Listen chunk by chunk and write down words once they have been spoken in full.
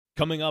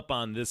Coming up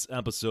on this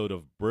episode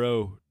of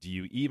Bro, Do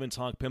You Even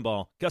Talk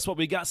Pinball? Guess what?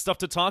 We got stuff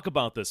to talk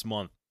about this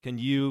month. Can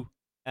you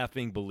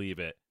effing believe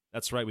it?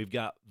 That's right. We've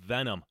got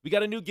Venom. We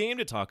got a new game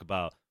to talk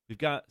about. We've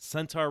got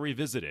Centaur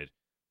Revisited.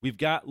 We've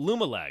got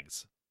Luma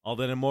Legs. All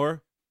that and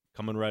more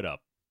coming right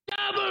up.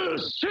 Double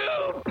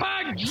super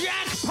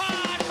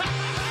jackpot!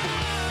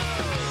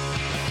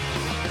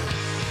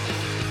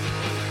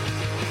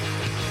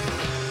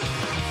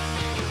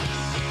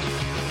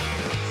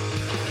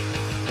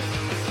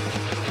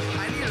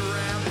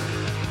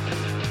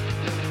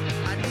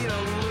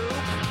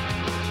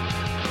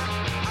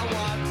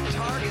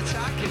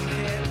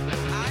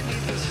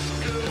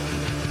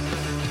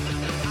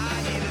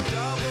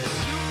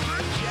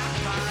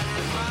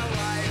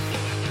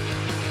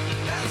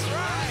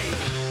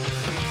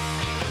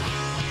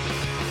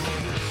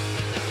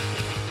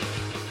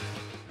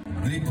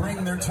 They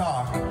bring their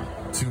talk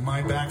to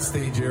my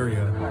backstage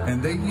area,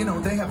 and they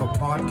have a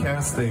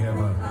podcast, they have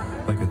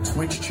a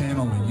Twitch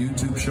channel, a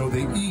YouTube show.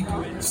 They eat,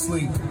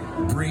 sleep,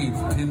 breathe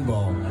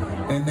pinball,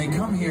 and they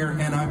come here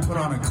and I put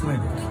on a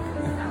clinic.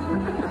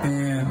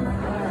 And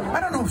I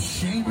don't know if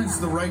shame is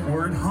the right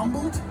word,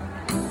 humbled,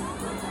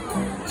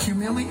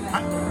 humiliated.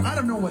 I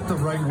don't know what the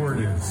right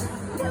word is,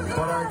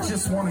 but I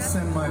just want to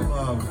send my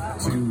love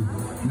to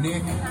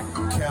Nick,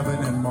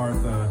 Kevin, and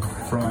Martha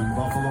from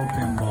Buffalo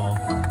Pinball,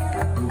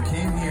 who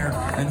came here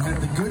and had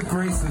the good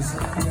graces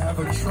to have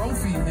a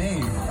trophy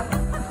made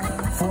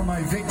for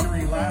my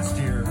victory last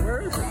year.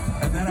 Where is it?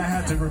 And then I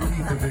had to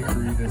repeat the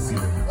victory this year.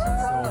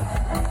 So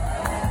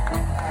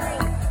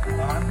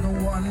I'm the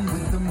one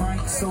with the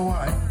mic, so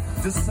I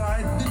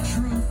decide the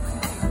truth.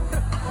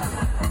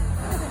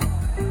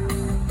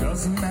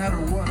 Doesn't matter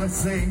what I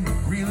say,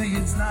 really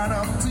it's not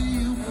up to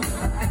you.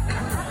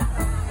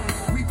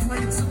 We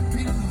played some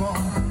pinball.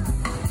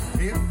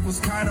 It was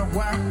kind of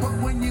whack, but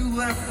when you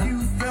left,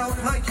 you felt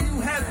like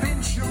you had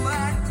been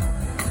shellacked.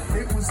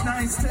 It was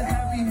nice to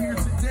have you here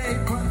today,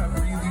 but I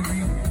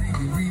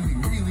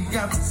really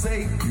got to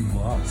say you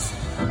lost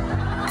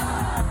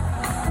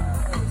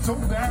so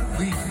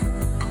badly.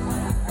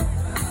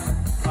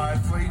 I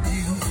played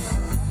you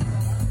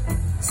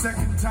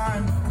second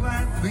time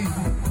gladly.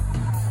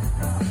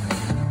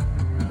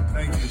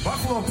 Thank you.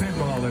 Buffalo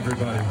Pinball,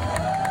 everybody.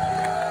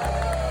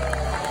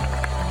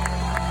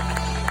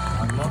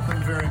 I love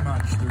them very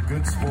much. They're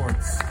good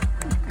sports.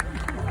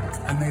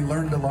 And they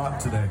learned a lot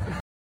today.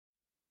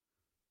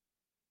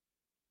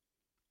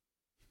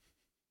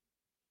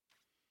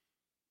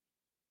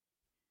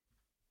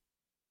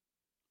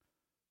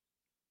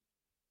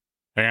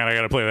 Hang on, I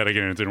gotta play that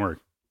again. It didn't work.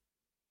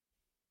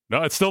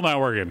 No, it's still not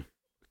working.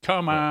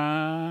 Come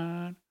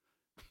on.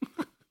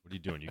 What are you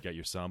doing? You got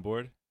your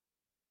soundboard?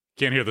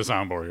 Can't hear the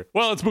soundboard.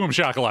 Well, it's Boom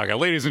Shakalaka.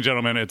 Ladies and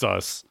gentlemen, it's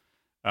us.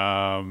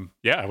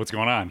 Yeah, what's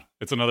going on?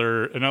 It's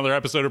another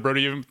episode of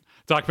Brody Even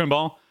Talk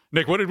Pinball.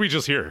 Nick, what did we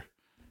just hear?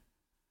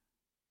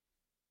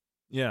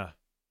 Yeah.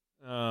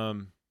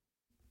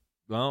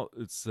 Well,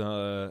 it's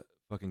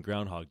fucking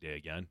Groundhog Day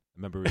again. I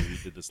remember we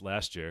did this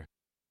last year.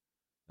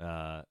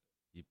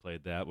 He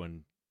played that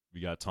when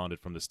we got taunted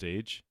from the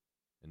stage,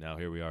 and now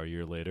here we are a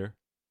year later.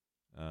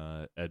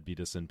 Ed beat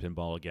us in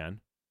pinball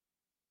again.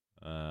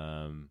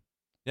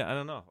 Yeah, I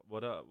don't know.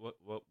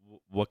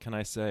 What can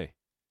I say?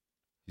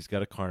 He's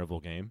got a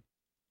carnival game.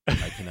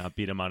 I cannot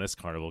beat him on his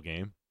carnival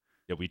game.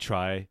 Yet we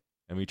try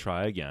and we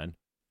try again.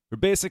 We're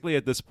basically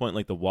at this point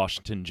like the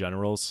Washington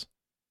Generals,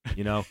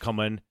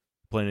 coming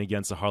playing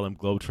against the Harlem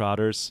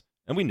Globetrotters,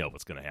 and we know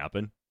what's going to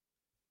happen.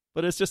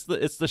 But it's just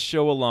the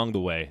show along the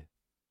way.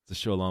 It's the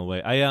show along the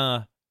way.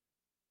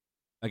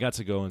 I got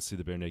to go and see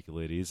the Bare Naked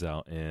Ladies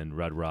out in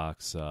Red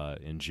Rocks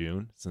in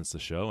June since the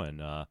show,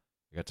 and I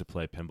got to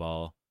play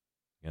pinball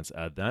against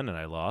Ed then, and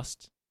I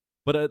lost.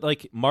 But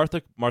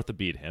Martha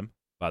beat him,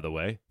 by the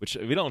way, which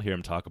we don't hear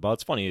him talk about.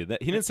 It's funny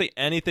that he didn't say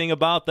anything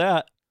about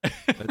that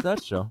at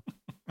that show.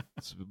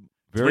 It's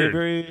very,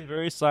 very,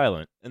 very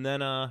silent. And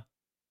then,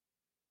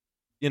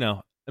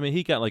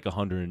 he got like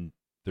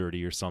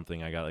 130 or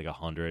something. I got like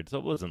 100. So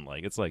it wasn't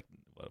like, it's like,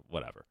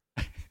 whatever.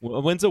 A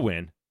win's a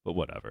win, but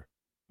whatever.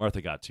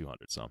 Martha got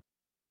 200 some.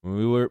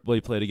 When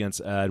we played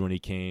against Ed when he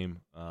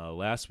came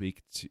last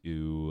week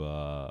to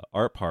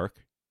Art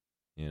Park,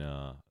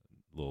 a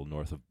little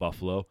north of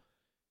Buffalo.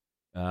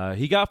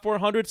 He got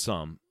 400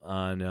 some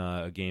on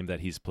a game that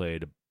he's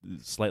played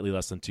slightly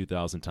less than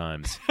 2,000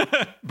 times.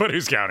 But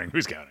who's counting?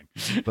 Who's counting?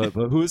 but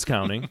who's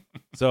counting?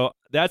 So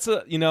that's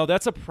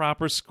a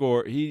proper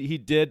score. He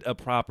did a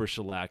proper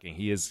shellacking.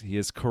 He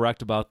is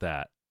correct about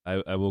that.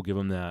 I will give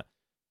him that.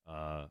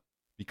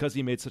 Because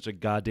he made such a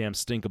goddamn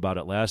stink about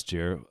it last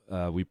year,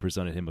 we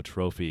presented him a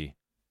trophy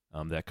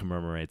that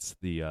commemorates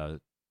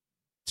the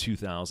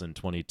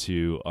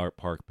 2022 Art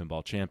Park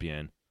Pinball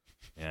Champion.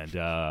 And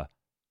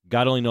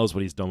God only knows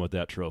what he's done with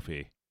that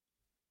trophy.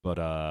 But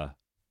I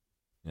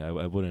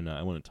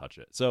wouldn't touch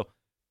it. So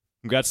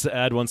congrats to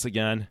Ed once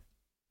again.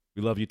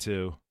 We love you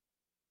too.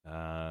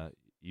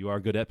 You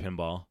are good at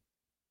pinball.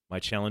 My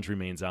challenge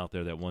remains out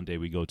there that one day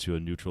we go to a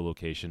neutral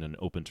location, an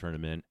open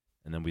tournament,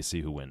 and then we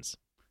see who wins.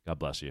 God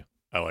bless you.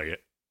 I like it.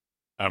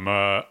 I'm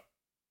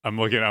I'm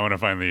looking. I want to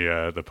find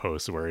the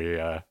post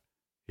where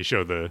he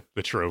showed the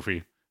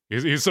trophy.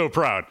 He's so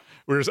proud.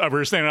 We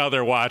were standing out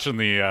there watching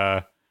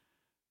the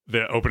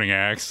opening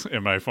acts,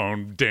 and my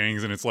phone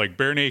dings, and it's like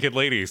bare naked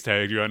ladies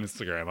tagged you on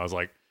Instagram. I was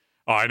like,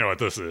 oh, I know what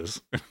this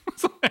is.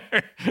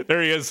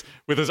 There he is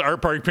with his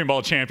Art Park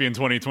Pinball Champion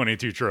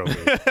 2022 trophy.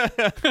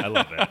 I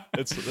love that.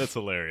 That's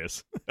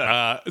hilarious.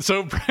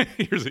 So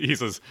he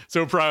says,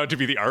 so proud to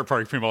be the Art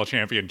Park Pinball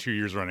Champion 2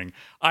 years running.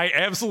 I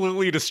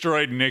absolutely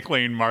destroyed Nick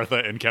Lane, Martha,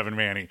 and Kevin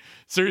Manny.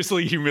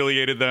 Seriously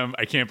humiliated them.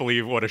 I can't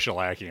believe what a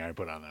shellacking I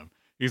put on them.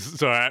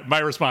 My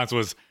response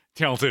was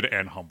talented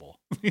and humble.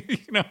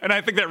 And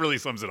I think that really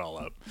sums it all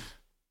up.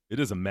 It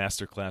is a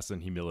masterclass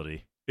in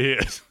humility.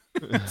 It is.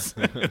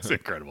 It's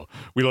incredible.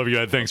 We love you,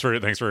 Ed. Thanks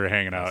for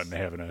hanging out and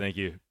having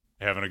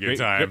a good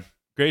time.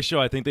 Great show.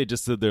 I think they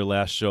just did their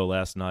last show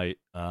last night.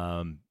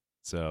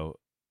 So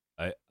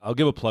I'll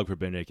give a plug for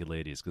Bare Naked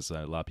Ladies because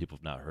a lot of people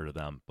have not heard of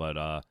them.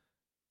 But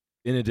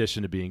in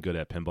addition to being good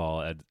at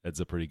pinball, Ed's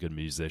a pretty good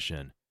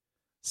musician.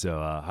 So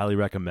highly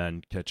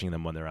recommend catching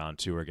them when they're on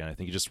tour again. I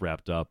think he just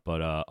wrapped up,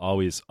 but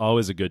always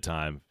a good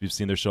time. We've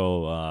seen their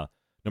show a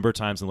number of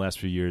times in the last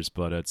few years,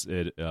 but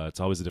it's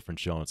always a different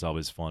show and it's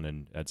always fun,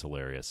 and Ed's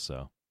hilarious.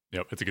 So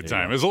yep, it's a good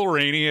time. It was a little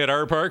rainy at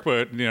our park,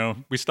 but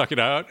we stuck it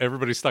out.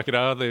 Everybody stuck it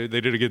out. They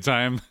did a good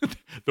time.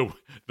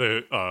 the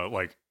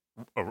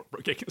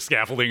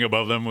scaffolding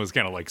above them was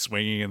kind of like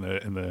swinging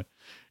in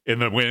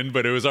the wind,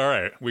 but it was all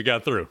right. We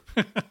got through.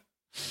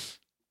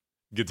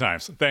 Good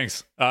times.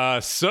 Thanks.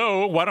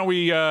 So why don't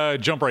we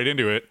jump right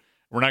into it?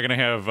 We're not going to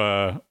have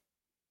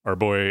our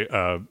boy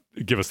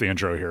give us the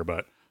intro here,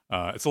 but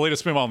it's the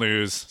latest pinball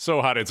news.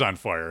 So hot, it's on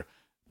fire.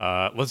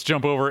 Let's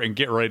jump over and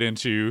get right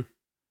into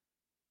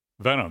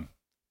Venom.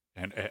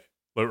 And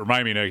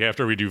remind me, Nick,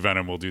 after we do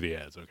Venom, we'll do the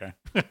ads, okay?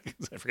 I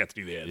forgot to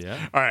do the ads.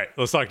 Yeah. All right,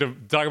 let's talk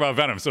about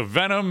Venom. So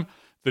Venom,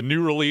 the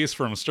new release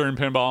from Stern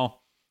Pinball,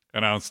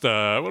 announced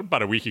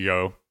about a week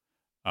ago.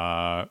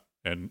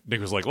 And Nick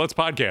was like, let's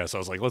podcast. I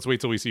was like, let's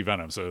wait till we see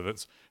Venom. So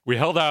we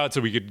held out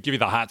so we could give you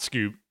the hot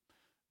scoop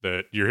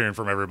that you're hearing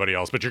from everybody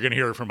else, but you're going to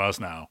hear it from us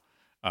now.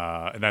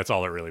 And that's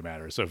all that really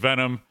matters. So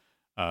Venom,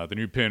 the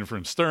new pin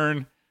from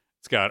Stern.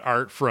 It's got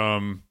art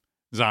from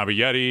Zombie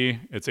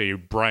Yeti. It's a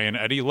Brian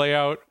Eddy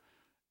layout.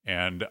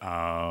 And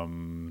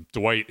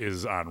Dwight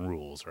is on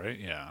rules, right?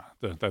 Yeah.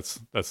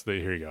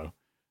 Here you go.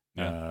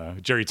 Yeah.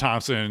 Jerry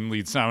Thompson,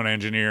 lead sound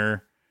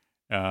engineer.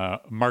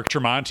 Mark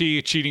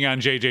Tremonti cheating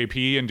on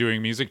JJP and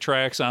doing music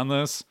tracks on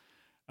this.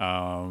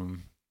 We're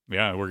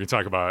going to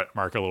talk about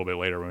Mark a little bit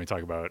later when we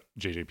talk about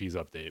JJP's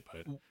update,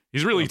 but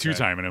he's really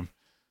two-timing him.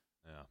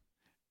 Yeah.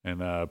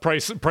 And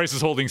price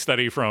is holding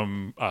steady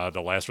from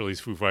the last release,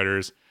 Foo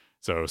Fighters.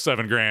 So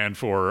 $7,000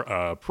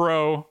 for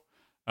Pro,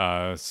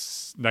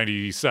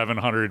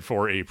 $9,700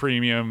 for a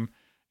Premium,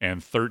 and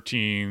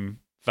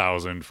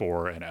 $13,000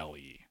 for an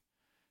LE.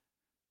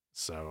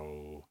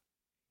 So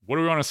what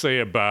do we want to say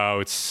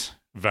about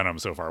Venom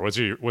so far? What's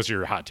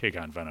your hot take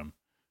on Venom?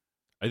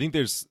 I think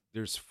there's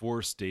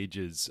 4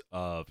 stages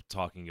of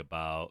talking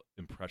about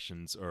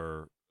impressions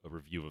or a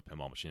review of a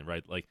pinball machine,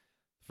 right? Like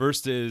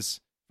first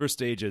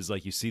stage is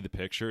like you see the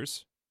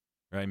pictures,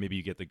 right? Maybe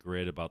you get the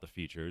grid about the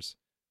features.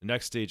 The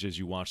next stage is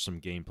you watch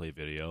some gameplay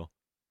video.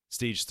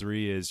 Stage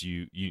 3 is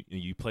you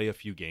play a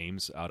few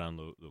games out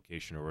on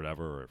location or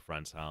whatever, or a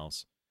friend's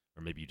house,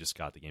 or maybe you just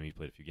got the game, you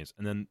played a few games.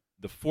 And then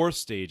the 4th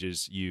stage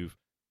is you've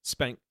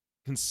spent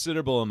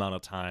considerable amount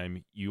of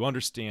time. You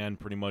understand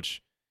pretty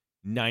much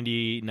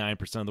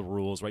 99% of the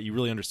rules, right? You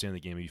really understand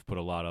the game. You've put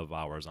a lot of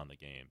hours on the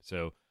game.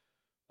 So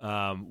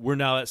we're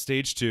now at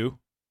stage 2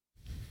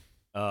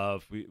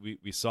 of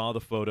we saw the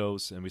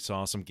photos and we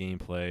saw some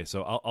gameplay.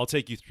 So I'll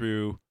take you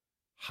through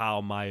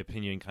how my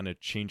opinion kind of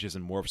changes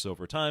and morphs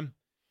over time.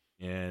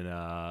 And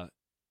I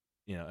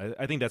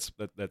think that's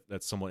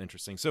somewhat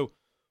interesting. So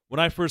when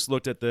I first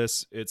looked at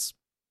this,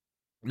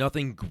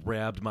 nothing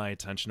grabbed my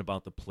attention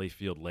about the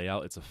playfield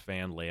layout. It's a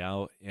fan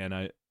layout,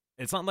 and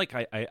it's not like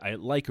I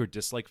like or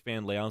dislike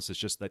fan layouts. It's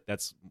just that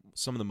that's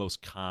some of the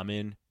most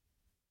common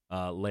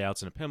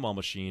layouts in a pinball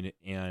machine,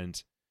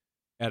 and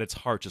at its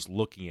heart, just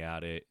looking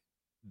at it,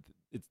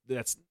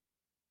 that's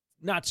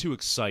not too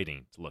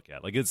exciting to look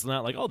at. Like, it's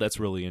not like, oh, that's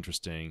really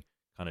interesting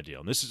kind of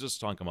deal. And this is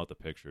just talking about the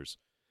pictures.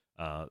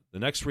 The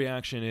next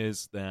reaction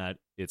is that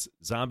it's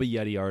Zombie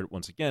Yeti art.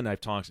 Once again,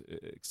 I've talked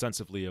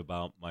extensively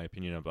about my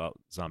opinion about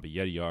Zombie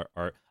Yeti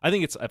art. I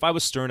think if I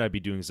was Stern, I'd be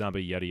doing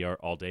Zombie Yeti art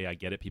all day. I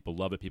get it. People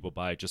love it. People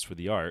buy it just for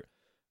the art.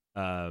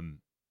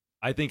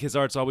 I think his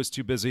art's always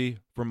too busy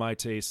for my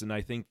taste, and I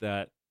think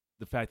that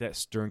the fact that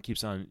Stern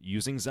keeps on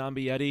using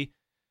Zombie Yeti,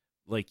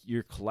 like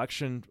your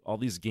collection, all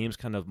these games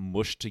kind of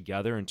mushed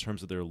together in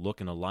terms of their look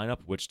and a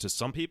lineup, which to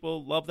some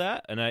people love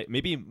that, and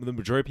maybe the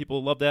majority of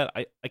people love that.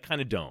 I kind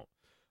of don't.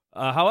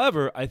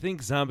 However, I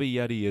think Zombie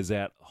Yeti is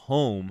at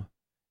home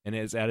and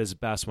is at his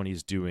best when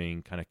he's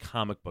doing kind of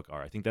comic book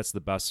art. I think that's the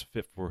best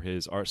fit for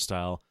his art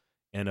style.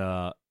 And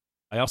I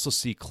also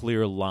see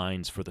clear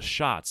lines for the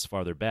shots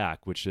farther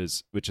back, which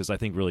is I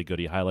think really good.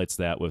 He highlights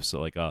that with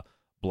like a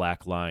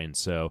black line.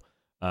 So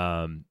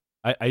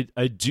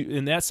I do,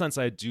 in that sense,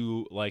 I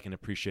do like and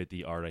appreciate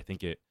the art. I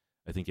think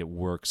it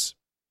works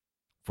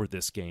for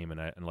this game,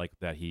 and I like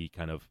that he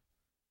kind of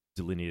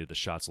delineated the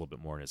shots a little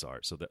bit more in his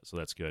art. So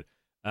that's good.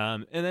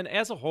 And then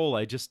as a whole,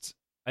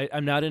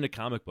 I'm not into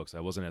comic books. I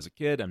wasn't as a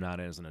kid. I'm not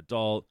as an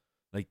adult.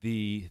 Like,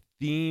 the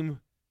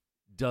theme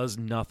does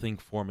nothing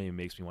for me and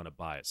makes me want to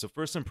buy it. So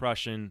first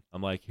impression,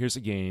 I'm like, here's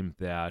a game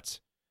that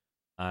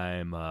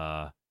I'm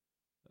my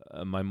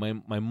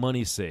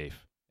money's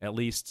safe. At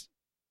least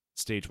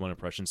stage one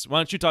impressions. Why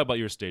don't you talk about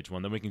your stage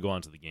one, then we can go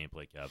on to the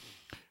gameplay, Kev.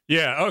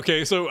 Yeah,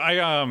 okay. So I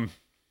don't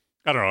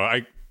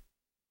know.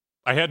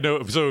 I had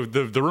no, so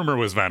the rumor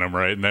was Venom,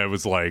 right? And that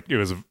was like, it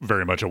was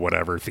very much a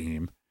whatever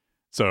theme.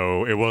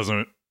 So it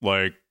wasn't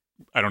like,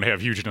 I don't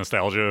have huge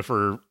nostalgia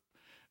for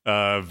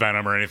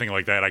Venom or anything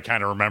like that. I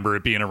kind of remember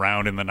it being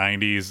around in the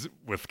 90s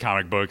with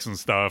comic books and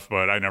stuff,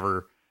 but I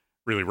never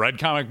really read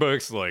comic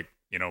books. Like,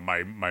 you know,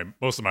 my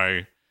most of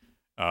my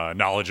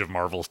knowledge of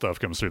Marvel stuff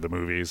comes through the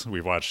movies.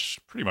 We've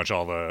watched pretty much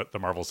all the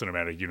Marvel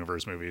Cinematic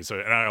Universe movies, so,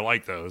 and I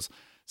like those.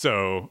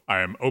 So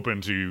I'm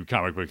open to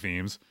comic book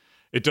themes.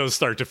 It does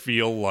start to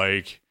feel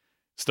like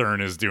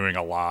Stern is doing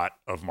a lot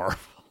of Marvel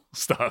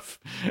stuff.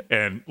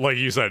 And like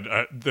you said,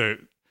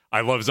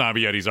 I love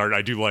Zombie Eddie's art.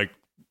 I do like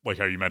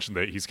how you mentioned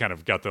that he's kind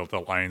of got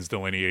the lines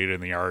delineated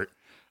in the art.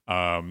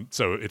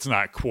 So it's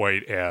not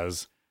quite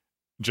as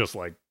just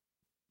like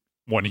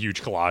one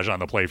huge collage on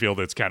the playfield.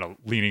 It's kind of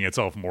leaning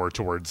itself more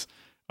towards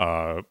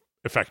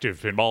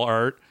effective pinball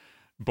art.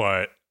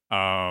 But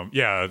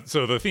yeah,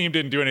 so the theme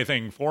didn't do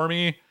anything for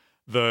me.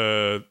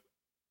 The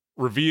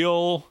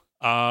reveal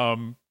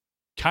kind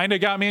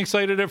of got me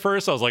excited at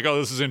first. I was like, oh,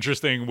 this is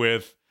interesting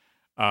with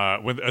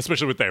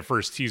especially with that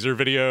first teaser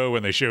video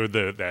when they showed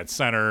that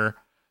center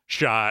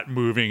shot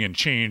moving and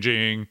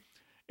changing,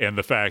 and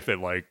the fact that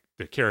like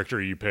the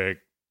character you pick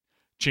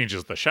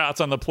changes the shots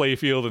on the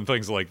playfield and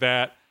things like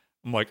that.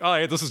 I'm like, oh,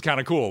 yeah, this is kind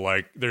of cool.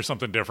 Like, there's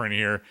something different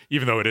here,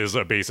 even though it is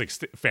a basic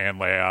fan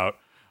layout.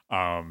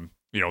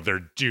 You know,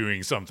 they're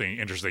doing something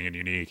interesting and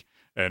unique.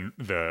 And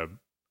I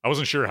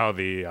wasn't sure how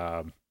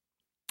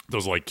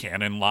those like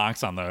cannon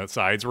locks on the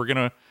sides were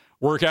gonna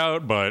work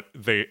out, but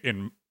they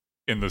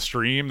in the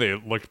stream they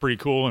looked pretty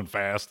cool and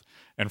fast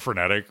and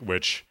frenetic,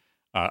 which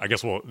I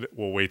guess we'll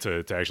wait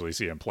to actually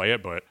see him play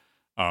it. But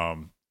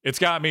it's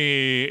got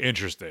me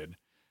interested.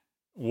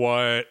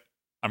 What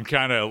I'm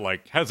kind of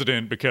like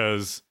hesitant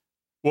because,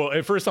 well,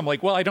 at first I'm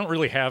like, well, I don't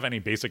really have any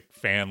basic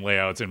fan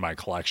layouts in my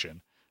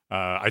collection.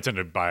 I tend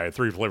to buy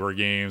 3 flipper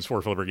games,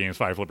 4 flipper games,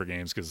 5 flipper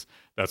games because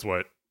that's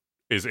what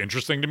is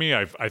interesting to me.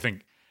 I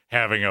think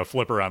having a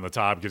flipper on the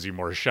top gives you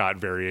more shot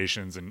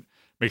variations and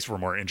makes for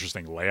more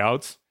interesting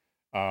layouts.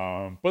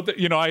 But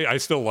I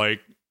still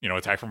like,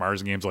 Attack from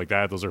Mars and games like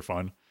that. Those are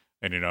fun.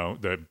 And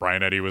that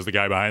Brian Eddy was the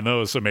guy behind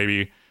those. So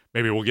maybe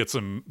we'll get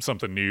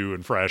something new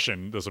and fresh,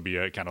 and this will be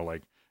a kind of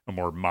like a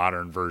more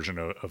modern version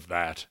of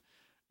that.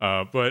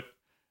 But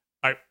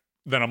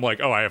then I'm like,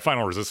 oh, I have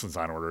Final Resistance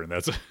on order, and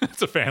that's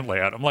a fan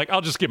layout. I'm like,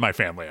 I'll just get my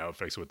fan layout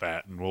fixed with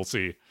that, and we'll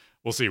see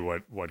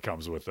what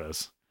comes with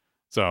this.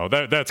 So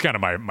that's kind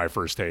of my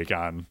first take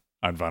on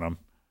Venom.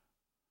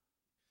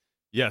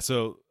 Yeah,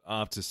 so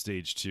off to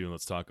stage 2, and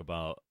let's talk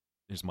about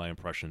here's my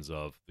impressions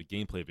of the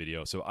gameplay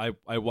video. So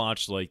I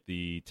watched like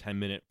the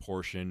 10-minute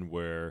portion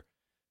where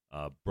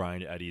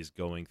Brian Eddy is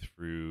going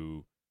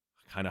through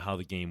kind of how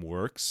the game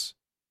works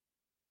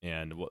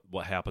and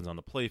what happens on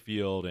the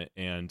playfield,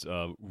 and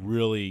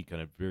really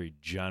kind of very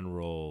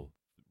general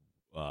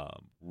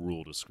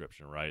rule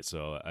description, right?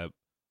 So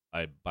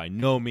I by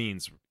no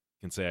means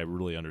can say I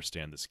really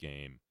understand this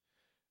game.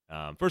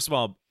 First of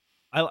all,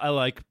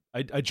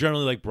 I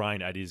generally like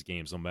Brian Eddy's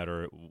games, no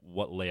matter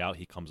what layout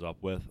he comes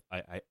up with.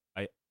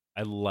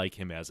 I like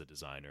him as a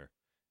designer,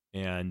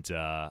 and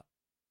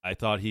I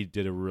thought he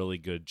did a really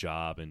good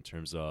job in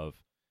terms of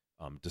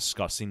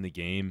discussing the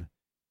game,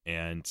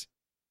 and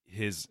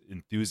his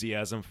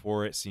enthusiasm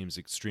for it seems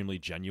extremely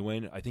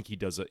genuine. I think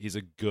he's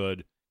a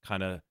good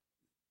kind of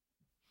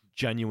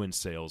genuine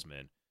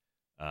salesman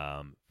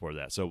for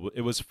that. So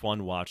it was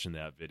fun watching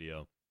that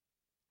video,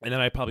 and then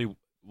I probably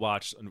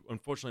watched,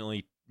 unfortunately,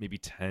 only maybe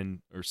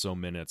 10 or so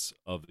minutes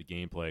of the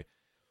gameplay.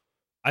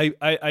 I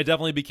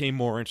definitely became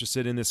more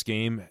interested in this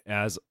game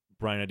as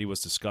Brian Eddy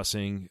was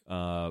discussing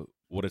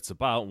what it's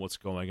about and what's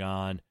going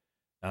on.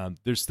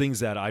 There's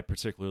things in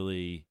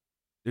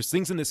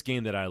this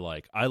game that I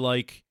like. I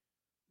like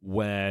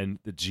when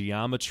the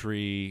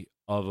geometry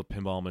of a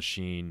pinball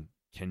machine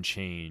can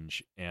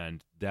change,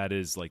 and that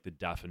is like the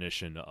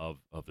definition of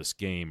this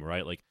game,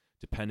 right? Like,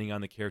 depending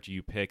on the character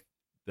you pick,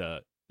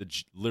 the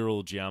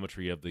literal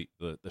geometry of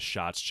the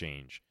shots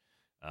change.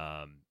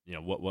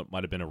 What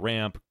might have been a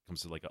ramp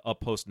comes to like an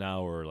up post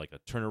now, or like a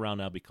turnaround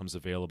now becomes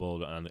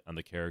available on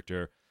the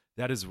character.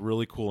 That is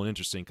really cool and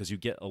interesting because you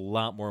get a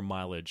lot more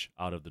mileage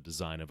out of the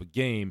design of a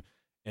game,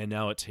 and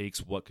now it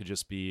takes what could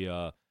just be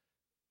a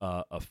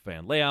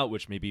fan layout,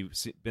 which maybe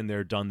been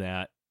there, done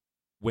that,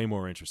 way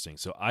more interesting.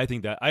 So I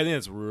think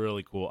that's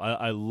really cool.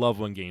 I love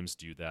when games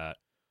do that.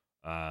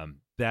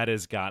 That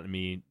has gotten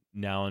me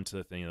now into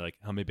the thing like,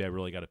 oh, maybe I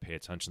really got to pay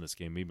attention to this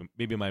game.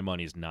 Maybe my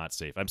money's not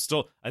safe.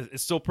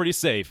 It's still pretty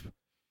safe,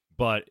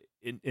 but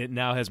it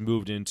now has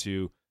moved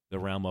into the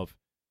realm of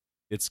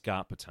it's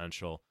got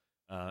potential.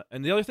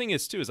 And the other thing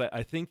is too is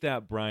I think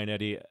that Brian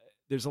Eddy,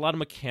 there's a lot of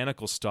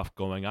mechanical stuff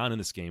going on in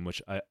this game,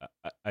 which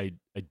I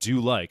do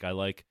like. I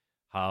like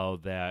how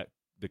that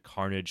the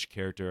Carnage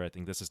character, I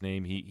think that's his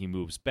name, he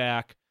moves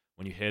back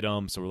when you hit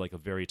him, so we're like a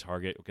very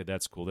target. Okay,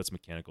 that's cool. That's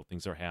mechanical.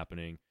 Things are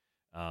happening.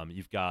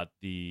 You've got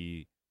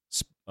the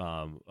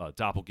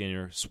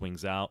doppelganger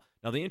swings out.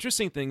 Now, the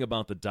interesting thing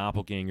about the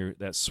doppelganger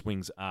that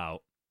swings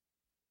out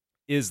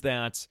is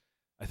that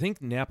I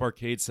think Nap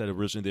Arcade said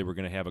originally they were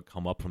going to have it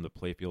come up from the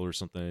playfield or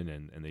something,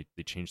 and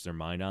they changed their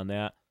mind on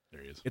that.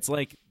 There he is. It's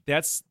like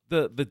that's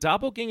the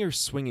doppelganger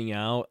swinging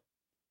out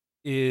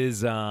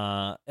is,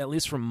 at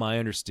least from my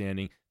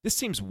understanding, this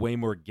seems way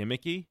more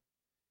gimmicky,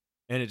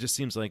 and it just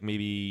seems like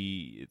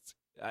maybe it's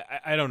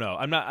I don't know.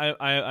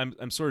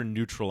 I'm sort of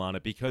neutral on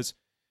it because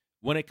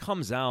when it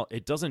comes out,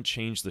 it doesn't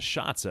change the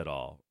shots at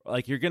all.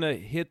 Like you're gonna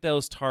hit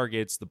those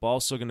targets, the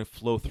ball's still gonna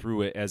flow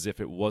through it as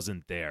if it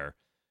wasn't there.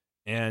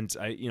 And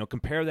I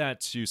compare that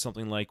to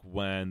something like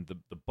when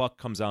the buck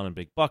comes out in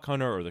Big Buck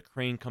Hunter or the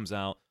crane comes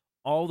out.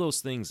 All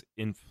those things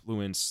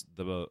influence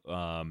the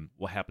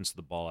what happens to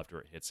the ball after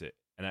it hits it,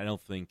 and I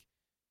don't think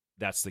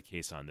that's the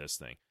case on this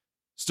thing.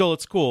 Still,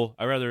 it's cool.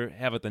 I'd rather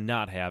have it than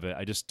not have it.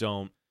 I just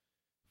don't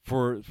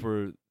for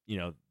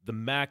the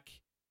mech,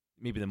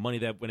 maybe the money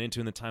that went into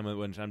in the time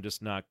when I'm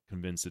just not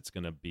convinced it's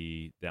going to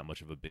be that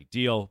much of a big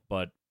deal.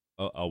 But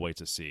I'll wait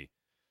to see.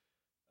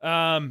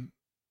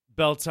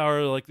 Bell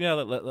Tower, like, yeah,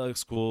 that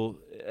looks cool.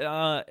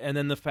 And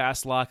then the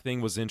fast lock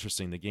thing was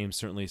interesting. The game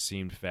certainly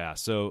seemed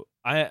fast. So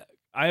I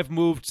have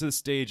moved to the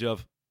stage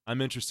of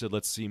I'm interested.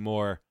 Let's see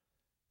more.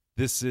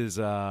 This is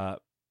I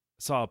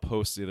saw a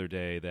post the other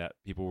day that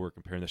people were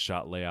comparing the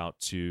shot layout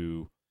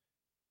to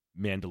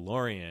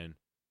Mandalorian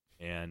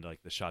and like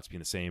the shots being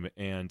the same,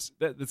 and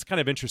that's kind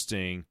of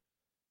interesting.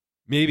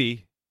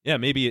 Maybe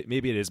it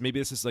is. Maybe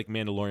this is like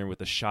Mandalorian with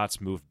the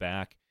shots moved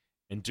back.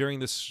 And during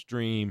the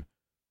stream,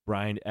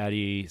 Brian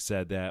Eddy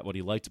said that what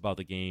he liked about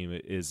the game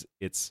is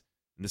this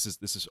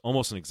is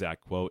almost an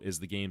exact quote, is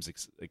the game's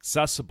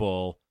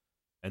accessible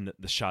and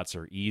the shots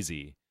are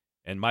easy.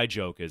 And my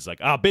joke is like,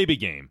 baby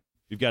game.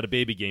 We've got a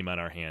baby game on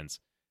our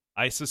hands.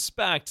 I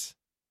suspect,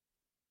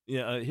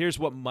 here's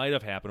what might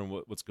have happened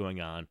and what's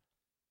going on.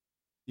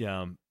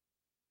 Yeah,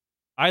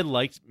 I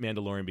liked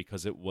Mandalorian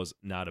because it was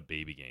not a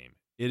baby game.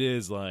 It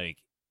is like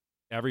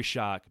every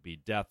shot could be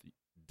death.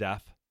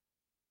 Okay,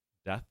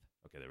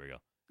 there we go.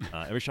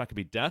 Every shot could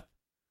be death,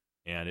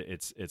 and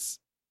it's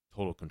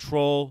total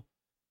control,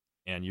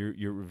 and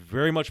you're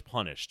very much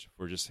punished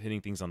for just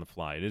hitting things on the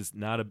fly. It is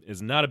not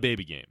a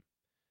baby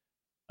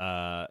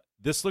game.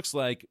 This looks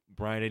like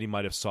Brian Eddy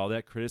might have saw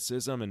that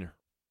criticism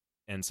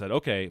and said,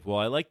 okay, well,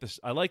 I like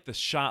the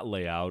shot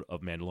layout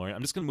of Mandalorian.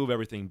 I'm just going to move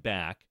everything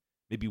back,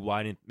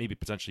 maybe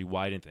potentially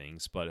widen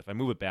things. But if I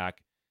move it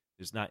back,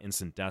 there's not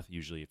instant death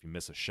usually if you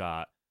miss a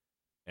shot,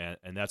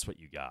 and that's what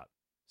you got.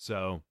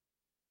 So,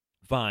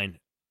 fine.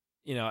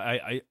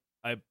 I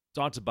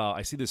talked about,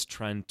 I see this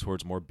trend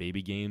towards more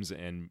baby games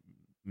and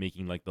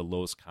making like the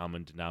lowest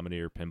common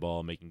denominator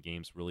pinball, making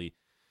games really,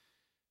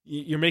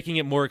 you're making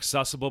it more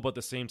accessible, but at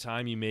the same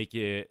time you make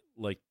it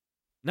like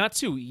not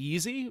too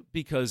easy,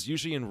 because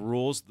usually in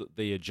rules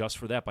they adjust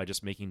for that by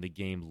just making the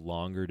game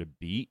longer to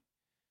beat.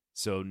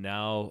 So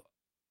now,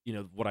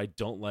 what I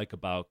don't like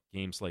about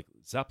games like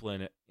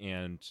Zeppelin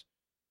and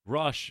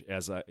Rush,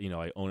 as I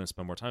own and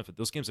spend more time with it,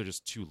 those games are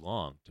just too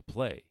long to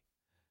play.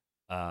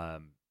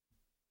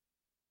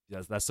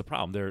 That's the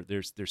problem.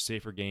 They're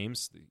safer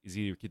games. It's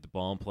easier to keep the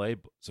ball in play.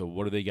 So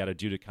what do they got to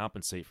do to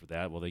compensate for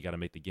that? Well, they got to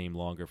make the game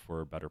longer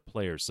for better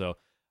players. So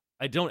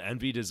I don't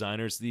envy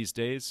designers these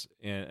days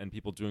and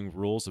people doing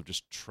rules of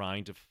just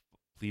trying to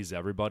please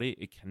everybody.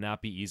 It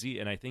cannot be easy.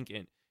 And I think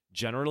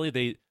generally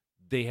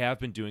they have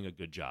been doing a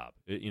good job.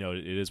 It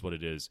is what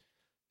it is.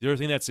 The other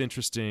thing that's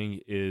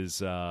interesting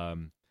is,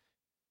 in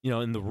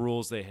the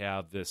rules they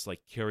have this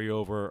like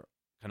carryover,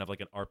 kind of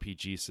like an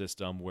RPG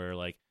system where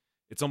like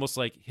it's almost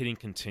like hitting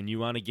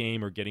continue on a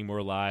game or getting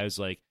more lives.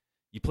 Like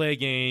you play a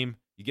game,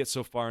 you get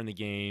so far in the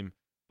game,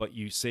 but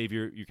you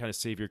kind of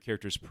save your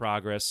character's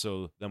progress.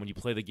 So then when you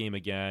play the game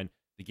again,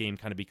 the game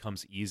kind of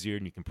becomes easier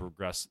and you can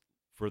progress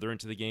further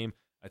into the game.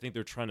 I think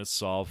they're trying to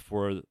solve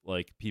for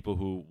like people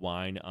who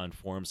whine on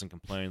forums and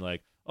complain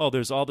like, oh,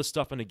 there's all this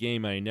stuff in a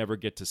game and I never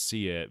get to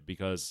see it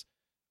because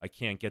I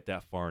can't get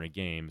that far in a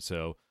game.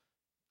 So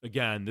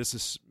again, this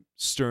is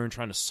Stern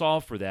trying to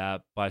solve for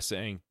that by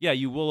saying, yeah,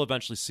 you will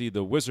eventually see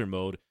the wizard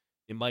mode.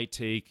 It might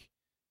take,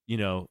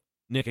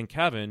 Nick and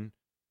Kevin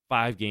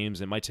 5 games.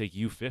 It might take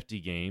you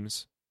 50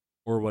 games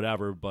or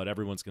whatever, but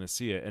everyone's going to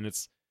see it. And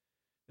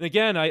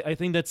again, I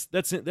think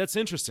that's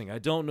interesting. I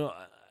don't know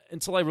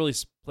until I really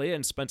play it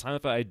and spend time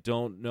with it. I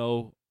don't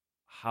know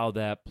how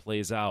that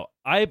plays out.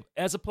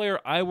 As a player,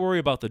 I worry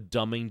about the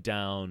dumbing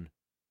down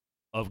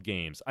of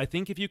games. I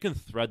think if you can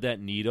thread that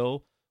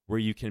needle where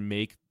you can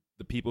make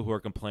the people who are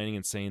complaining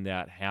and saying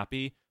that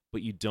happy,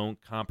 but you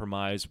don't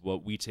compromise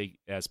what we take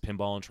as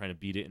pinball and trying to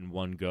beat it in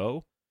one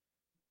go,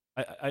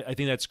 I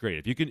think that's great.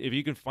 If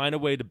you can find a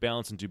way to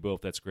balance and do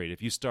both, that's great.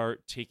 If you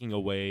start taking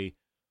away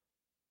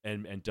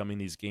and dumbing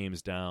these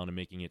games down and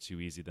making it too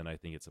easy, then I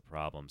think it's a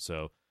problem.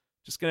 So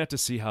just gonna have to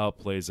see how it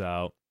plays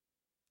out.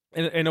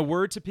 And a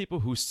word to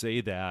people who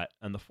say that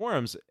on the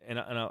forums, and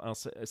I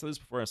said this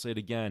before, I'll say it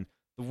again.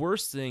 The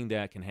worst thing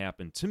that can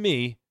happen to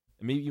me,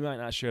 and maybe you might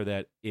not share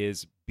that,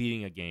 is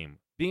beating a game.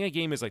 Beating a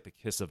game is like the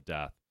kiss of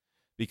death,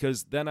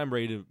 because then I'm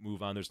ready to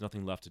move on. There's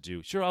nothing left to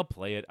do. Sure, I'll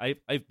play it.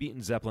 I've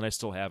beaten Zeppelin. I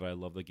still have it. I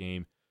love the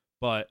game.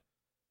 But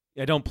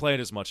I don't play it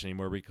as much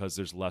anymore because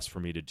there's less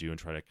for me to do and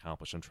try to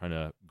accomplish. I'm trying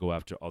to go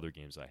after other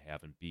games I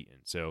haven't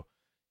beaten. So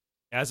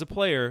as a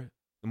player,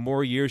 the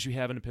more years you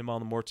have in a pinball,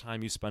 the more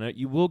time you spend it,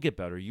 you will get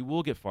better. You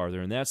will get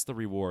farther, and that's the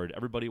reward.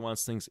 Everybody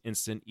wants things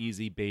instant,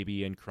 easy,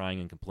 baby, and crying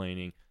and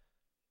complaining.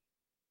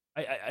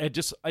 I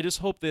just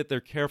hope that they're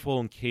careful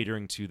in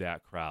catering to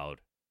that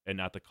crowd and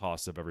not the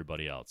cost of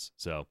everybody else.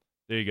 So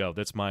there you go.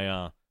 That's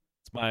my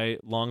it's my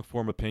long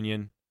form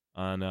opinion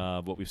on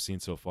what we've seen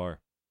so far.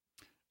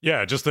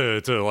 Yeah, just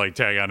to like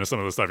tag on to some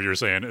of the stuff you were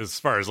saying as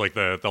far as like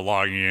the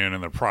logging in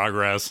and the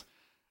progress.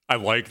 I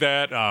like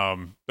that.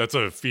 That's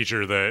a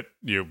feature that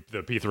the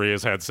P3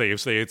 has had save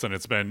states, and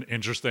it's been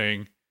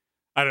interesting.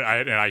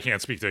 I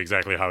can't speak to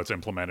exactly how it's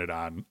implemented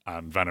on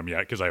Venom yet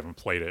because I haven't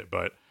played it,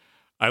 but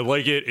I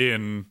like it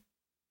in,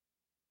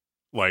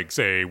 like,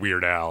 say,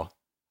 Weird Al.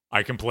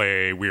 I can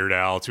play Weird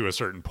Al to a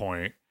certain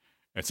point,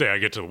 and say I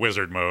get to the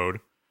wizard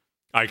mode,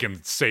 I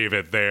can save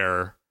it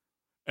there,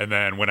 and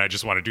then when I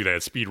just want to do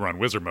that speedrun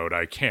wizard mode,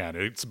 I can.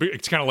 It's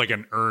kind of like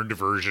an earned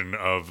version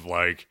of,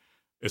 like,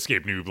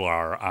 Escape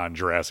Nublar on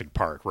Jurassic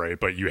Park, right?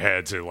 But you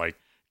had to, like,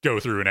 go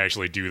through and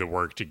actually do the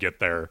work to get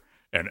there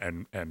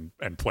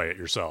and play it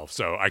yourself.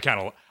 So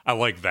I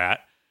like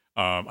that.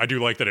 I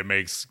do like that it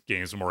makes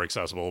games more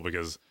accessible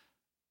because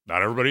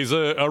not everybody's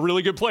a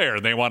really good player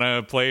and they want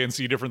to play and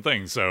see different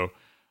things. So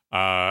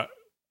I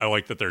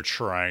like that they're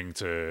trying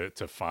to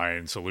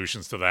find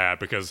solutions to that,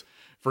 because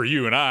for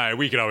you and I,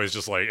 we could always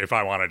just, like, if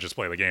I want to just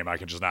play the game, I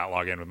can just not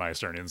log in with my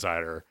Stern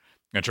Insider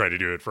and try to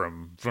do it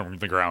from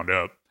the ground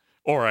up.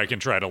 Or I can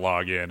try to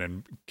log in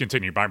and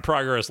continue my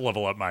progress,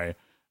 level up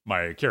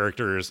my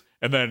characters.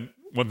 And then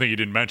one thing you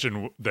didn't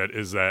mention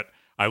is that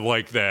I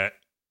like that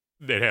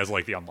it has,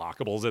 like, the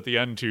unlockables at the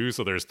end too.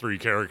 So there's 3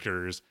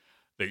 characters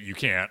that you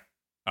can't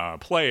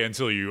play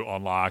until you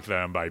unlock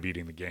them by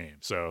beating the game.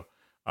 So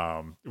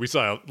we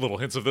saw little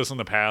hints of this in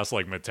the past,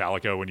 like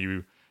Metallica. When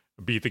you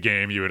beat the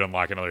game, you would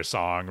unlock another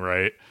song,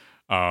 right?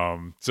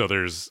 So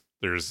there's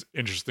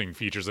interesting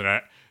features in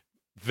it.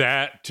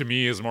 That, to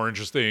me, is more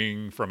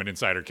interesting from an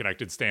insider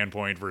connected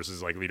standpoint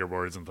versus, like,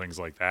 leaderboards and things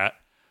like that.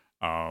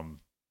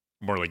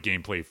 More like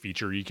gameplay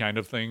feature-y kind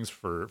of things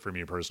for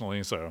me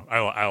personally. So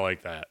I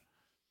like that.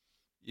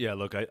 Yeah,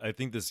 look, I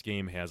think this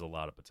game has a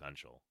lot of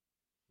potential.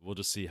 We'll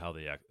just see how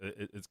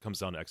it comes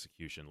down to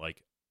execution.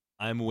 Like,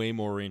 I'm way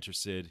more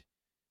interested,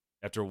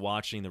 after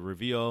watching the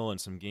reveal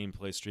and some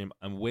gameplay stream,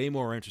 I'm way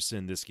more interested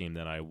in this game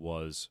than I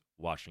was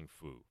watching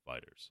Foo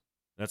Fighters.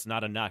 That's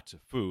not a knock to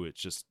Foo.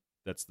 It's just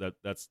that's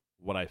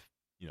what I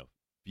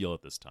feel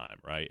at this time,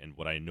 right? And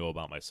what I know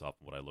about myself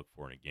and what I look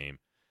for in a game.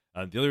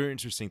 The other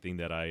interesting thing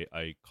that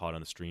I caught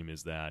on the stream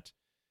is that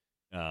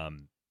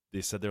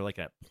they said they're like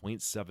at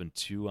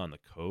 0.72 on the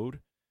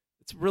code.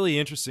 It's really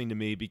interesting to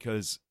me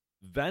because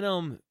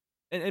Venom,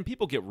 and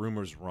people get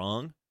rumors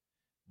wrong,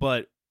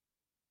 but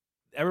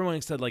everyone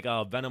said, like,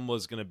 oh, Venom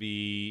was going to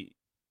be,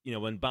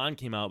 when Bond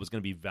came out, it was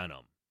going to be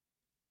Venom.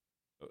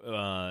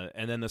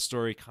 And then the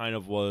story kind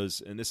of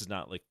was, and this is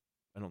not like,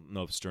 I don't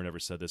know if Stern ever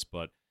said this,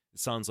 but it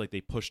sounds like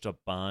they pushed up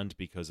Bond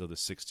because of the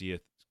 60th,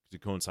 to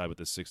coincide with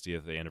the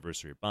 60th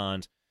anniversary of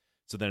Bond.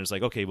 So then it's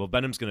like, okay, well,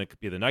 Venom's going to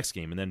be the next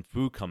game. And then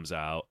Foo comes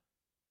out,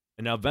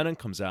 and now Venom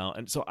comes out.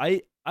 And so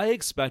I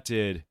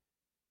expected,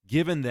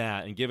 given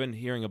that, and given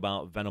hearing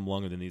about Venom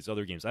longer than these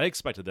other games, I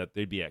expected that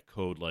they'd be at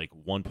code, like,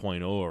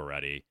 1.0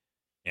 already.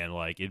 And,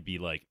 like, it'd be,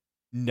 like,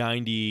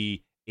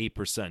 98%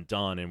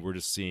 done, and we're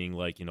just seeing,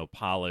 like,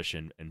 polish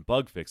and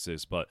bug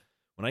fixes. But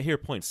when I hear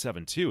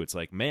 0.72, it's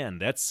like, man,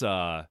 that's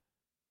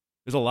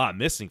there's a lot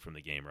missing from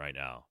the game right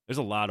now. There's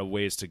a lot of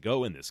ways to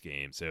go in this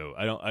game. So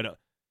I don't.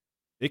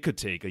 It could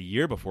take a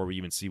year before we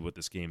even see what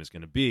this game is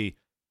going to be.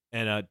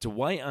 And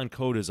Dwight on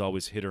code is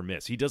always hit or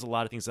miss. He does a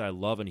lot of things that I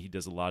love, and he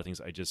does a lot of things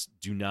I just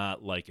do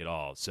not like at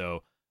all.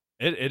 So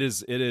it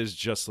is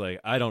just like,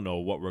 I don't know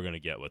what we're going to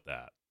get with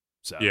that.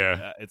 So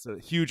yeah, it's a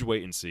huge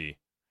wait and see.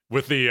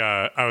 With the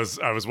I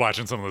was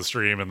watching some of the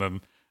stream, and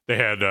then they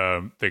had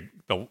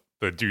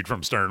the dude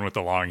from Stern with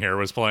the long hair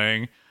was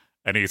playing,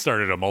 and he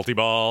started a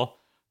multi-ball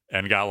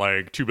and got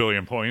like 2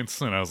 billion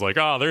points, and I was like,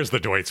 oh, there's the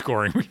Dwight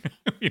scoring,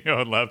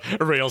 and left.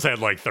 Everybody else had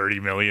like 30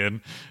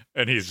 million,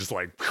 and he's just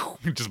like,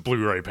 just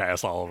blew right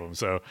past all of them.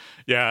 So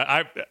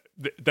yeah,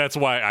 that's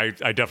why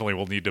I definitely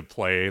will need to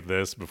play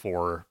this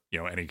before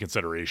any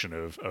consideration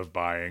of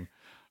buying.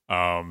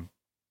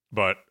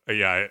 But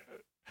yeah,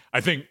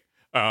 I think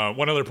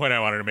one other point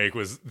I wanted to make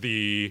was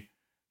the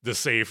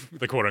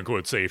quote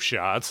unquote safe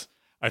shots.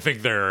 I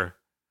think there's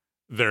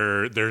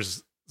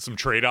some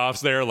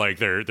trade-offs there. Like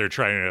they're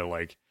trying to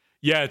like,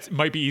 yeah, it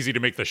might be easy to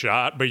make the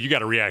shot, but you got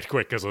to react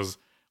quick because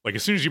like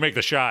as soon as you make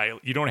the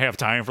shot, you don't have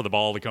time for the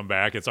ball to come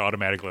back. It's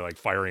automatically like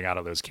firing out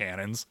of those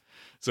cannons.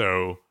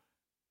 So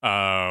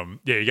yeah,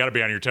 you got to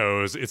be on your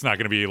toes. It's not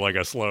going to be like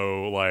a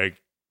slow,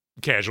 like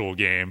casual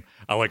game.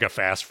 I like a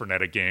fast,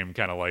 frenetic game,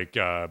 kind of like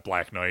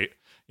Black Knight.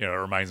 You know, it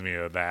reminds me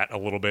of that a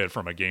little bit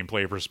from a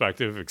gameplay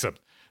perspective,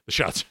 except the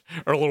shots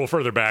are a little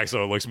further back,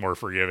 so it looks more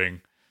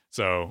forgiving.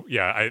 So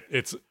yeah,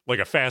 it's like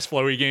a fast,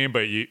 flowy game,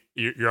 but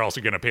you're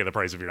also going to pay the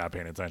price if you're not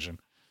paying attention.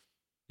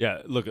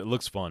 Yeah, look, it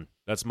looks fun.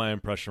 That's my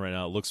impression right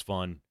now. It looks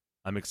fun.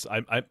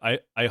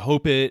 I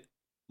hope it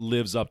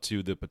lives up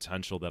to the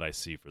potential that I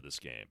see for this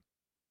game.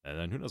 And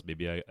then who knows,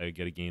 maybe I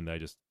get a game that I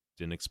just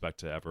didn't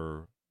expect to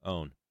ever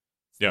own.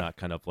 It's not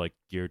kind of like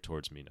geared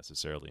towards me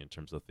necessarily in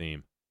terms of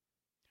theme.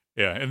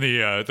 Yeah, in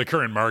the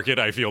current market,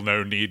 I feel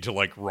no need to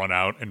like run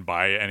out and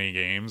buy any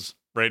games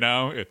right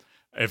now.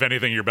 If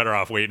anything, you're better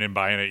off waiting and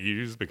buying it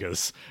used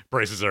because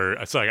prices are,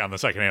 it's like on the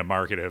secondhand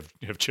market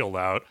have chilled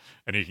out,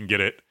 and you can get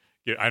it.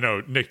 I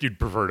know, Nick, you'd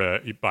prefer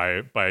to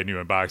buy a new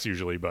in box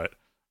usually, but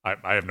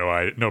I have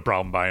no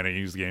problem buying a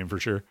used game for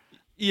sure.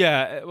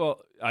 Yeah, well,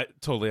 I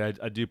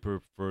do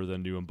prefer the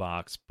new in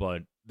box,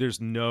 but I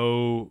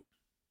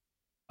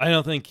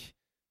don't think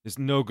there's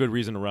no good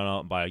reason to run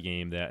out and buy a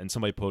game that, and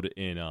somebody put it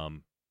in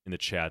the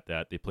chat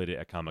that they played it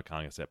at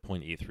Comic-Con. It's at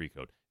 0.83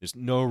 code. There's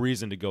no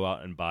reason to go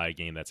out and buy a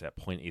game that's at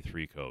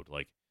 0.83 code.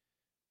 Like,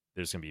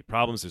 there's going to be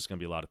problems. There's going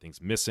to be a lot of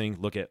things missing.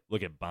 Look at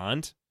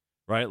Bond,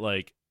 right?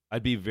 Like,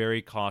 I'd be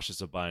very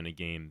cautious of buying a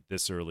game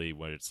this early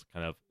when it's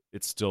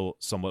still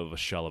somewhat of a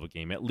shell of a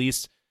game. At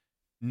least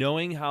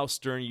knowing how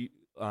Stern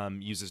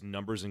uses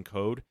numbers and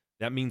code,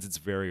 that means it's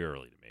very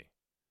early to me.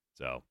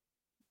 So,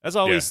 as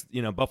always,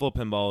 Buffalo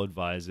Pinball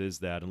advises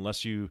that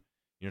unless you're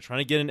trying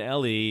to get an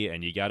LE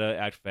and you got to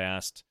act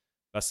fast,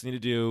 best thing to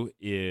do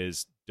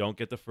is don't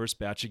get the first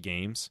batch of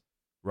games,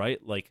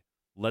 right? Like,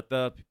 let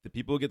the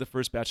people who get the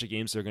first batch of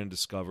games, they're going to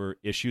discover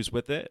issues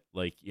with it.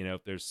 Like,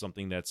 if there's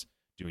something that's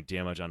doing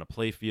damage on a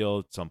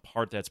playfield, some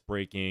part that's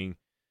breaking,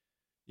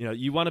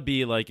 you want to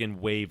be like in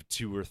wave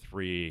 2 or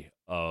 3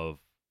 of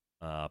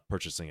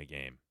purchasing a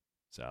game.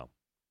 So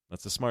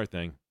that's the smart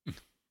thing.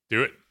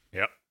 Do it.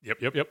 Yep.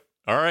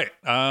 All right.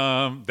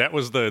 That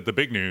was the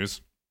big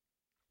news.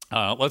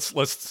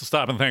 Let's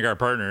stop and thank our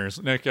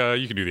partners. Nick,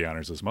 you can do the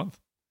honors this month.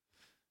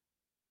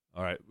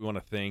 All right. We want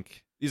to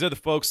thank, these are the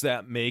folks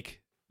that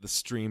make the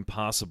stream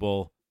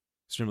possible.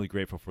 Extremely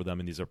grateful for them,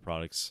 and these are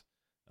products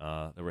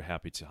that we're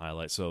happy to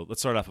highlight. So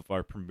let's start off with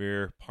our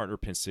premier partner,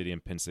 Pin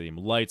Stadium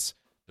Lights.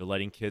 They're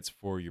lighting kits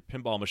for your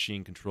pinball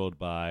machine controlled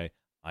by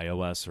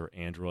iOS or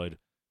Android.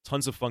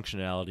 Tons of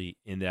functionality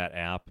in that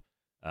app.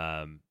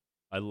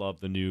 I love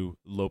the new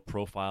low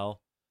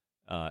profile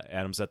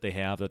atoms that they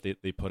have that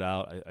they put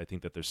out. I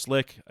think that they're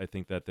slick. I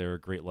think that they're a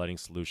great lighting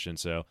solution.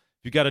 So if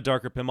you've got a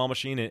darker pinball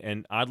machine,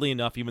 and oddly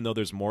enough, even though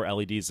there's more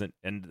LEDs than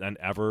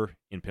ever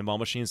in pinball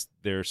machines,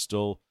 they're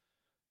still,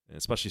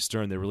 especially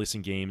Stern, they're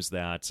releasing games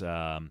that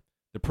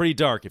they're pretty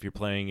dark if you're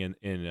playing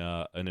in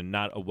a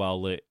not a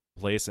well-lit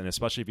place, and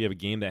especially if you have a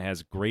game that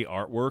has great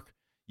artwork,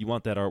 you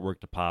want that artwork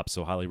to pop,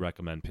 so highly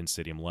recommend Pin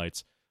Stadium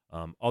Lights.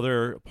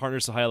 Other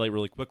partners to highlight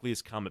really quickly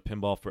is Comet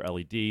Pinball for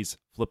LEDs.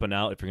 Flippin'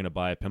 Out, if you're going to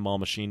buy a pinball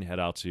machine, head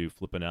over to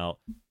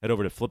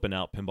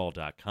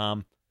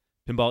flippinoutpinball.com.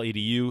 Pinball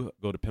EDU,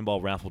 go to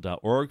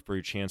pinballraffle.org for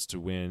your chance to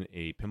win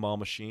a pinball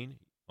machine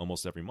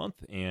almost every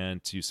month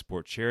and to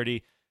support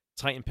charity.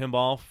 Titan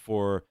Pinball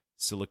for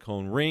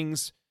silicone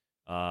rings,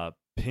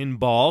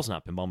 pinballs,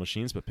 not pinball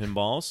machines, but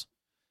pinballs,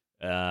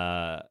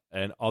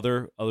 and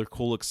other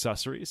cool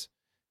accessories.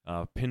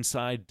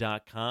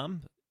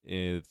 Pinside.com.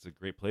 It's a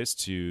great place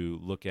to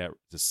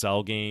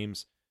sell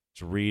games,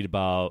 to read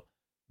about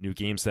new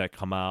games that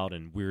come out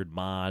and weird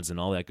mods and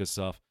all that good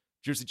stuff.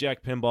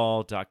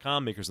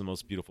 JerseyJackPinball.com, makers of the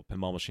most beautiful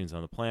pinball machines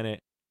on the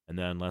planet. And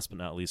then last but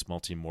not least,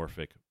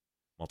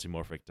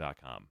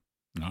 multimorphic.com.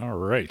 All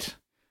right.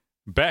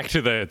 Back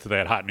to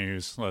that hot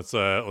news. Let's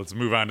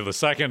move on to the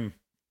second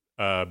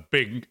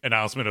big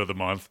announcement of the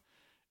month.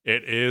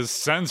 It is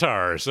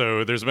Centaur.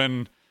 So there's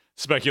been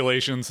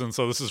speculation since,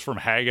 so this is from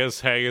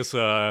Haggis. Haggis,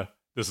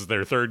 this is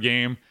their third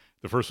game.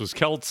 The first was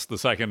Celts. The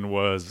second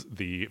was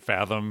the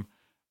Fathom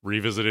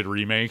revisited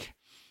remake.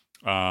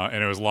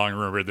 And it was long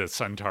rumored that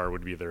Centaur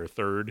would be their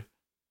third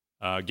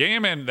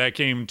game. And that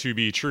came to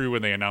be true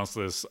when they announced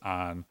this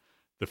on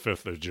the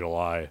 5th of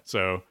July.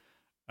 So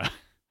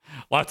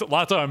lots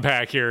to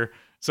unpack here.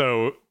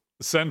 So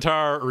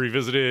Centaur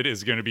Revisited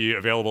is going to be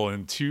available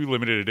in 2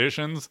 limited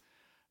editions.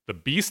 The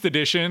Beast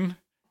Edition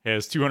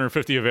has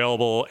 250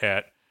 available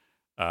at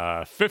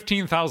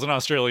 15,000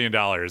 Australian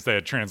dollars.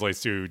 That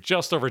translates to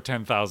just over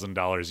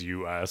 $10,000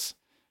 US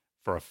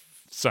for a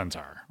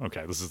Centaur.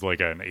 Okay, this is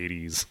like an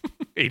 80s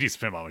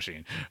pinball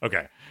machine.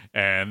 Okay,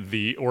 and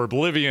the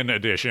Oblivion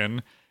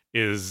Edition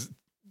is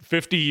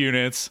 50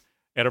 units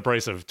at a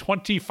price of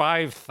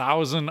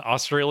 25,000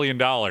 Australian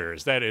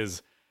dollars. That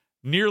is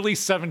nearly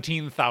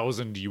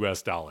 17,000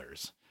 US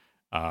dollars.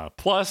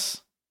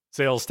 Plus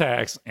sales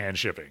tax, and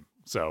shipping.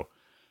 So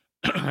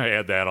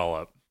add that all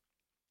up.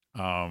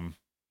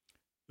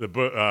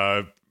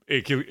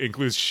 It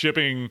includes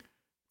shipping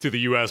to the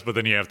U.S., but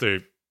then you have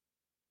to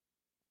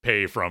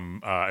pay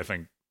from I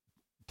think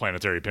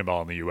Planetary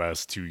Pinball in the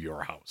U.S. to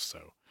your house.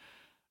 So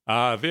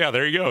yeah,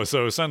 there you go.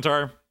 So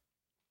Centaur,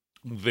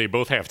 they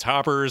both have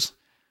toppers,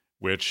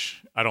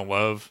 which I don't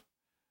love.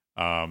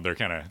 They're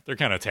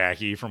kind of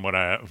tacky from what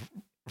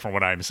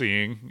I'm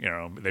seeing. You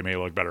know, they may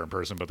look better in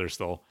person, but they're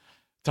still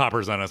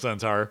toppers on a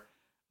Centaur.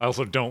 I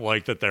also don't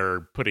like that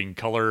they're putting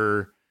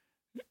color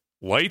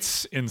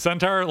lights in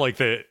Centaur. Like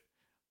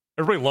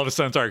everybody loves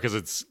Centaur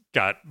because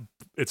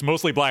it's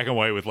mostly black and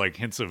white with like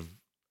hints of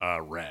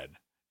red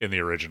in the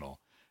original,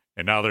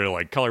 and now they're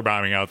like color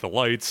bombing out the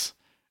lights.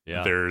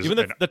 Yeah, there's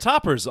even the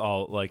toppers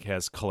all like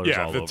has colors.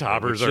 Yeah, all the over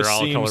toppers it, are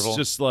all colorful.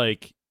 Just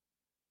like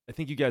I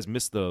think you guys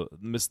missed the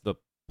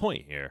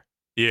point here.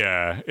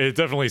 Yeah, it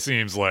definitely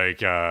seems like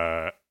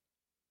they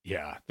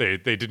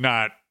did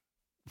not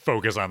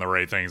focus on the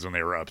right things when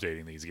they were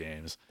updating these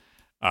games.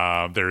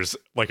 There's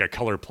like a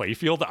color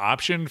playfield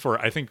option for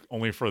I think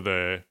only for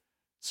the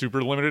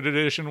super limited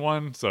edition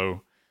one.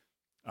 So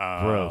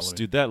gross,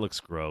 dude. That looks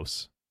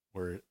gross.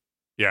 It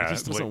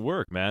just doesn't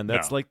work, man.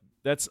 That's no.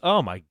 that's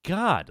oh my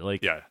god.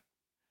 Like yeah,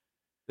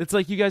 it's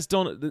like you guys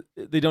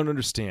they don't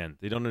understand.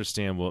 They don't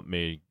understand what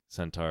made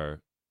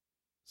Centaur.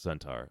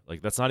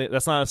 Like that's not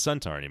a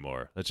Centaur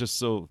anymore. That's just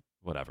so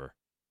whatever.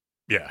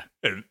 Yeah,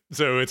 and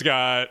so it's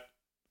got.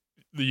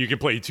 You can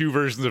play two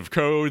versions of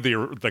code,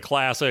 the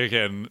classic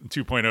and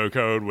 2.0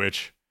 code,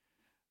 which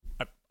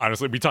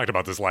honestly, we talked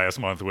about this last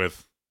month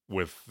with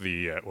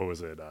the, what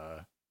was it?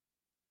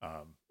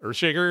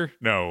 Earthshaker?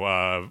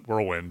 No,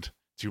 Whirlwind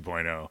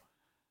 2.0.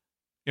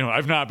 You know,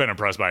 I've not been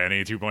impressed by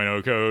any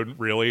 2.0 code,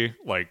 really.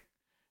 Like,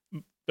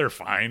 they're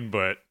fine,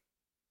 but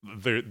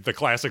the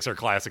classics are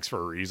classics for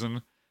a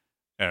reason.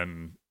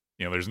 And,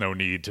 you know, there's no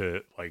need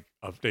to, like,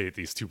 update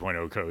these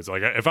 2.0 codes.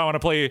 Like, if I want to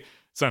play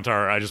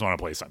Centaur, I just want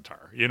to play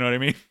Centaur. You know what I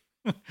mean?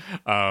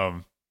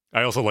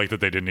 I also like that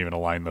they didn't even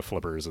align the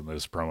flippers in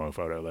this promo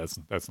photo.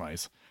 That's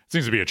nice. It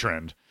seems to be a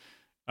trend.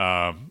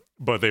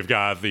 But they've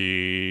got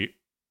the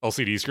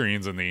LCD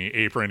screens and the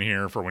apron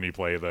here for when you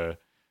play the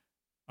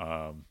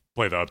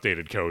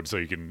updated code, so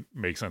you can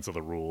make sense of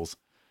the rules.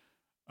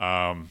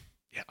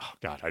 Yeah, oh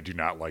god, I do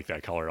not like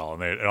that color at all.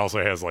 And it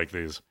also has like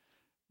these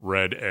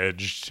red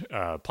edged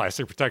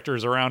plastic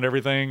protectors around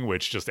everything,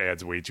 which just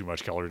adds way too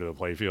much color to the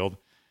playfield,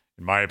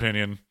 in my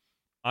opinion.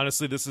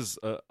 Honestly, this is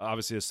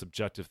obviously a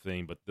subjective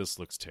thing, but this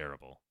looks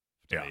terrible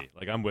to me.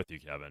 Like, I'm with you,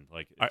 Kevin.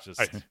 Like, it's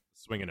just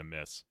swing and a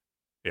miss.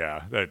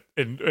 Yeah,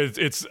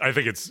 it's I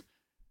think it's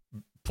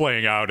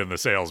playing out in the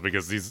sales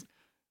because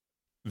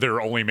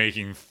they're only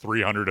making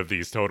 300 of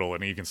these total,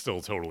 and you can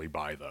still totally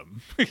buy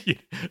them.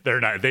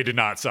 They did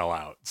not sell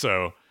out,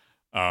 so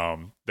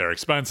they're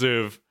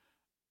expensive.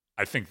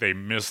 I think they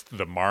missed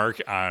the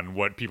mark on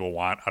what people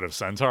want out of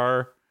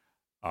Centaur,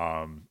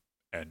 and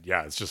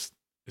yeah, it's just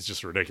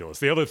ridiculous.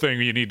 The other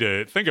thing you need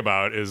to think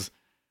about is,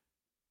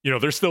 you know,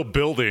 they're still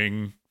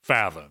building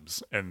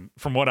Fathoms, and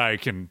from what I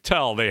can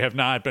tell, they have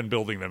not been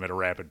building them at a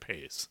rapid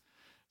pace.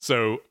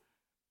 So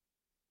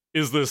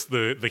is this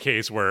the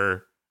case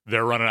where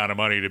they're running out of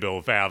money to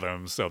build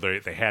Fathoms, so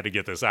they had to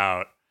get this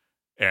out,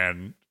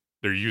 and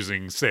they're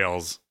using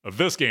sales of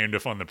this game to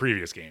fund the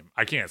previous game?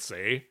 I can't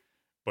say,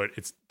 but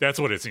that's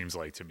what it seems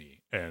like to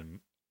me. And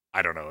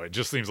I don't know. It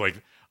just seems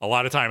like a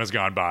lot of time has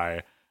gone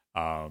by.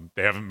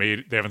 They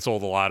haven't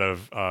sold a lot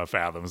of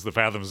Fathoms. The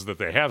Fathoms that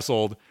they have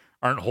sold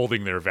aren't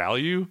holding their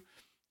value.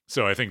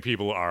 So I think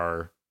people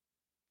are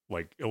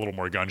like a little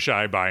more gun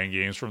shy buying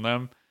games from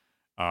them.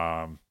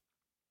 I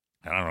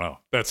don't know.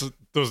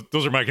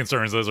 Those are my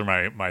concerns. Those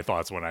are my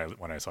thoughts when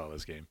I saw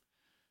this game.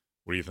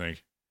 What do you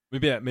think?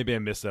 Maybe I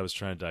missed it. I was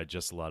trying to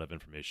digest a lot of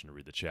information to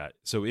read the chat.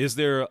 So is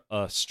there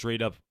a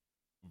straight up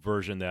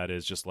version that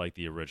is just like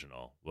the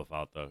original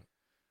without the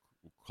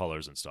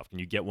colors and stuff? Can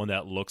you get one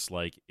that looks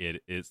like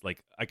it is?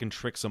 Like, I can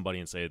trick somebody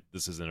and say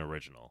this is an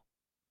original.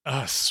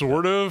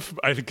 Sort of.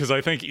 I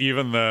think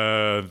even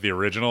the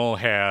original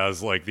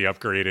has like the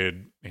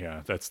upgraded.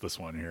 Yeah, that's this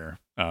one here.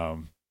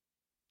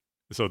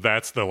 So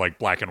that's the like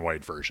black and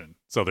white version.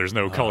 So there's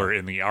no color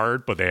in the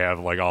art, but they have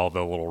like all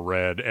the little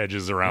red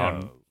edges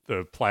around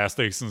the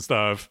plastics and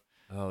stuff.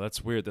 Oh,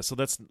 that's weird. So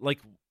that's like,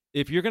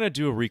 if you're gonna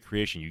do a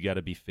recreation, you got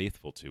to be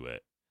faithful to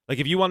it. Like,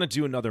 if you want to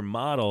do another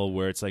model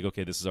where it's like,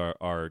 okay, this is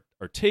our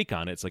take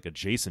on it, it's like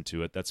adjacent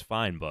to it, that's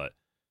fine. But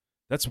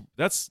that's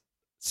it's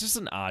just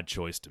an odd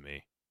choice to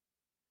me.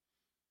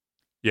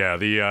 Yeah,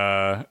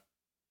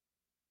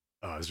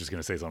 I was just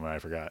gonna say something I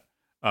forgot.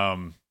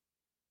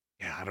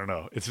 Yeah, I don't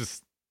know. It's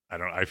just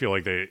I feel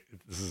like this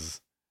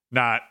is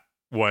not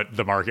what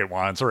the market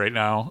wants right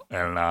now,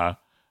 and I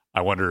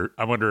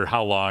wonder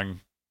how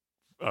long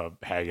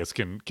Haggis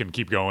can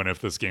keep going if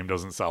this game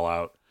doesn't sell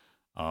out.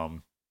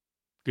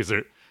 Because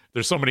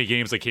there's so many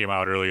games that came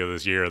out earlier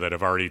this year that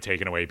have already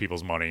taken away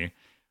people's money.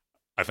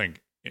 I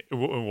think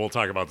we'll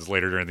talk about this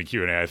later during the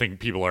Q&A. I think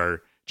people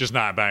are just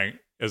not buying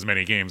as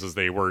many games as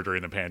they were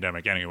during the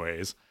pandemic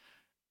anyways.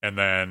 and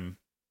then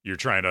you're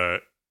trying to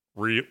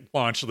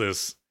relaunch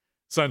this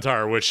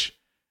Centaur, which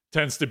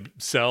tends to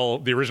sell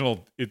the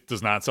original. It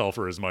does not sell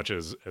for as much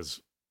as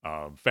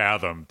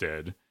Fathom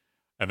did,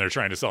 and they're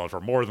trying to sell it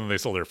for more than they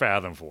sold their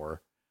Fathom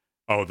for.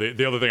 Oh,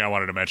 the other thing I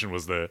wanted to mention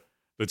was the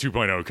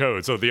 2.0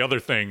 code. So the other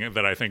thing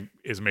that I think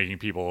is making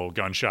people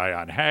gun shy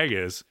on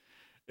Haggis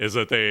is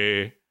that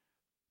they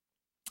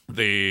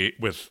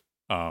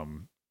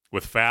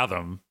with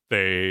Fathom,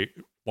 they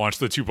launched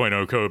the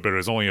 2.0 code, but it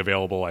was only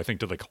available, I think,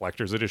 to the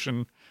collector's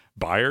edition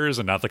buyers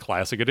and not the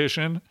classic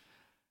edition.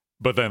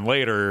 But then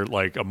later,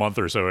 like a month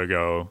or so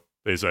ago,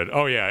 they said,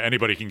 oh yeah,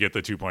 anybody can get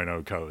the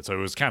 2.0 code. So it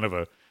was kind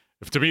of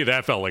to me,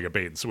 that felt like a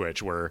bait and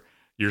switch where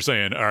you're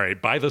saying, all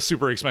right, buy the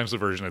super expensive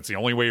version. It's the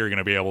only way you're going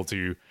to be able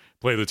to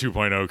play the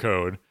 2.0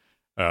 code.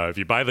 If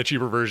you buy the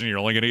cheaper version, you're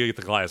only going to get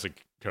the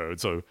classic code.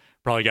 So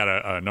probably got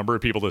a number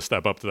of people to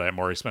step up to that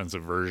more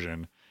expensive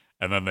version.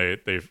 And then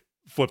they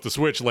flip the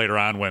switch later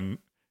on when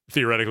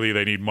theoretically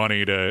they need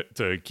money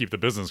to keep the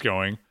business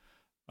going.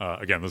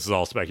 Again, this is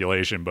all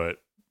speculation, but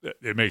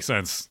it makes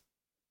sense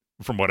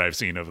from what I've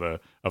seen of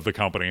the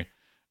company.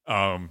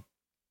 And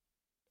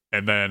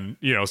then,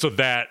 so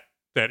that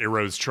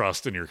erodes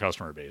trust in your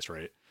customer base,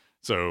 right?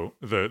 So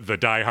the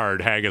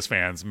diehard Haggis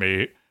fans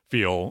may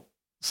feel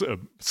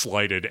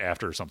slighted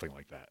after something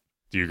like that.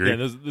 Do you agree?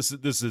 Yeah,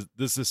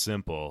 this is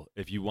simple.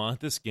 If you want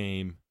this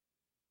game,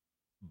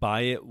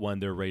 buy it when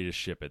they're ready to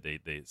ship it.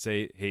 They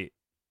say, hey,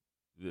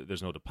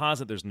 there's no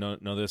deposit, there's no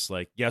this.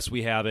 Like, yes,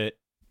 we have it,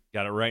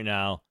 got it right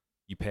now.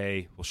 You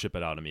pay, we'll ship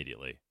it out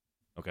immediately.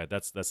 Okay,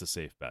 that's a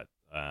safe bet.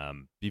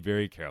 Be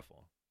very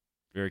careful,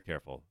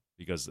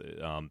 because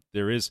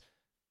there is.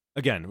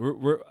 Again,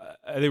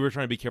 I think we're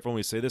trying to be careful when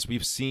we say this.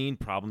 We've seen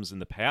problems in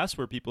the past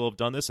where people have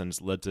done this and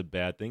it's led to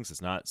bad things.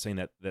 It's not saying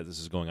that this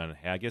is going on in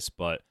Haggis,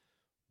 but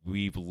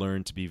we've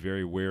learned to be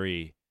very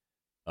wary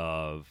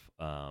of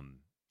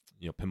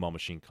pinball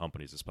machine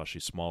companies,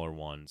 especially smaller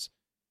ones.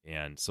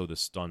 And so the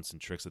stunts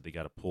and tricks that they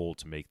got to pull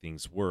to make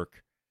things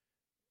work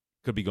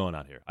could be going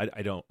on here.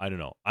 I don't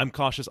know. I'm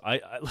cautious.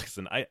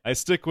 Listen. I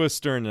stick with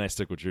Stern and I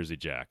stick with Jersey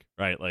Jack.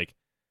 Right? Like,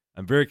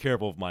 I'm very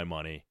careful of my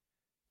money.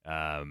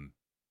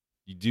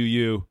 You do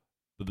you.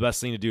 But the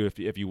best thing to do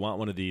if you want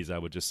one of these, I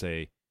would just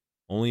say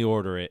only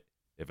order it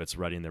if it's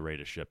ready and they're ready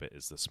to ship it.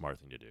 Is the smart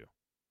thing to do.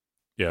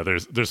 Yeah,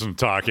 there's some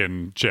talk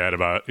in chat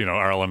about,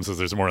 RLM says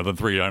there's more than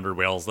 300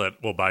 whales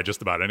that will buy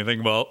just about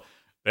anything. Well,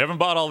 they haven't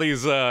bought all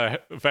these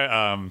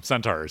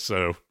Centaurs,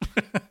 so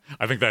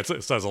I think that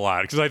says a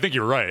lot. Because I think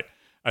you're right.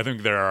 I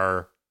think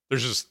there's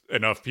just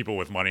enough people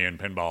with money in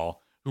pinball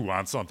who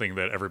want something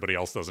that everybody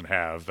else doesn't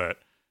have, that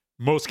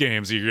most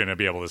games you're going to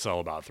be able to sell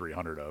about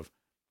 300 of.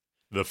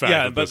 The fact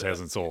that this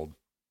hasn't sold.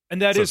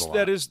 And that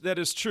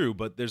is true,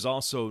 but there's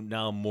also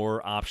now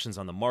more options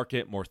on the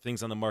market, more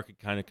things on the market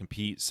kind of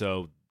compete.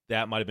 So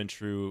that might have been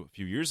true a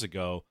few years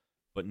ago,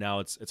 but now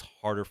it's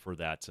harder for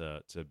that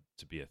to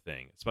be a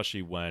thing,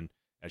 especially when,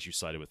 as you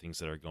cited, with things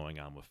that are going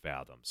on with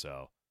Fathom.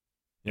 So,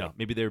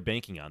 maybe they're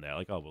banking on that,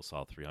 like, oh, we'll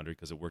sell 300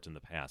 because it worked in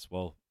the past.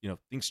 Well,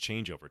 things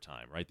change over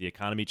time, right? The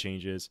economy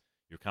changes,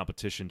 your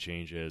competition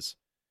changes.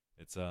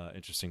 It's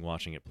interesting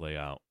watching it play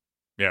out.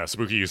 Yeah,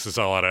 Spooky used to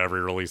sell out of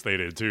every release they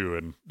did too,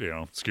 and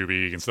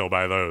Scooby, you can still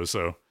buy those.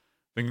 So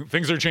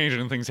things are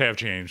changing and things have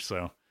changed.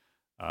 So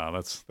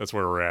that's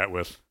where we're at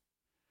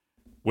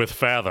with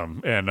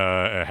Fathom and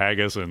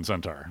Haggis and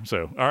Centaur.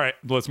 So all right,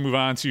 let's move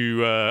on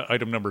to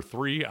item number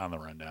 3 on the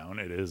rundown.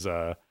 It is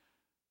the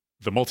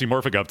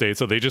Multimorphic update.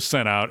 So they just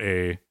sent out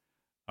an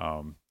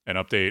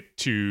update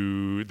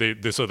to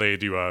they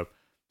do a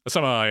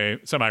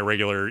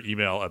semi-regular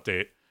email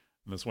update.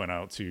 And this went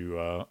out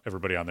to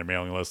everybody on their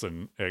mailing list,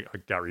 and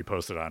it got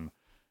reposted on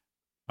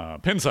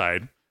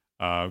Pinside,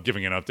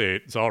 giving an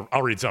update. So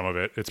I'll read some of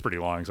it. It's pretty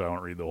long, so I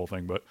won't read the whole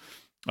thing. But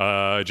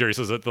Jerry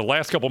says that the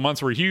last couple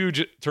months were a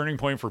huge turning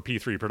point for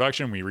P3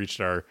 production. We reached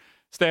our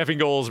staffing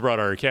goals, brought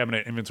our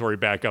cabinet inventory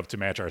back up to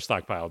match our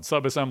stockpiled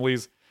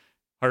sub-assemblies,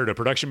 hired a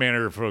production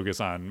manager to focus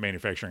on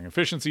manufacturing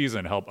efficiencies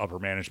and help upper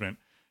management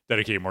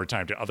dedicate more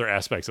time to other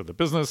aspects of the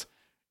business.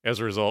 As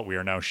a result, we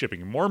are now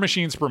shipping more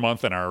machines per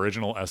month than our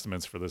original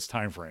estimates for this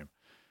time frame.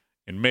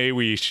 In May,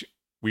 we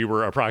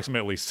were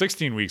approximately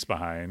 16 weeks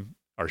behind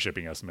our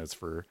shipping estimates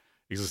for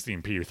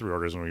existing P3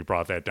 orders when we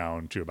brought that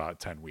down to about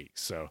 10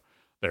 weeks. So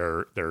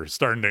they're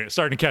starting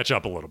to catch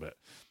up a little bit.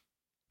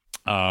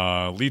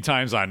 Lead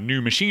times on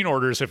new machine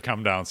orders have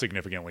come down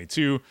significantly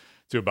too,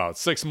 to about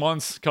 6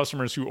 months.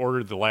 Customers who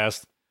ordered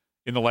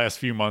in the last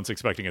few months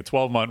expecting a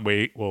 12-month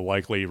wait will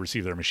likely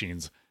receive their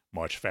machines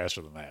much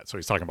faster than that. So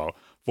he's talking about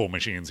full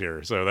machines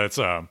here. So that's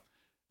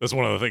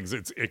one of the things.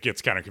 It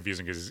gets kind of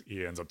confusing because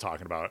he ends up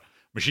talking about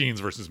machines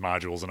versus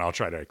modules, and I'll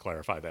try to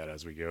clarify that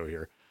as we go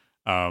here.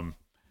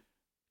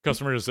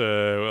 Customers,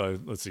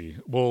 let's see,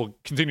 will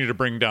continue to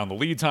bring down the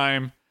lead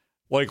time,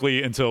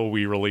 likely until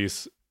we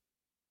release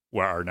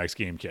our next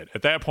game kit.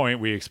 At that point,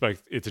 we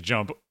expect it to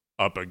jump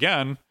up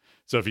again.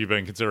 So if you've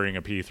been considering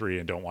a P3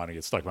 and don't want to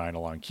get stuck behind a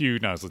long queue,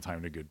 now's the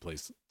time, a good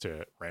place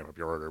to ramp up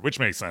your order, which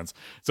makes sense.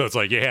 So it's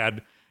like you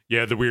had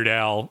the Weird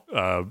Al,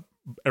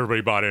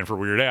 everybody bought in for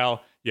Weird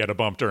Al. you had a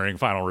bump during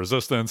Final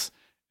Resistance,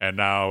 and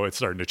now it's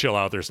starting to chill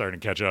out. They're starting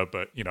to catch up.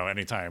 But, you know,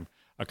 anytime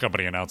a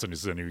company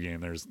announces a new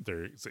game, there's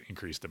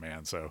increased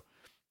demand. So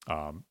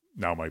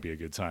now might be a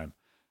good time.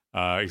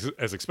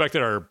 As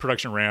expected, our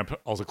production ramp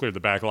also cleared the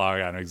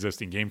backlog on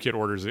existing game kit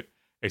orders,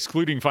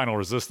 excluding Final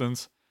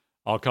Resistance.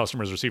 All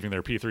customers receiving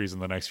their P3s in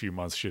the next few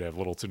months should have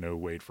little to no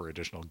wait for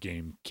additional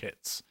game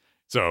kits.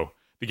 So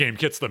the game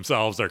kits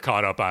themselves are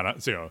caught up on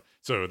it. So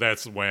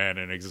that's when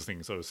an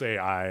existing. So say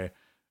I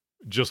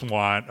just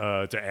want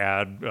to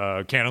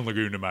add Cannon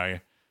Lagoon to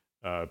my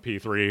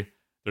P3.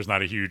 There's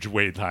not a huge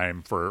wait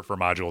time for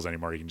modules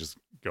anymore. You can just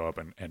go up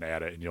and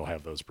add it, and you'll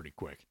have those pretty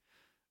quick.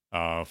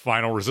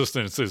 Final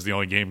Resistance is the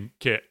only game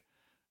kit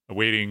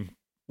awaiting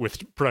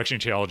with production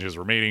challenges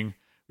remaining.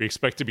 We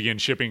expect to begin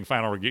shipping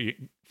Final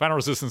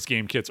Resistance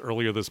game kits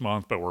earlier this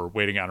month, but we're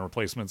waiting on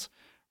replacements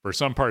for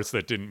some parts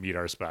that didn't meet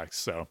our specs.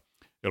 So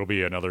it may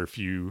be another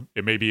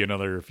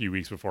few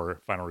weeks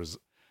before Final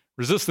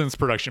Resistance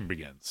production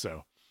begins.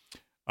 So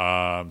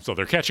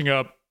they're catching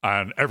up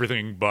on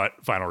everything but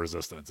Final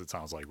Resistance, it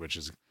sounds like, which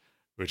is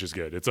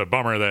good. It's a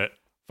bummer that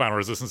Final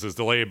Resistance is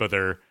delayed, but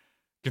they're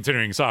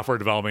continuing software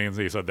development. And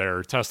they said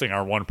they're testing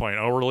our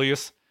 1.0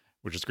 release,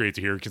 which is great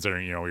to hear,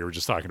 considering, you know, we were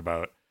just talking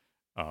about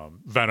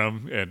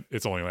Venom, and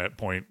it's only at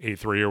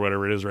 0.83 or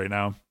whatever it is right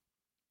now.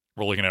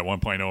 We're looking at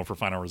 1.0 for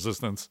Final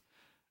Resistance.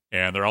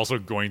 And they're also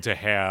going to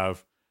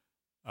have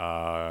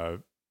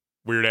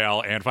Weird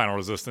Al and Final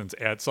Resistance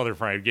at Southern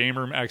Fried Game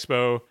Room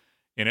Expo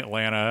in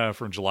Atlanta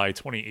from July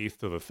 28th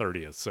to the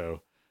 30th.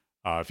 So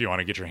if you want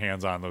to get your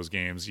hands on those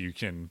games, you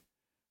can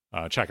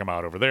check them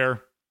out over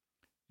there.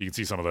 You can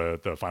see some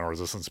of the Final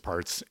Resistance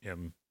parts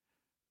in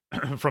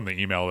from the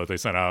email that they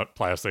sent out,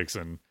 plastics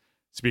and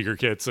speaker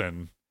kits,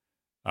 and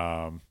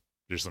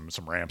there's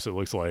some ramps, it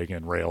looks like,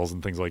 and rails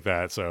and things like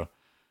that. So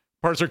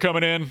parts are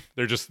coming in.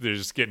 They're just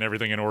getting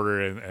everything in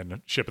order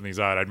and shipping these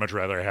out. I'd much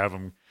rather have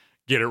them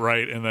get it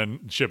right and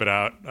then ship it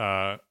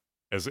out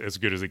as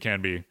good as it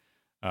can be.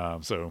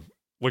 So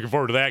looking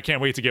forward to that.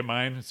 Can't wait to get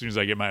mine. As soon as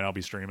I get mine, I'll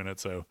be streaming it.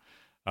 So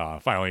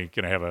finally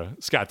gonna have a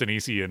Scott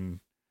Denisi and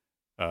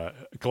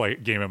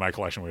game in my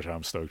collection, which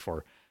I'm stoked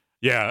for.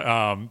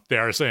 Yeah, they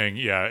are saying,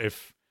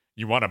 if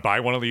you want to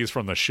buy one of these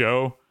from the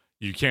show,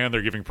 you can.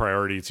 They're giving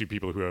priority to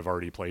people who have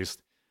already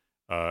placed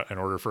an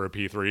order for a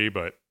P3,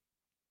 but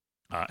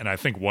and I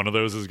think one of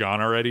those is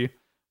gone already,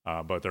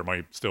 but there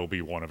might still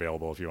be one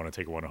available if you want to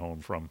take one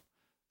home from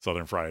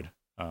Southern Fried.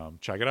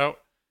 Check it out.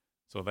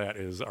 So that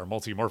is our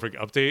multimorphic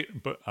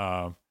update.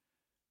 But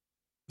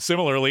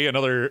similarly,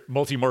 another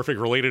multimorphic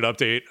related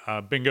update,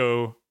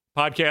 Bingo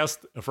podcast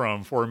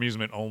from For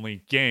Amusement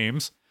Only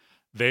Games.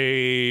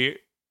 They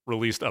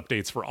released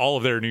updates for all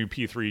of their new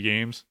P3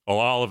 games, well,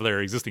 all of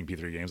their existing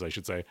P3 games, I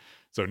should say.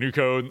 So new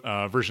code,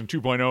 version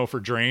 2.0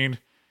 for Drained,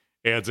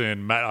 adds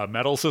in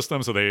medal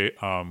system. So they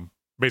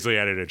basically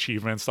added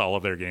achievements to all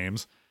of their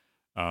games.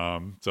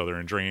 So they're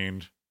in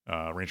Drained,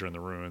 Ranger in the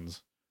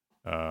Ruins,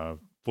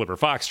 Flipper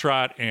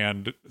Foxtrot,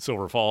 and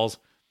Silver Falls.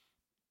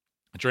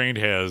 Drained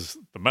has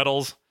the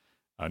medals,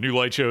 new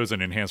light shows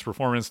and enhanced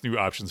performance, new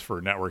options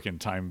for network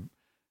time,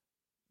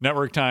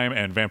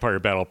 and vampire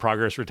battle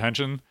progress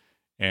retention,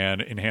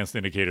 and enhanced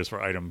indicators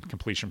for item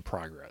completion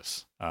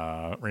progress.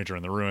 Ranger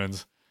in the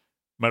Ruins,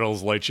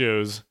 medals, light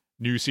shows,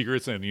 new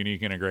secrets and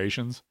unique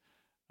integrations.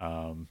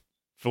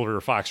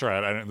 Flipper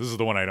Foxtrot, this is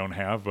the one I don't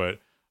have, but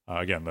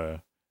again,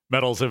 the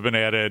medals have been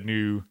added,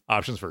 new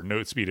options for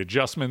note speed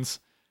adjustments,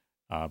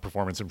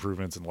 performance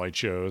improvements, and light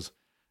shows.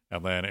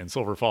 And then in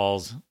Silver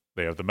Falls,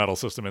 they have the medal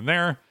system in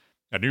there,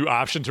 a new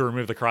option to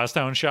remove the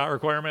crosstown shot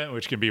requirement,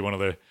 which can be one of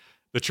the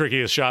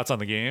trickiest shots on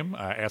the game.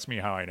 Ask me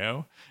how I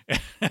know.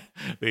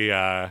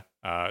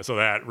 So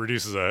that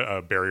reduces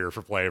a barrier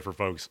for play for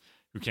folks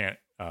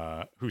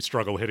who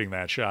struggle hitting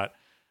that shot.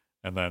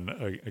 And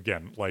then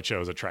again, light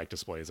shows, track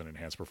displays, and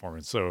enhanced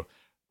performance. So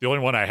the only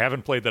one I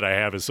haven't played that I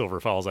have is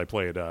Silver Falls. I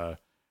played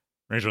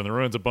Ranger in the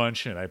Ruins a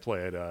bunch, and I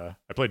played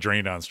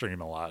Drained on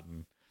stream a lot,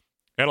 and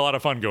had a lot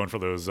of fun going for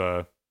those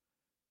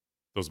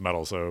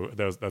medals. So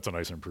that's a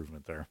nice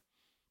improvement there.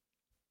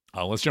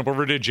 Let's jump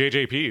over to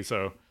JJP.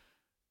 So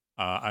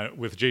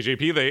with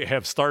JJP, they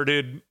have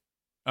started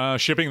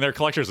shipping their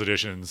collector's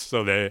editions.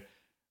 So they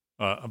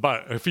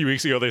about a few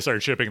weeks ago, they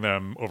started shipping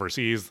them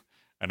overseas,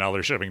 and now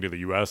they're shipping to the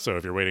US. So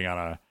if you're waiting on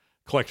a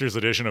collector's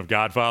edition of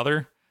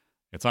Godfather,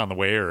 it's on the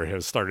way or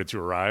has started to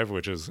arrive,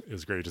 which is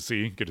great to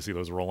see. Good to see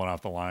those rolling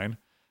off the line,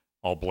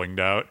 all blinged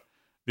out.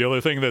 The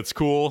other thing that's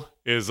cool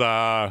is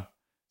so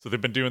they've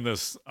been doing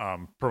this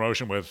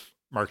promotion with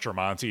Mark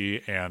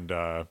Tremonti and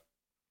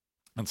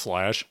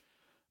Slash.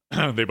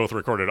 They both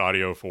recorded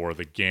audio for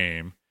the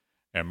game,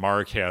 and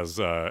Mark has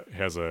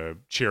a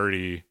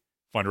charity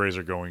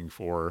fundraiser going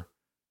for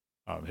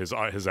his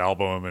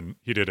album, and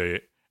he did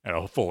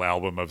a full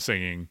album of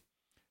singing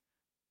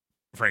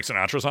Frank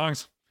Sinatra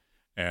songs,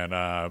 and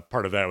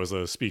part of that was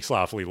a Speak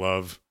Softly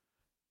Love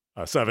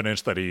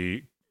 7-inch that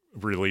he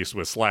released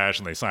with Slash,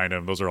 and they signed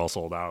him. Those are all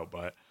sold out,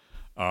 but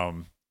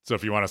so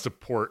if you want to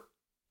support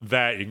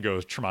that, you can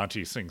go to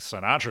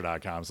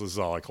TremontiSingsSinatra.com. So this is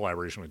all a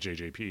collaboration with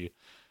JJP.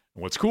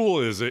 And what's cool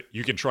is that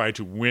you can try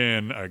to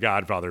win a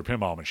Godfather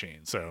pinball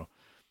machine. So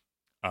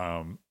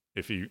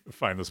if you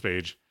find this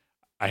page,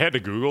 I had to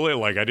Google it.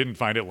 Like I didn't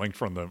find it linked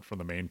from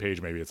the main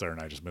page. Maybe it's there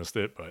and I just missed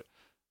it, but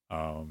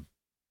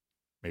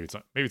maybe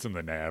it's in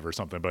the nav or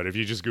something. But if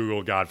you just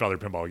Google Godfather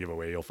pinball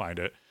giveaway, you'll find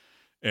it,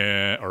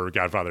 or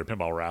Godfather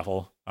pinball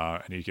raffle,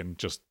 and you can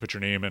just put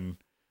your name and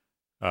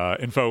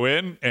info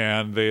in,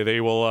 and they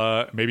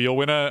will maybe you'll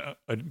win a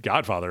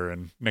Godfather.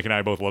 And Nick and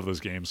I both love those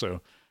games,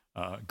 so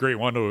great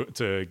one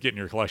to get in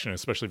your collection,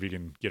 especially if you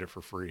can get it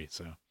for free.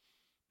 So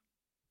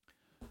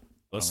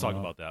let's talk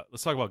about that.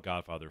 Let's talk about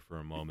Godfather for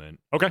a moment.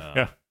 Okay,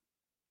 yeah.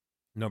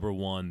 Number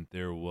one,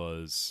 there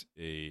was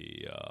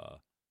a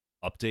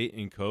update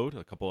in code,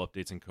 a couple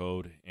updates in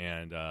code,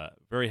 and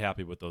very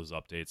happy with those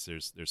updates.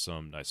 There's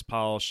some nice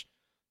polish.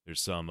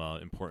 There's some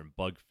important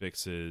bug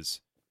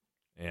fixes,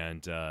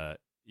 and I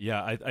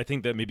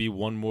think that maybe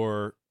one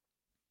more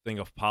thing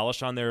of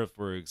polish on there.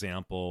 For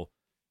example,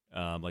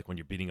 like when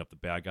you're beating up the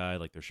bad guy,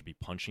 like there should be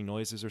punching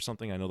noises or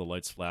something. I know the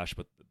lights flash,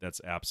 but that's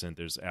absent.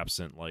 There's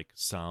absent like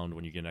sound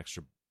when you get an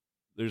extra.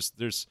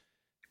 There's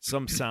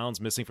some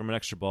sounds missing from an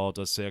extra ball. It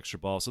does say extra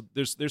ball. So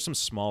there's some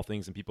small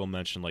things, and people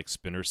mention like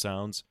spinner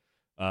sounds.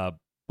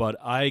 But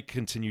I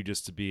continue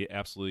just to be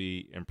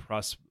absolutely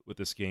impressed with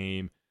this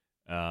game.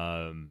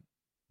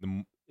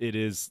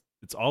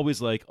 It's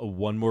always like a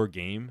one more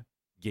game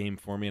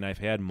for me, and I've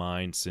had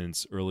mine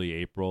since early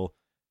April,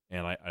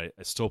 and I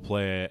still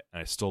play it,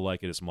 and I still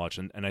like it as much.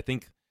 And I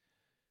think,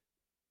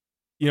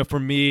 for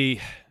me,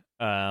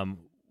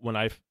 when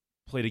I've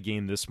played a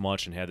game this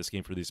much and had this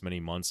game for these many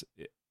months,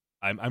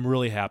 I'm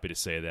really happy to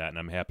say that, and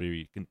I'm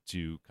happy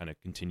to kind of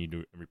continue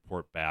to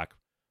report back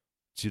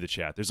to the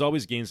chat. There's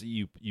always games that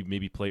you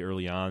maybe play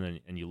early on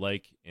and you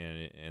like,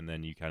 and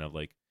then you kind of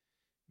like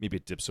maybe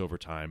it dips over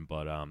time,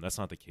 but that's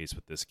not the case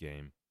with this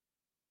game.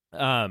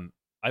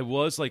 I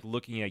was like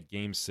looking at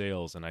game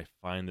sales, and I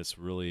find this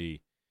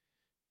really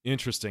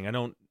interesting. I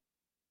don't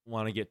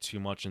want to get too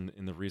much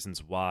in the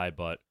reasons why,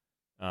 but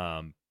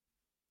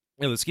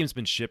this game's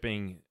been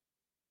shipping.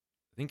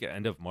 I think at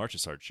end of March it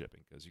started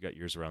shipping because you got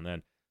years around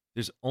then.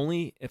 There's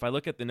only, if I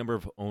look at the number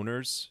of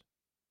owners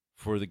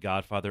for the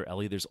Godfather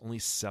LE, there's only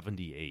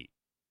 78.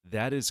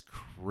 That is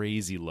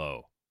crazy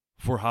low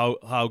for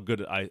how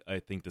good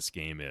I think this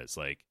game is.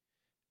 Like,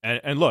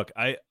 and look,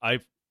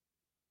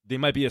 they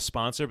might be a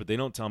sponsor, but they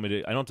don't tell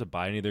me I don't have to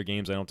buy any of their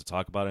games. I don't have to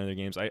talk about any of their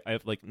games. I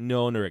have like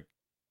no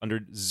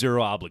under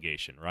zero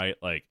obligation, right?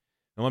 Like,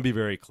 I want to be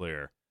very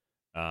clear.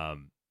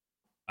 I'm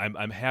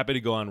happy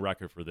to go on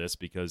record for this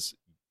because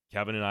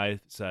Kevin and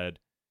I said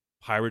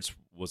Pirates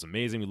was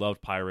amazing. We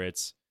loved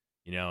Pirates,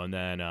 and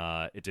then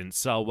it didn't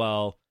sell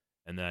well,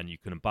 and then you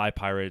couldn't buy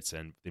Pirates,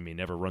 and they may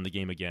never run the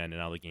game again, and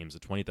now the game's a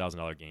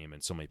 $20,000 game,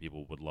 and so many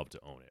people would love to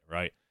own it,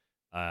 right?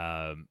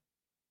 I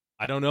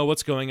don't know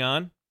what's going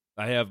on.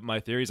 I have my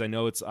theories. I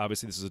know it's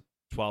obviously this is a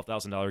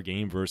 $12,000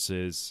 game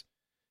versus,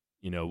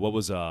 what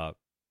was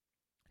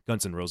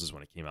Guns N' Roses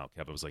when it came out,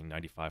 Kev? It was like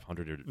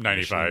 $9,500 or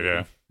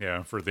 95,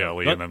 yeah, for the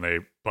LE, and then they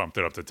bumped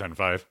it up to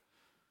 10.5.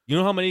 You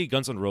know how many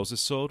Guns N' Roses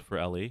sold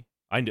for LE?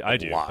 I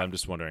do. Lot. I'm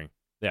just wondering.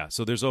 Yeah,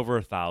 so there's over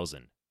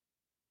 1,000.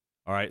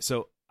 All right,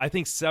 so I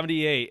think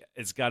 78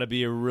 has got to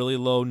be a really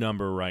low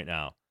number right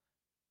now.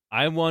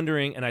 I'm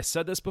wondering, and I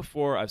said this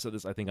before. I've said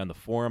this, I think, on the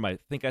forum. I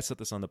think I said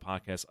this on the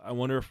podcast. I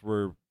wonder if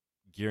we're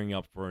gearing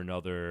up for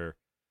another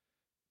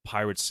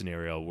Pirates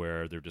scenario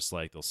where they're just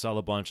like they'll sell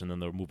a bunch and then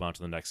they'll move on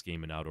to the next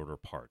game and out order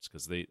parts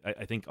because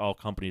I think all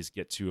companies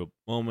get to a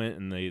moment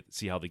and they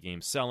see how the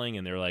game's selling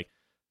and they're like,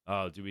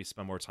 do we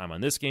spend more time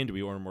on this game? Do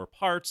we order more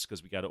parts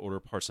because we got to order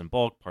parts in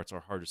bulk? Parts are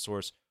hard to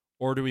source,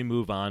 or do we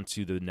move on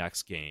to the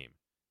next game?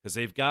 Because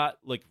they've got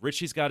like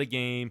Richie's got a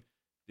game.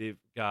 They've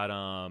got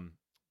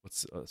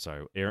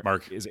Aaron,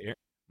 Mark. Is it Aaron?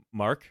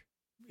 Mark?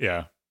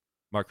 Yeah.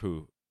 Mark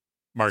who?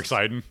 Mark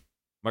Seiden.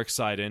 Mark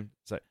Seiden.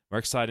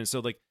 So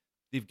like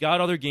they've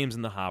got other games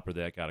in the hopper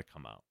that got to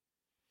come out.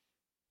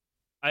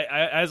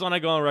 I just want to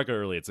go on record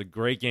early. It's a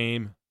great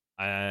game.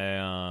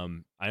 I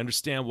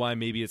understand why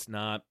maybe it's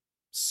not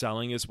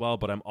selling as well,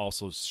 but I'm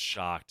also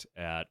shocked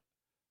at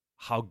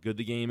how good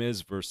the game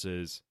is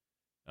versus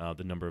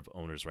the number of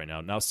owners right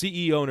now. Now,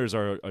 CE owners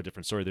are a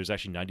different story. There's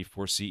actually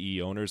 94 CE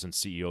owners, and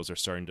CEs are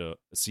starting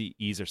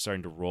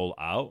to roll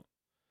out.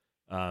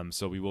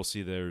 So we will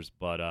see theirs,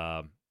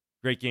 but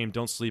great game.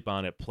 Don't sleep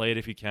on it. Play it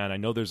if you can. I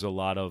know there's a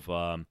lot of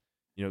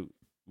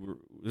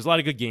there's a lot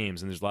of good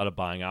games and there's a lot of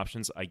buying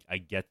options. I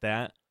get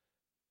that,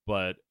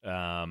 but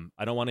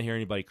I don't want to hear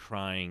anybody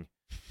crying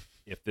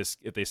if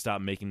they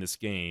stop making this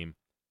game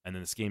and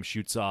then this game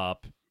shoots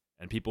up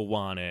and people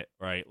want it,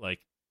 right? Like,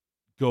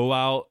 go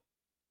out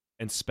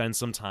and spend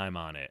some time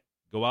on it.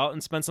 Go out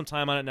and spend some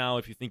time on it now.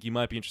 If you think you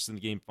might be interested in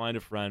the game, find a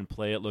friend,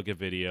 play it, look at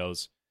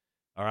videos.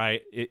 All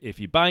right. If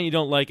you buy and you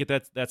don't like it,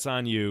 that's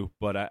on you.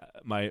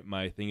 But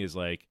my thing is,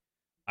 like,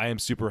 I am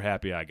super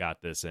happy I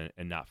got this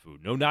and not Foo.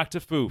 No knock to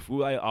Foo.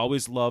 Foo I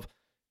always love.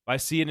 If I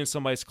see it in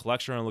somebody's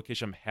collection or on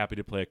location, I'm happy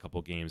to play a couple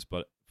games.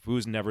 But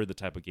Foo's never the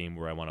type of game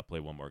where I want to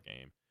play one more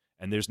game.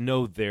 And there's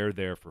no there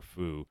for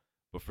Foo.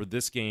 But for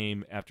this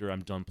game, after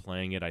I'm done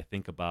playing it, I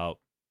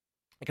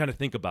kind of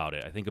think about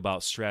it. I think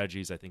about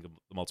strategies. I think of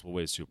the multiple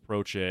ways to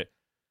approach it.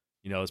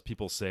 As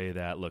people say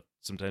that, look,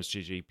 sometimes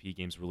JJP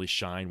games really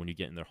shine when you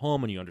get in their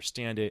home and you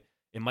understand it.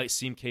 It might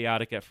seem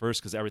chaotic at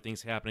first because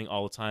everything's happening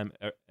all the time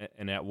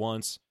and at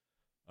once.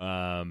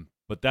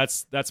 But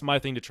that's my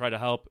thing to try to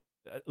help.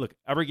 Look,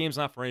 every game's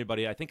not for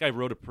anybody. I think I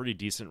wrote a pretty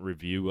decent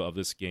review of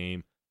this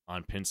game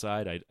on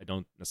Pinside. I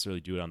don't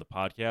necessarily do it on the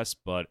podcast,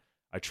 but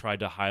I tried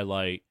to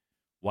highlight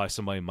why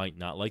somebody might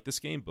not like this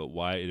game, but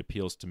why it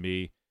appeals to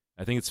me.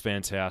 I think it's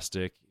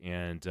fantastic,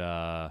 and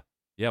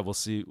we'll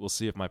see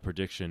if my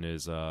prediction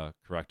is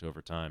correct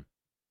over time.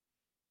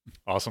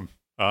 Awesome.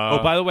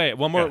 By the way,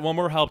 one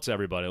more help to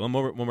everybody. One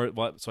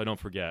more, so I don't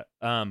forget.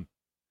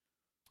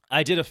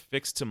 I did a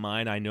fix to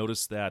mine. I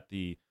noticed that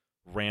the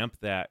ramp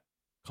that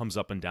comes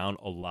up and down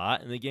a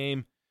lot in the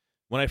game,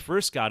 when I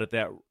first got it,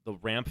 that the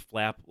ramp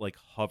flap like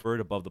hovered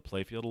above the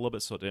playfield a little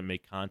bit, so it didn't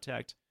make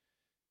contact.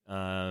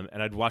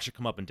 And I'd watch it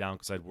come up and down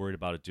because I'd worried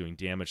about it doing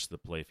damage to the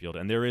playfield,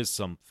 and there is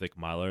some thick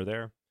mylar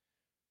there.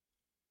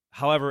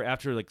 However,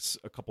 after like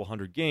a couple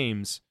hundred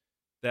games,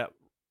 that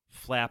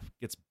flap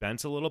gets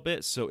bent a little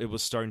bit, so it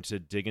was starting to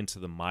dig into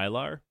the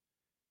mylar.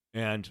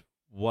 And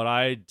what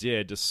I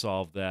did to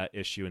solve that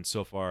issue, and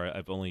so far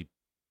I've only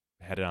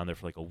had it on there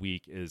for like a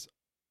week, is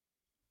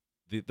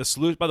the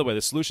solution. By the way,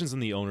 the solution's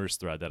in the owner's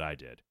thread that I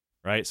did.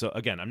 Right. So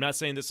again, I'm not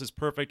saying this is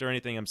perfect or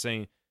anything. I'm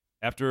saying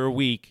after a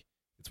week,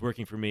 it's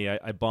working for me.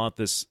 I bought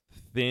this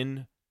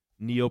thin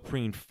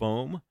neoprene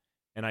foam,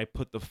 and I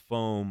put the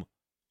foam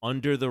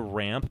under the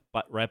ramp,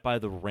 but right by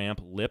the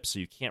ramp lip, so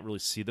you can't really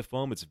see the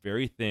foam. It's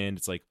very thin.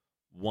 It's like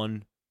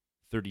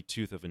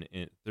 1/32 of an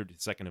inch,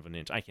 32nd of an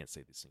inch. I can't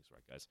say these things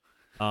right, guys.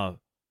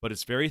 But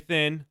it's very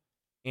thin,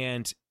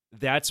 and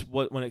that's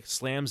what, when it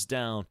slams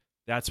down,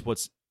 that's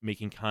what's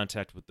making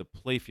contact with the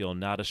playfield,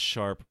 not a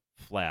sharp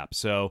flap.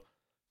 So,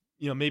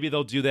 maybe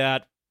they'll do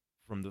that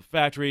from the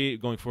factory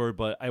going forward,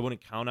 but I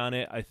wouldn't count on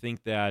it. I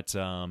think that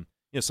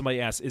somebody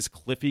asked, is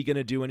Cliffy going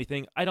to do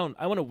anything? I want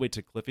to wait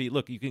to Cliffy.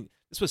 Look,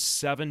 this was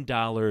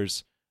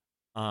 $7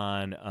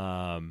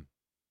 on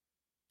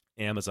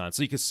Amazon,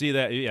 so you can see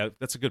that. Yeah,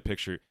 that's a good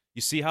picture.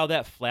 You see how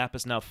that flap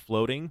is now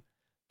floating?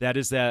 That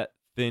is that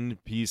thin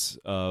piece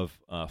of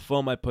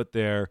foam I put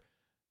there.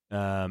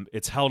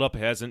 It's held up. It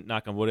hasn't,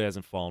 knock on wood, it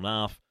hasn't fallen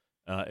off.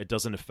 It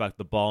doesn't affect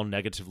the ball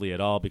negatively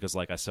at all because,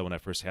 like I said, when I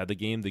first had the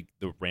game, the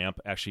ramp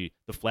actually,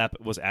 the flap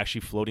was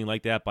actually floating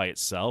like that by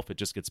itself. It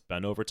just gets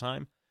bent over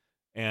time.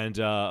 And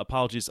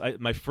apologies,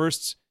 my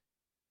first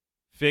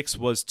fix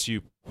was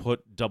to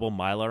put double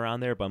mylar on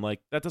there, but I'm like,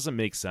 that doesn't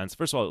make sense.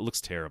 First of all, it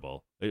looks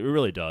terrible. It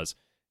really does.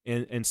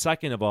 And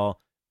second of all,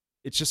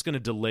 it's just going to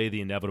delay the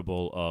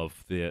inevitable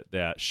of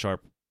that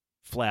sharp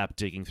flap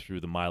digging through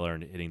the mylar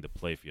and hitting the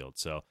playfield.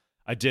 So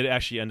I did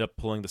actually end up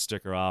pulling the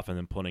sticker off and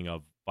then putting a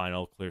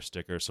vinyl clear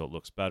sticker so it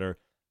looks better.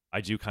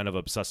 I do kind of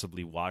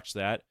obsessively watch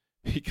that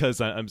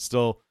because I'm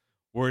still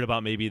worried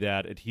about maybe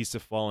that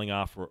adhesive falling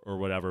off or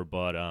whatever.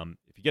 But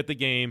if you get the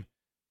game,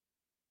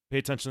 pay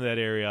attention to that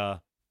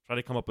area. Try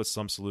to come up with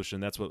some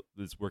solution. That's what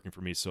is working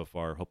for me so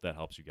far. Hope that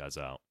helps you guys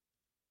out.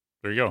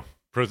 There you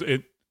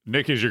go.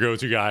 Nick is your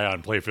go-to guy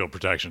on playfield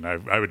protection.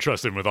 I would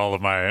trust him with all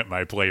of my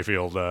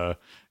playfield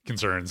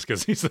concerns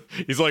because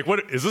he's like,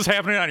 what is this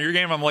happening on your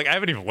game? I'm like, I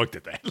haven't even looked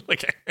at that.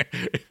 Like,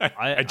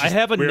 I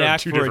have a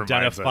knack for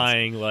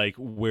identifying like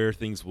where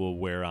things will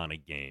wear on a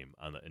game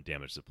and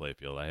damage the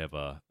playfield. I have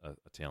a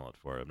talent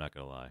for it. I'm not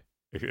gonna lie.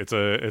 It's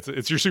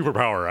your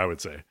superpower, I would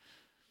say.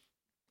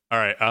 All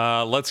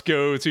right, let's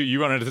go to, you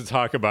wanted to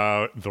talk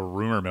about the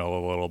rumor mill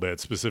a little bit,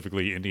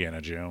 specifically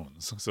Indiana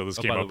Jones. So this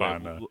came up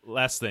on...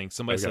 last thing,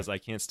 somebody says, I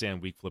can't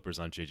stand weak flippers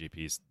on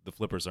JJPs. The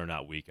flippers are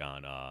not weak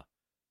on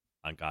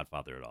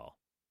Godfather at all.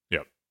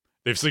 Yep.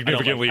 They've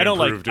significantly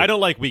improved I don't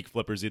like weak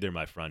flippers either,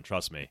 my friend.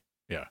 Trust me.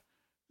 Yeah.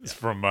 It's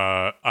from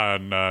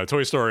on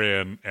Toy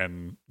Story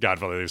and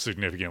Godfather, they've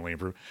significantly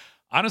improved.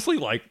 Honestly,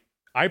 like,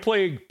 I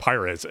play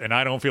Pirates, and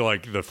I don't feel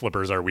like the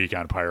flippers are weak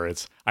on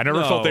Pirates. I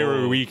never felt they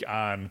were weak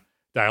on...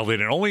 Dialed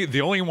in, and the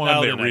only one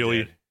that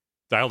really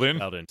dialed in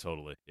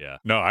totally. Yeah.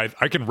 No,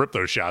 I can rip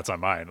those shots on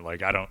mine.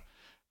 Like I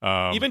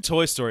don't. Even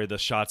Toy Story, the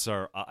shots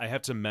are. I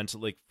have to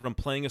mentally, from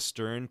playing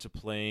Astern to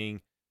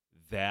playing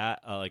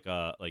that,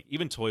 like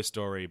even Toy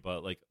Story,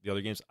 but like the other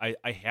games,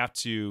 I have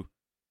to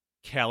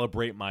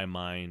calibrate my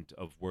mind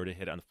of where to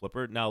hit on the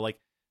flipper. Now, like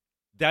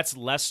that's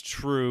less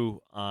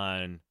true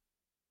on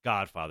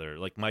Godfather.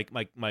 Like my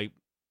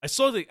I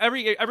saw the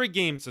every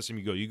game system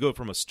you go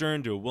from a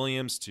Stern to a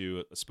Williams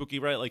to a Spooky,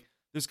 right? Like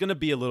there's going to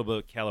be a little bit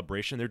of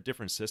calibration. They're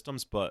different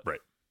systems, but right.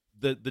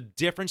 The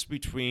difference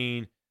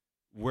between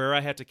where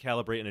I had to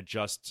calibrate and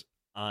adjust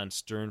on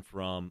Stern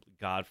from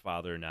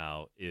Godfather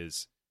now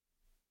is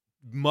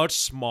much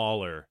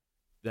smaller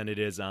than it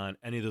is on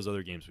any of those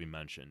other games we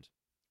mentioned.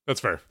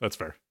 That's fair.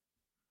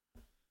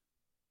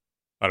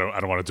 I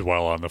don't want to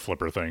dwell on the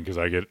flipper thing because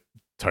I get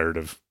tired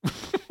of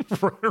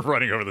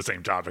running over the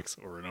same topics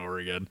over and over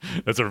again.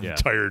 That's a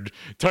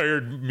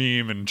tired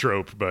meme and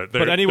trope, but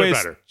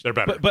anyways, they're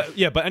better.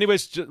 But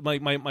anyways,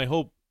 my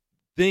whole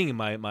thing,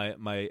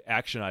 my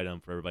action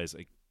item for everybody's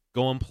like,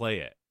 go and play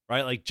it,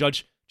 right? Like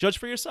judge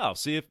for yourself.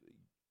 See if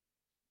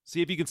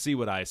you can see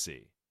what I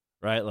see,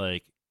 right?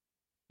 Like,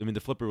 I mean, the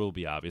flipper will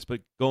be obvious,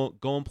 but go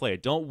and play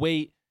it. Don't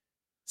wait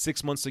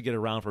 6 months to get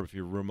around for if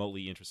you're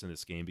remotely interested in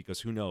this game,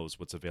 because who knows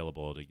what's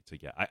available to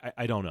get.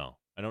 I don't know.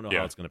 I don't know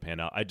how it's going to pan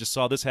out. I just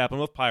saw this happen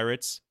with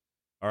Pirates.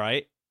 All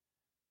right.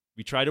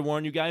 We tried to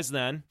warn you guys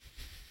then.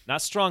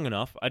 Not strong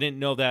enough. I didn't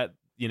know that,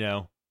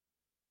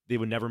 they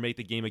would never make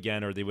the game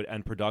again, or they would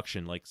end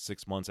production like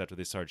 6 months after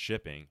they started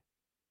shipping.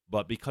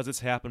 But because it's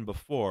happened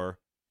before,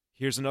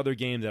 here's another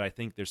game that I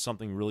think there's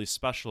something really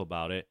special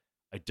about it.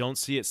 I don't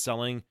see it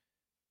selling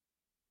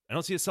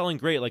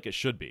great like it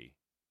should be,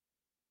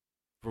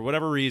 for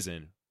whatever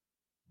reason.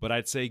 But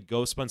I'd say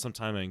go spend some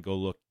time and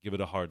give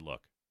it a hard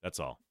look. That's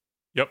all.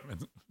 Yep,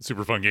 it's a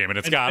super fun game, and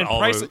it's got all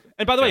prices. those.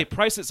 And by the way,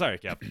 prices. Sorry,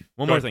 Cap.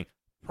 One more thing.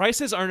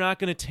 Prices are not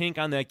going to tank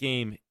on that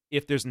game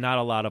if there's not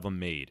a lot of them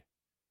made.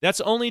 That's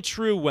only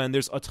true when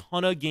there's a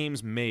ton of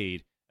games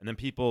made, and then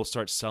people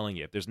start selling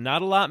it. If there's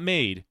not a lot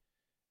made,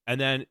 and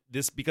then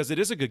because it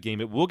is a good game,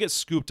 it will get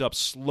scooped up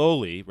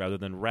slowly rather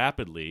than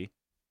rapidly.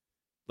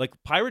 Like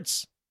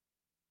Pirates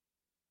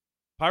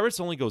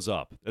only goes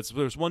up.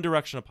 There's one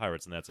direction of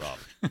Pirates, and that's up.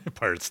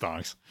 Pirate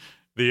stonks.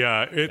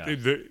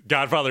 The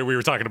Godfather, we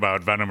were talking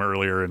about Venom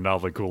earlier, and all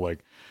the cool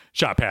like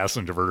shot pass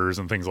and diverters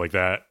and things like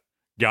that.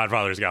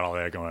 Godfather's got all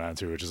that going on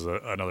too, which is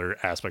another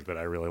aspect that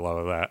I really love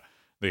of that.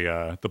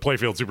 The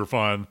playfield's super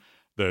fun.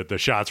 The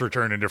shots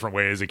return in different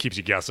ways. It keeps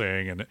you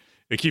guessing, and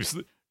it keeps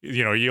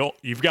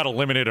you've got a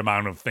limited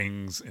amount of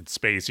things in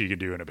space you can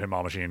do in a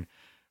pinball machine.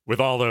 With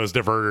all those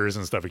diverters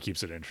and stuff, it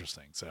keeps it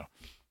interesting. So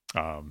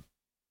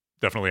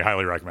definitely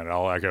highly recommend it.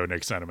 I'll echo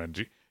Nick's sentiment.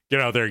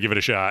 Get out there, give it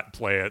a shot,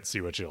 play it,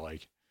 see what you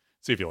like.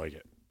 See if you like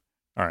it.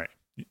 All right.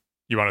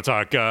 You want to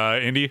talk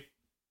indie?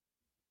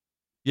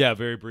 Yeah,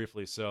 very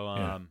briefly.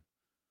 So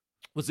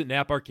was it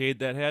Nap Arcade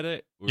that had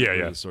it?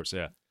 Yeah. The source,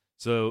 yeah.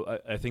 So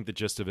I think the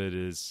gist of it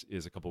is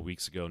a couple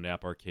weeks ago,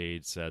 Nap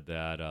Arcade said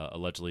that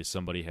allegedly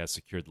somebody has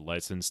secured the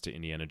license to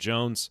Indiana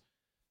Jones.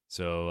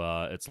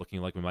 So it's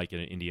looking like we might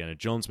get an Indiana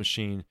Jones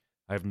machine.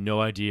 I have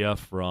no idea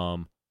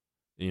from,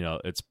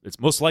 it's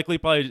most likely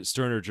probably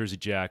Stern or Jersey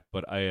Jack,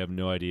 but I have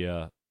no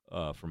idea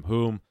from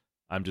whom.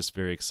 I'm just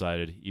very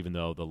excited, even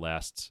though the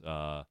last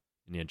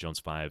Indiana Jones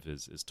 5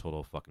 is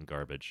total fucking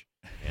garbage.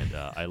 And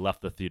I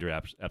left the theater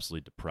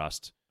absolutely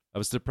depressed. I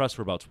was depressed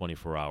for about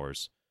 24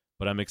 hours,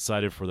 but I'm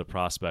excited for the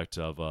prospect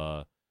of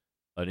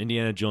an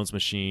Indiana Jones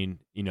machine,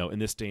 in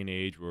this day and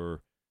age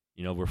where,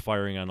 we're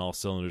firing on all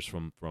cylinders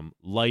from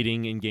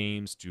lighting in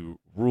games to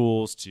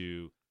rules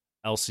to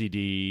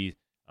LCD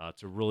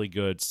to really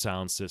good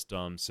sound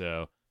system.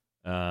 So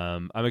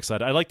I'm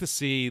excited. I'd like to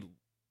see,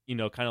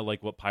 kind of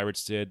like what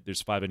Pirates did.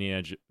 There's 5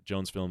 Indiana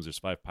Jones films. There's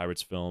 5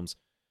 Pirates films.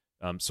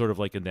 Sort of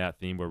like in that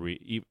theme where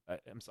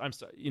I'm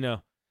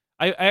sorry,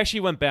 I actually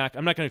went back.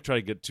 I'm not going to try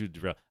to get too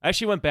derailed. I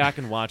actually went back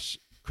and watched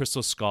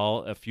Crystal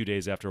Skull a few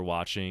days after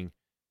watching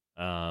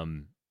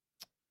Indiana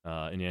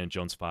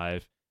Jones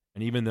 5.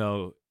 And even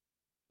though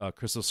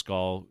Crystal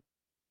Skull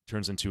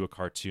turns into a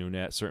cartoon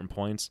at certain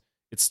points,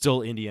 it's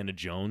still Indiana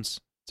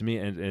Jones to me.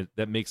 And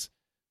that makes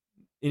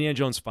Indiana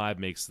Jones 5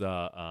 makes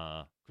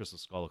the Crystal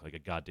Skull look like a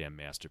goddamn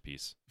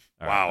masterpiece.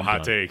 All wow, right,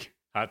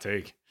 hot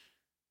take.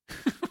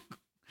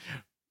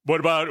 What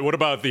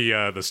about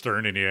the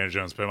Stern Indiana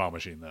Jones pinball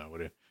machine though?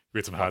 We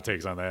had some hot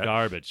takes on that.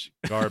 Garbage.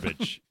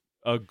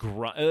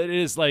 It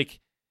is like,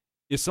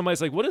 if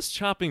somebody's like, "What is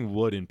chopping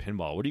wood in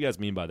pinball? What do you guys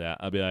mean by that?"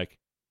 I'll be like,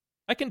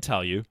 "I can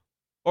tell you,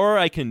 or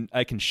I can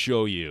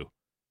show you.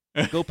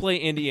 Go play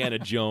Indiana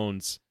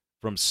Jones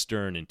from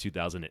Stern in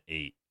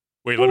 2008."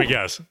 Wait, let me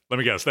guess.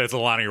 That's a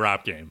Lonnie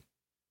Ropp game.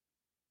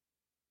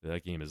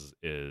 That game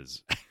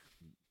is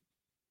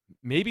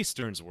maybe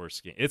Stern's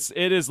worst game.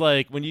 It is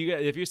like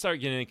if you start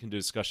getting into a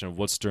discussion of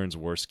what's Stern's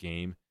worst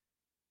game,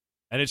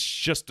 and it's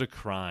just a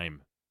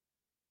crime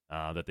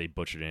that they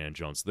butchered Indiana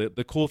Jones.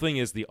 The cool thing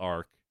is the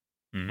arc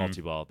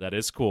multi-ball. That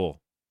is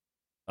cool.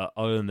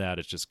 Other than that,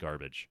 it's just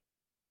garbage.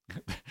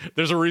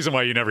 There's a reason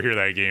why you never hear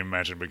that game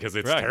mentioned, because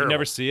it's terrible. You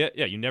never see it.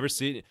 Yeah, you never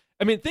see it.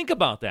 I mean, think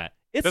about that.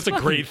 That's a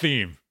great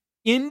theme.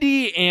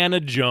 Indiana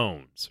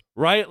Jones,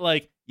 right?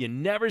 Like, you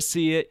never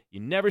see it. You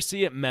never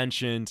see it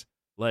mentioned.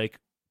 Like,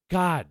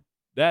 God,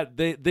 that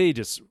they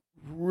just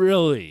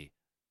really.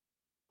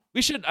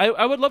 We should.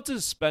 I would love to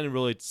spend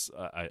really.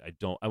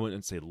 I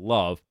wouldn't say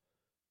love,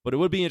 but it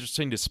would be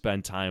interesting to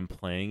spend time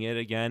playing it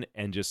again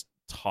and just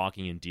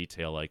talking in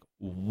detail, like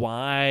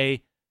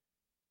why.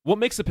 What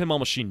makes the pinball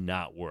machine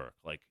not work?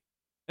 Like,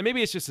 and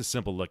maybe it's just a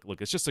simple look,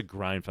 it's just a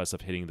grind fest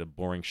of hitting the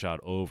boring shot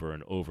over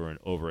and over and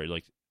over,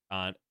 like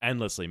on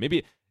endlessly.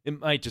 Maybe it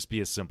might just be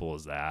as simple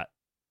as that.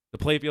 The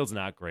playfield's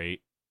not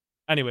great.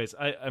 Anyways,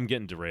 I'm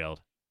getting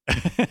derailed.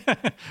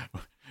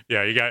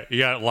 Yeah, you got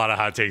a lot of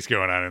hot takes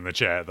going on in the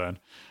chat then.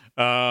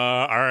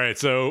 All right,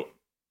 so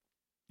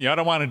I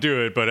don't want to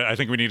do it, but I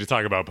think we need to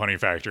talk about Punny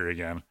Factory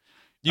again.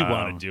 You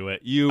want to do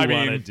it. You want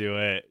to do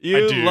it.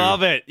 You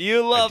love it.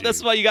 You love.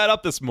 That's why you got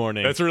up this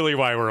morning. That's really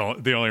why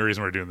the only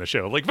reason we're doing the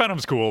show. Like,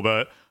 Venom's cool,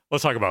 but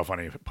let's talk about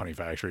Punny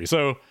Factory.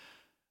 So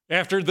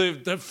after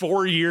the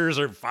 4 years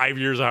or 5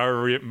 years,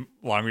 however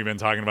long we've been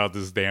talking about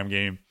this damn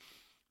game,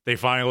 they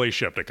finally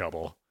shipped a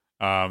couple.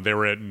 They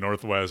were at the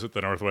Northwest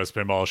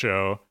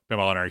Pinball and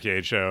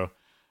Arcade Show.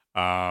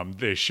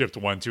 They shipped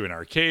one to an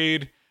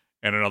arcade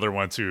and another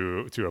one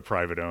to a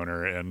private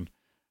owner. And,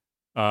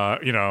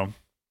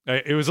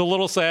 it was a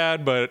little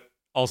sad, but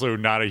also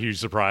not a huge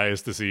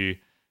surprise to see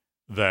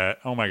that,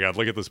 oh my God,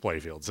 look at this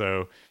playfield.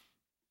 So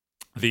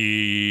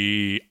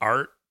the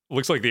art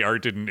looks like the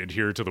art didn't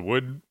adhere to the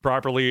wood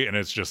properly, and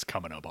it's just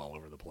coming up all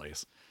over the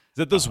place. Is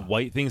that those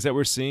white things that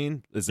we're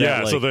seeing? Is that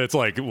yeah, so that's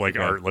like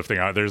art lifting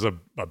out. There's a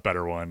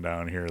better one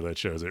down here that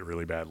shows it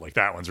really bad. Like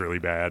that one's really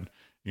bad.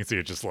 You can see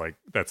it just like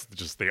that's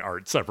just the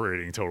art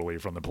separating totally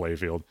from the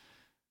playfield.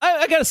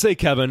 I gotta say,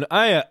 Kevin,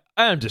 I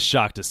am just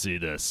shocked to see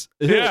this.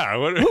 Yeah,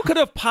 who could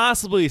have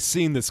possibly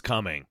seen this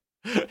coming?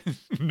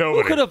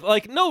 Nobody. Who could have,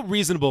 no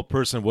reasonable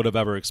person would have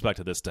ever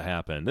expected this to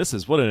happen. This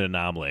is what an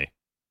anomaly.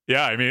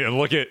 Yeah, I mean,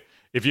 look at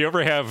if you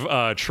ever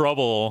have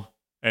trouble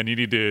and you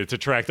need to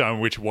track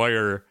down which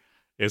wire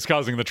is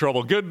causing the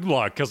trouble. Good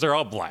luck, because they're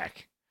all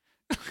black.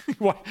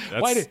 why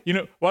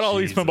all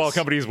these pinball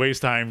companies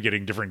waste time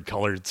getting different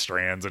colored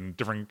strands and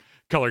different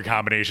color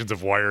combinations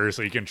of wires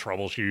so you can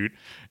troubleshoot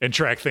and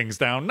track things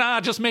down?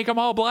 Nah, just make them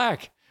all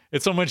black.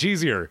 It's so much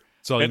easier.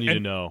 That's all you need to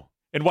know.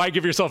 And why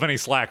give yourself any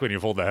slack when you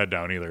fold the head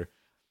down either?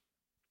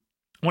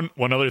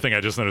 One other thing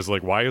I just noticed,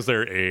 like, why is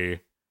there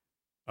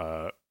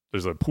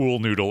there's a pool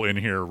noodle in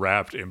here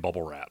wrapped in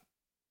bubble wrap?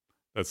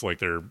 That's like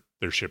their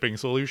shipping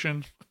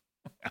solution.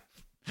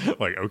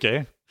 Like,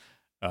 okay.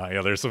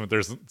 There's some more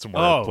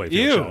playfield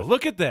ew, shots.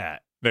 Look at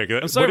that.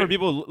 I'm sorry for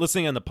people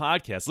listening on the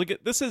podcast. Look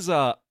at this is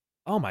oh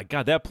my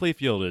God, that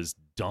playfield is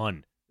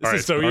done. This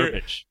is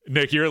garbage.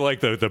 Nick, you're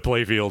like the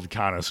playfield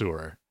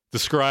connoisseur.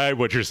 Describe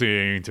what you're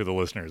seeing to the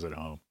listeners at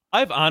home.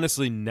 I've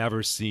honestly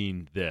never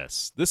seen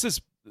this.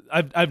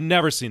 I've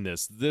never seen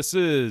this. This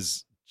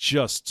is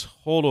just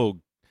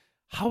total.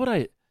 How would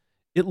I?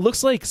 It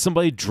looks like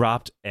somebody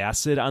dropped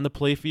acid on the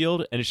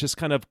playfield and it's just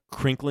kind of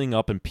crinkling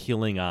up and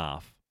peeling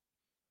off.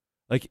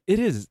 Like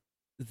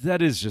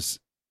that is just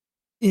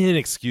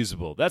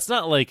inexcusable. That's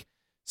not like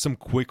some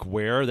quick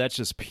wear. That's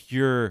just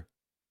pure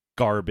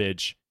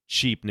garbage,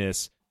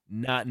 cheapness,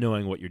 not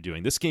knowing what you're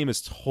doing. This game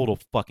is total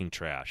fucking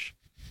trash.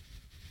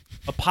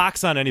 A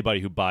pox on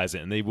anybody who buys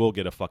it, and they will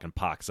get a fucking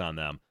pox on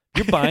them.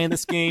 You're buying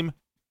this game,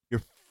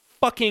 you're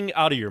fucking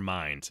out of your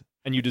mind,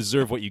 and you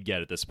deserve what you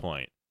get at this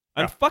point.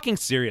 I'm fucking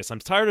serious. I'm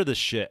tired of this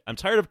shit. I'm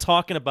tired of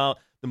talking about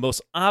the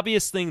most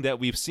obvious thing that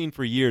we've seen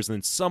for years, and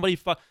then somebody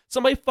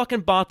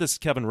fucking bought this,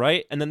 Kevin,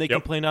 right? And then they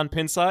complain on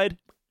Pinside?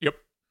 Yep.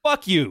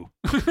 Fuck you.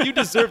 You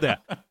deserve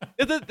that.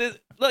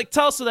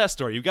 Tell us that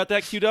story. You got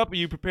that queued up? Are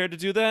you prepared to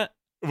do that?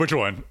 Which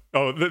one?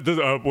 Oh,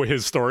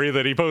 his story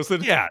that he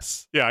posted?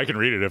 Yes. Yeah, I can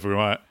read it if we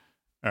want.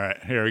 All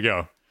right, here we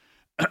go.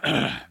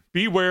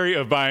 Be wary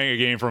of buying a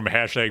game from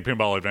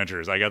 #Pinball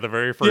Adventures. I got the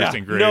very first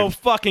engraved. No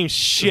fucking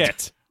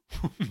shit.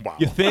 Wow.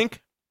 You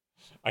think?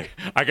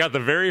 I got the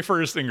very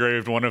first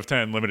engraved 1 of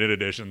 10 limited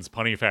editions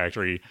Punny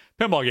Factory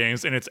pinball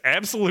games, and it's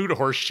absolute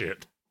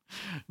horseshit.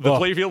 The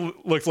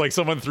playfield looks like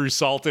someone threw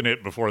salt in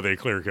it before they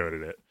clear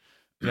coated it.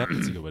 Yep,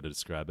 that's a good way to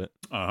describe it.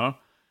 Uh-huh.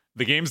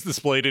 The game's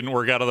display didn't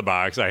work out of the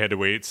box. I had to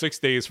wait 6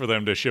 days for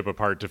them to ship a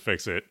part to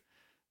fix it.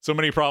 So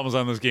many problems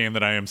on this game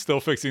that I am still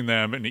fixing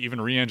them and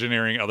even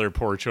re-engineering other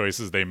poor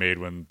choices they made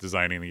when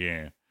designing the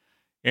game.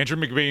 Andrew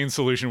McBain's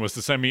solution was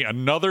to send me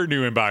another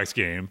new in-box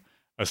game,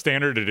 a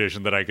standard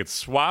edition that I could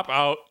swap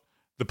out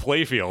the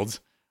playfields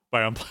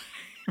by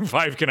unplaying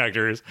 5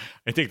 connectors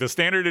and take the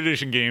standard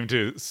edition game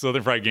to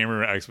Southern Fried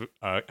Gamer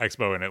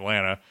Expo in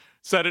Atlanta,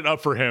 set it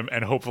up for him,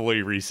 and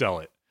hopefully resell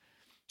it.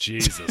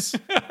 Jesus.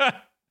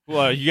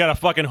 Well, you got a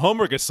fucking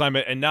homework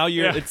assignment, and now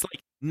it's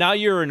like now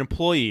you're an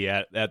employee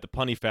at the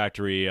Punny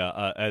Factory.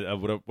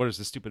 What is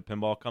the stupid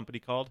pinball company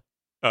called?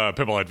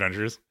 Pinball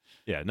Adventures.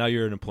 Yeah, now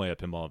you're an employee at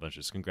Pinball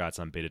Adventures. Congrats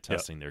on beta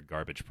testing their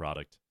garbage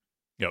product.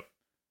 Yep.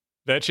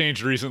 That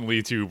changed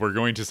recently to we're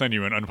going to send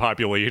you an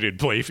unpopulated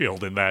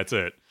playfield, and that's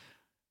it.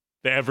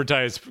 The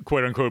advertised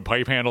quote-unquote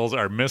pipe handles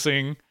are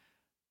missing.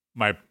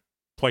 My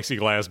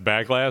plexiglass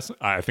back glass,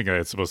 I think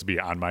that's supposed to be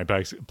on my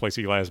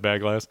plexiglass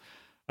back glass.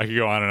 I could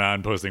go on and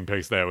on posting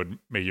pics that would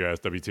make you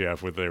ask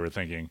WTF what they were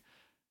thinking.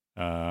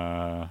 When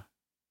a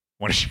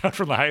shot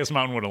from the highest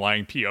mountain when a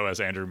lying POS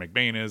Andrew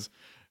McBain is.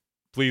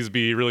 Please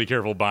be really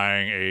careful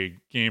buying a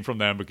game from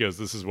them because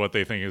this is what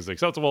they think is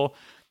acceptable.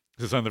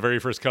 This is on the very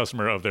first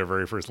customer of their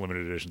very first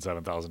limited edition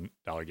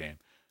 $7,000 game.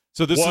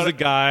 So this is a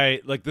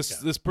guy, like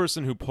this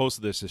person who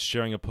posted this is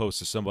sharing a post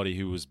to somebody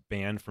who was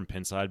banned from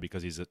Pinside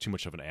because he's too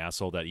much of an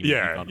asshole.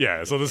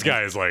 So this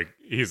guy is like,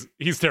 he's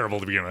terrible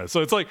to begin with. So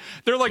it's like,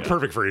 they're like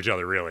perfect for each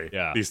other, really.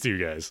 Yeah. These two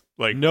guys.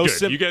 Like, no,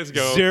 good. You guys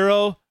go.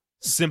 Zero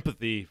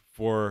sympathy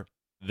for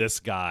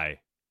this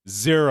guy.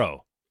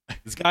 Zero.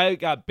 This guy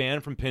got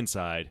banned from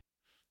Pinside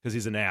because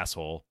he's an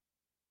asshole.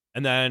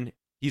 And then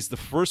he's the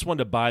first one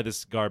to buy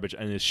this garbage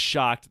and is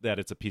shocked that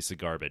it's a piece of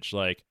garbage.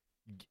 Like,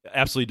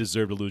 absolutely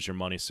deserve to lose your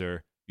money,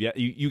 sir. Yeah,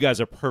 you guys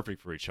are perfect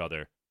for each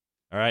other.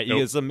 All right,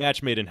 Nope. it's a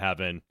match made in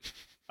heaven.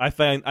 I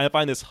find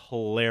this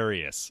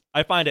hilarious.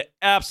 I find it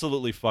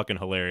absolutely fucking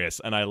hilarious,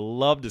 and I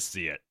love to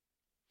see it.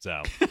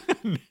 So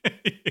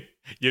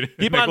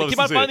keep on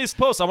finding these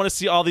posts. I want to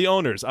see all the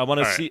owners. I want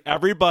to see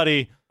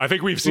everybody. I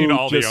think we've seen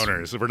all the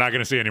owners. We're not going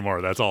to see any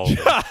more. That's all.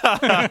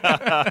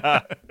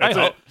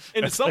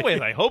 In some ways,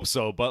 I hope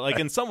so. But like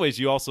in some ways,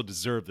 you also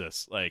deserve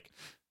this. Like,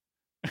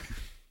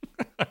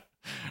 all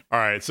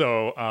right.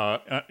 So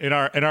in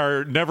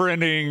our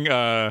never-ending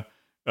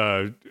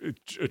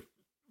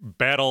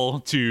battle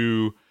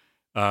to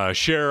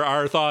share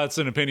our thoughts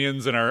and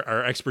opinions and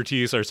our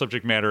expertise, our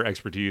subject matter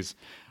expertise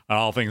on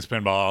all things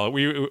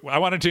pinball, I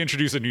wanted to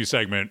introduce a new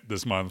segment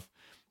this month,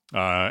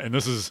 and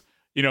this is,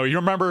 you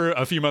remember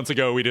a few months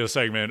ago we did a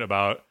segment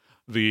about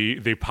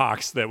the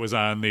pox that was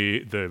on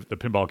the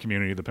pinball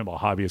community, the pinball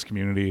hobbyist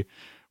community,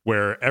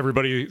 where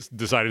everybody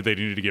decided they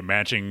needed to get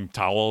matching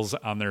towels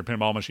on their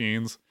pinball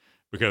machines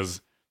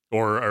because like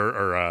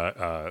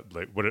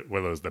what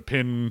are those, the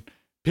pin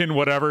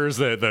whatevers,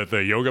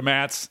 the yoga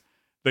mats,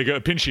 they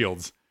got pin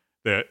shields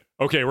that,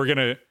 okay,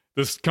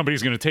 this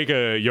company's gonna take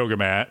a yoga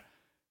mat,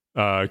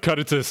 cut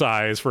it to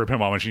size for a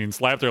pinball machine,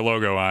 slap their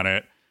logo on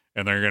it,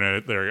 and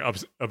they're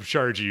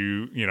upcharge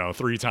you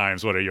 3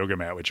 times what a yoga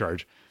mat would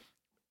charge.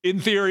 In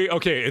theory,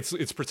 okay,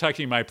 it's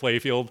protecting my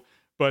playfield,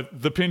 but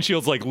the pin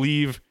shields like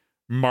leave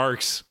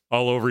marks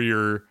all over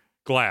your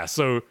glass,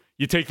 so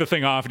you take the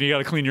thing off and you got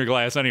to clean your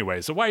glass anyway.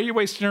 So why are you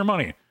wasting your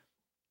money?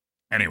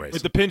 Anyways,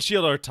 with the pin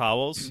shield are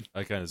towels.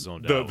 I kind of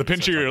zoned out. The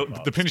pin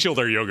shield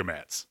are yoga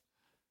mats.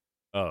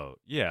 Oh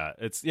yeah,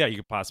 you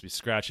could possibly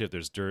scratch it if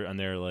there's dirt on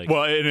there. Like,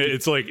 well,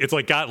 it's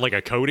like got like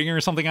a coating or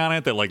something on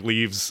it that like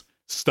leaves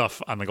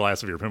stuff on the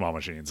glass of your pinball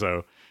machine.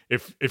 So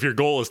if your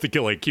goal is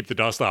to keep the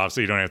dust off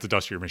so you don't have to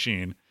dust your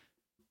machine,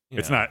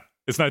 it's not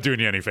doing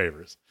you any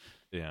favors.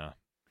 Yeah,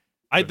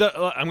 I'm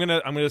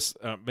gonna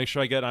make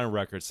sure I get on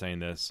record saying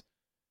this.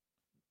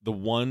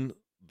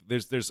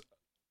 There's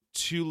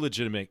 2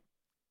 legitimate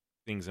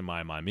things in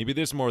my mind. Maybe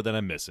there's more that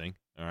I'm missing.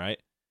 All right,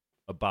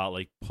 about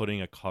like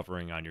putting a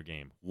covering on your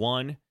game.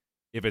 One,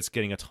 if it's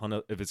getting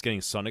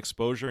sun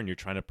exposure and you're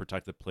trying to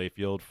protect the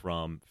playfield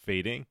from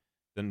fading,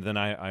 then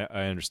I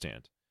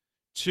understand.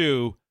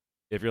 2,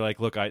 if you're like,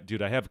 look, I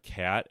have a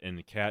cat and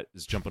the cat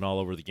is jumping all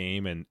over the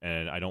game and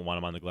I don't want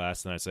him on the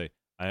glass, then I say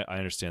I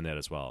understand that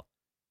as well.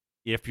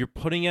 If you're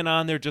putting it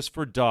on there just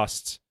for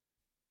dust,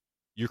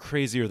 you're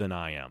crazier than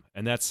I am,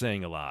 and that's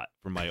saying a lot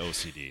for my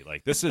OCD.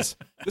 Like this is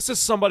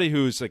somebody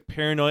who's like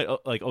paranoid,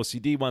 like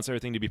OCD, wants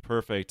everything to be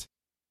perfect,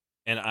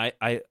 and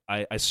I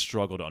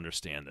struggle to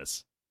understand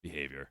this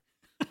behavior.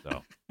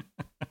 So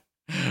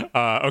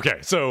okay,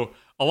 so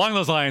along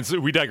those lines,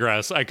 we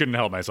digress. I couldn't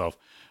help myself.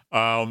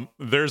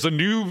 There's a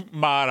new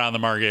mod on the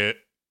market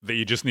that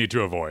you just need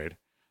to avoid,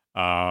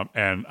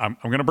 and I'm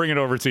going to bring it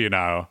over to you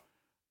now.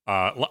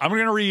 I'm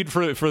going to read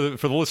for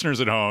the listeners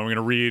at home. I'm going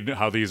to read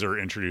how these are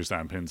introduced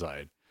on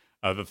Pinside.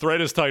 The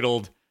thread is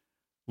titled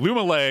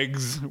 "Luma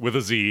Legs" with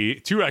a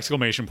Z, 2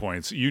 exclamation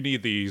points. You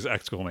need these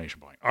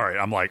exclamation point. All right,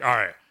 I'm like, all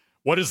right,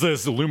 what is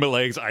this? The Luma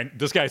Legs.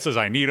 This guy says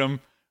I need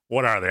them.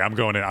 What are they? I'm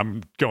going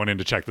in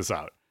to check this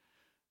out.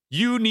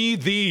 You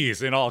need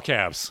these in all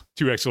caps,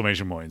 2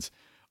 exclamation points.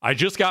 I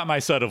just got my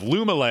set of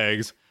Luma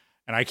Legs,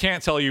 and I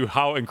can't tell you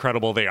how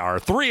incredible they are.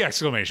 3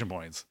 exclamation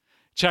points.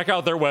 Check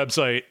out their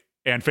website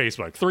and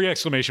Facebook. 3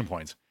 exclamation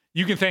points.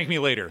 You can thank me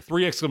later.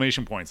 3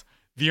 exclamation points.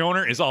 The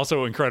owner is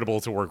also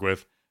incredible to work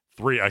with.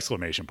 3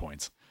 exclamation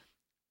points.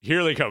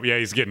 Here they come. Yeah,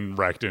 he's getting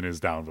wrecked in his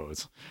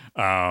downvotes.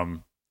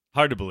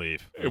 Hard to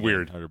believe.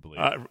 Weird. Hard to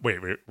believe.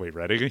 Wait.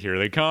 Ready? Here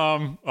they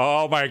come.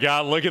 Oh my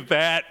God! Look at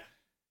that.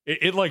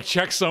 It like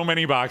checks so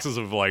many boxes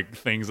of like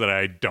things that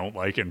I don't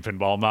like in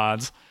pinball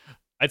mods.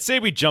 I'd say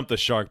we jumped the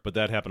shark, but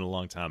that happened a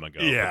long time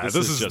ago. Yeah, this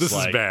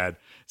is bad.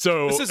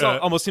 So this is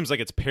almost seems like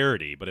it's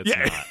parody, but it's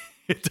not.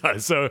 It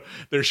does. So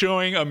they're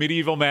showing a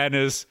Medieval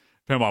Madness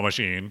pinball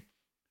machine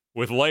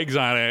with legs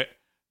on it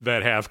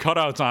that have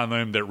cutouts on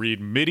them that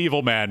read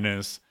Medieval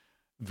Madness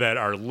that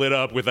are lit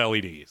up with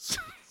LEDs.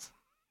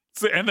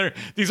 And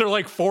these are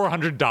like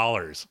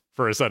 $400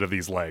 for a set of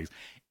these legs.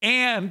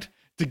 And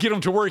to get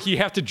them to work, you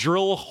have to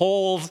drill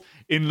holes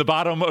in the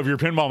bottom of your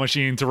pinball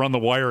machine to run the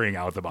wiring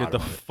out the bottom. Get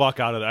the fuck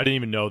out of that. I didn't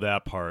even know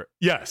that part.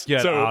 Yes.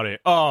 Get out of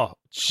it. Oh,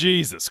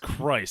 Jesus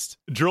Christ.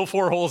 Drill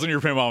 4 holes in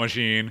your pinball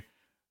machine.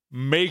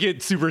 Make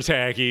it super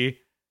tacky.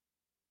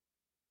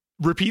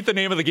 Repeat the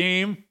name of the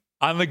game.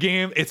 On the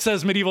game, it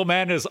says Medieval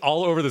Madness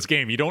all over this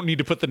game. You don't need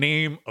to put the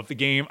name of the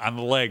game on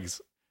the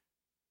legs.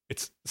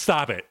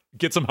 Stop it.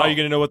 Get some help. How are you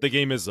going to know what the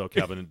game is, though,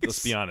 Kevin?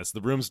 Let's be honest.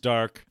 The room's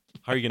dark.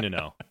 How are you going to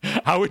know?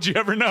 How would you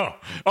ever know?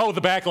 Oh,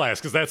 the backlash,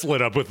 because that's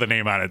lit up with the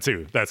name on it,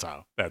 too. That's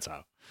how.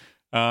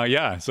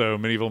 Yeah, so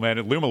Medieval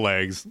Madness, Luma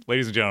Legs.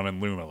 Ladies and gentlemen,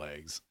 Luma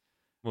Legs.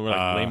 We're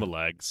like Luma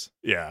Legs.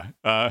 Yeah.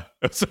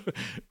 So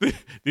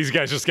these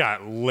guys just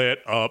got lit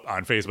up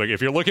on Facebook.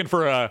 If you're looking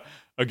for a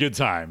good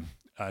time,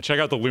 check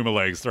out the Luma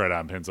Legs thread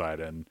on Pinside,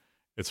 and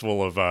it's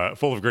full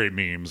of great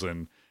memes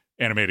and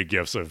animated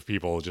GIFs of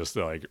people just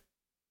like.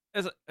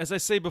 As I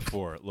say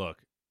before, look,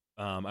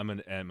 I'm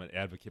an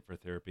advocate for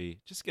therapy.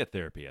 Just get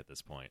therapy at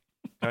this point.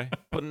 Okay,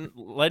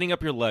 lighting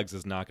up your legs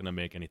is not going to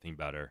make anything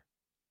better.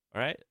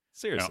 All right,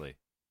 seriously,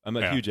 I'm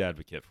a huge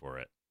advocate for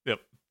it. Yep,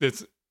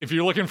 if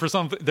you're looking for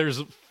something,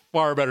 there's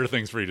far better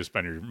things for you to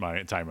spend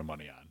your time and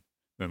money on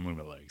than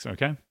Luma legs.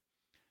 Okay,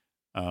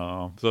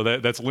 so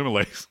that's Luma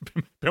legs.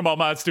 Pinball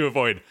mods to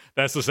avoid.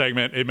 That's the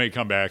segment. It may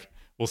come back.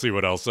 We'll see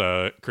what else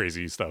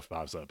crazy stuff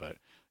pops up, but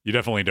you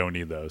definitely don't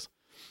need those.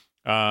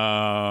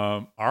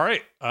 All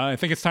right, I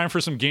think it's time for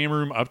some game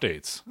room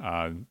updates.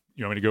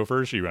 You want me to go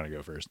first, or you want to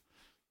go first?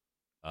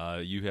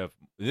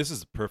 This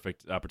is a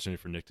perfect opportunity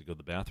for Nick to go to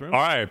the bathroom. All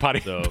right,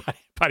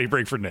 potty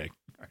break for Nick.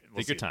 All right,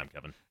 take your time,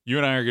 Kevin. You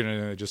and I are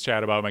gonna just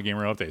chat about my game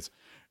room updates.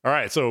 All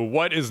right, so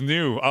what is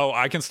new? Oh,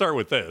 I can start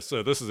with this.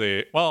 So this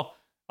is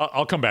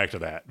I'll come back to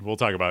that. We'll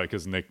talk about it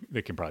because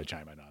Nick can probably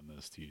chime in on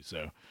this too.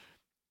 So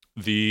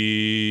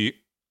the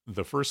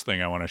first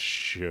thing I want to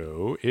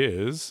show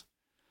is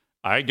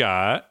I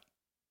got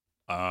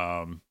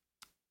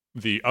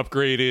the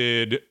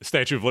upgraded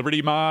Statue of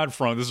Liberty mod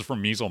this is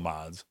from Measle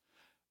Mods.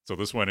 So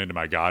this went into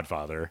my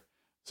Godfather.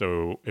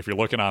 So if you're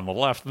looking on the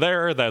left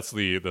there, that's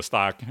the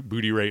stock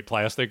booty rate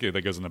plastic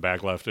that goes in the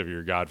back left of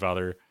your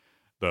Godfather.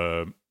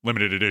 The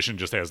limited edition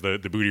just has the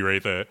booty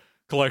rate. The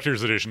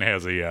collector's edition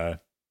has a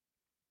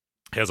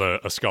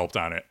sculpt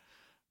on it.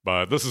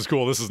 But this is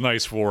cool. This is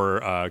nice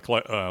for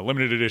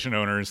limited edition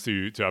owners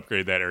to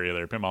upgrade that area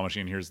there. Pinball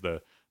machine. Here's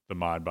the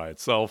mod by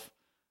itself.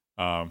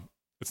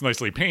 It's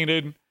nicely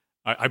painted.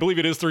 I believe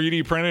it is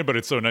 3D printed, but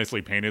it's so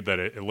nicely painted that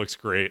it looks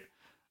great.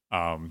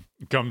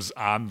 It comes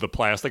on the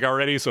plastic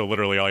already, so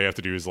literally all you have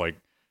to do is like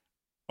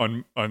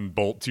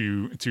unbolt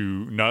two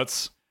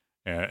nuts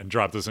and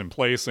drop this in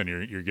place, and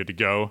you're good to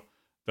go.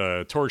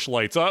 The torch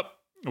lights up,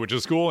 which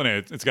is cool, and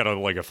it's got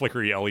a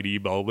flickery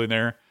LED bulb in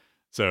there,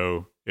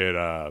 so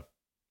it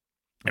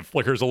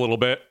flickers a little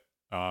bit.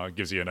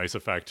 Gives you a nice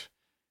effect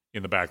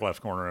in the back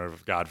left corner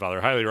of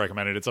Godfather. Highly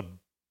recommended. It's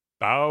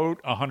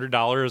about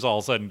 $100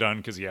 all said and done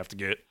because you have to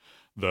get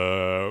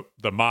the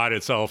mod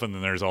itself, and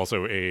then there's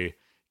also a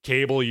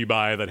cable you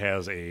buy that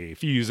has a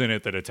fuse in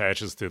it that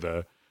attaches to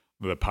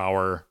the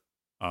power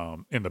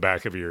in the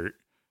back of your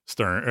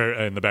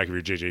in the back of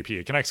your JJP.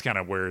 It connects kind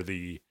of where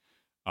the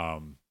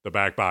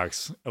back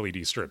box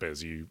LED strip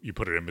is. You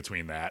put it in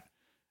between that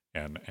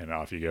and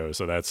off you go.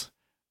 So that's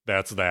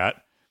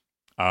that.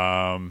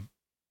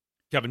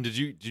 Kevin, did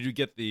you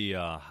get the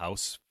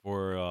house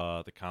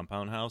for the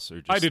compound house,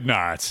 or just... I did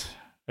not.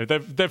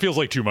 That feels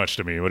like too much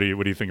to me. What do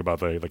you think about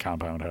the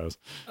compound house?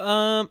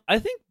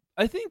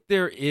 I think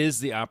there is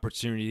the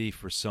opportunity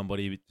for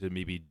somebody to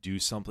maybe do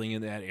something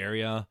in that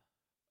area,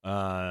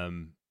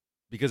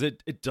 because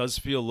it does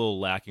feel a little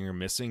lacking or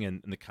missing,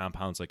 and the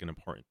compound's like an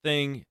important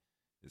thing.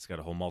 It's got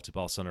a whole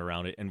multi-ball center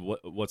around it, and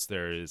what's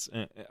there is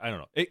I don't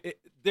know.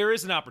 There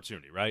is an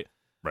opportunity, right?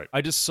 Right.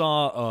 I just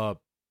saw a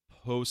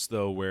post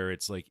though where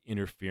it's like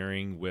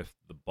interfering with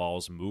the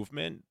ball's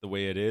movement the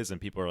way it is, and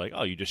people are like,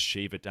 "Oh, you just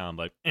shave it down."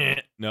 Like,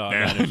 no,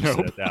 I'm not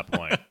interested at that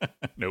point.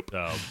 Nope.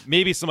 So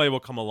maybe somebody will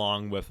come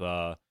along with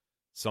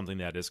something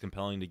that is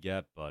compelling to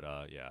get, but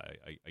yeah,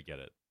 I get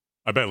it.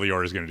 I bet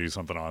Lior is going to do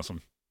something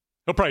awesome.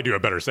 He'll probably do a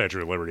better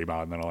Statue of Liberty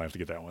mod, and then I'll have to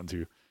get that one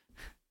too.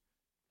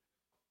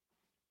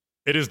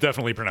 It is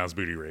definitely pronounced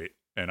booty rate,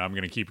 and I'm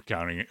going to keep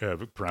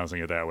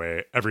pronouncing it that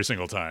way every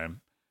single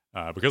time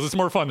because it's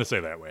more fun to say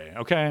that way.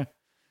 Okay.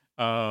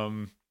 All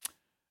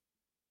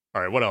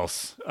right. What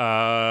else?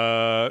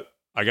 I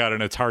got an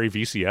Atari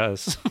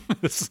VCS.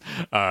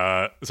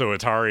 So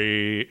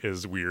Atari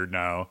is weird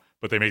now,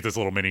 but they make this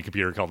little mini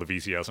computer called the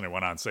VCS, and it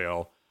went on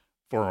sale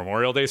for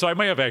Memorial Day. So I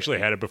might have actually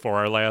had it before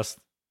our last.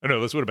 Oh,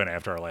 no, this would have been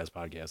after our last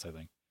podcast, I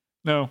think.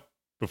 No,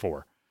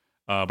 before.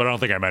 But I don't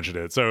think I mentioned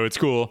it. So it's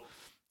cool.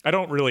 I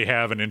don't really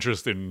have an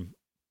interest in.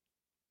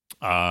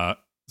 So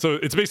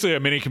it's basically a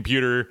mini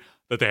computer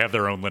that they have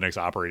their own Linux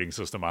operating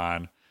system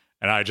on,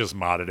 and I just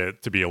modded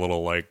it to be a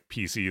little like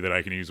PC that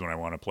I can use when I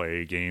want to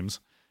play games,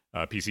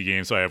 PC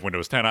games. So I have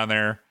Windows 10 on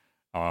there,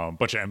 a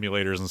bunch of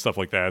emulators and stuff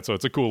like that. So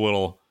it's a cool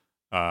little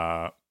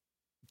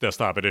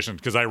desktop edition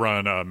because I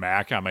run a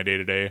Mac on my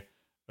day-to-day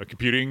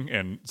computing,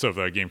 and so if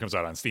the game comes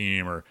out on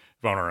Steam or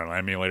if I run an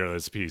emulator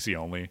that's PC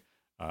only,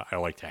 I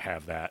like to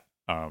have that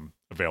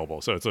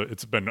available. So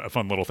it's been a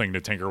fun little thing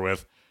to tinker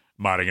with,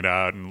 modding it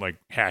out and like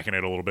hacking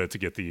it a little bit to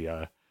get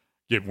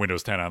get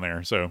Windows 10 on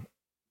there. So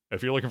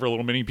if you're looking for a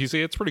little mini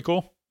PC, it's pretty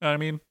cool. I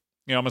mean,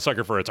 I'm a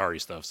sucker for Atari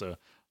stuff, so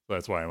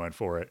that's why I went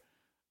for it.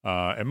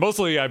 And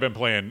mostly I've been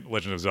playing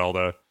Legend of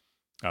Zelda.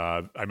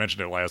 I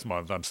mentioned it last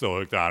month. I'm still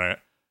hooked on it.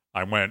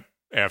 I went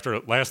after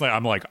last night.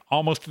 I'm like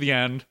almost to the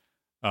end.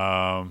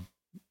 I'm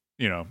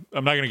not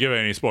going to give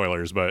any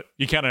spoilers, but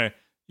you kind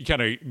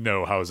of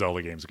know how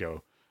Zelda games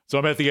go. So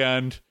I'm at the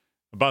end,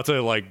 about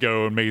to like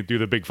go and do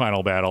the big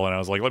final battle, and I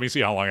was like, let me see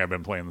how long I've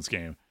been playing this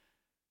game.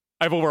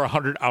 I have over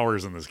 100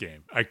 hours in this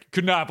game. I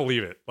could not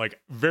believe it. Like,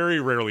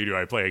 very rarely do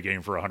I play a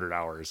game for 100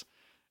 hours.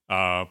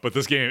 But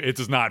this game, it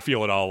does not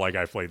feel at all like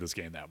I've played this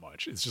game that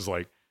much. It's just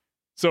like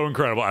so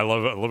incredible. I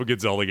love a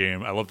good Zelda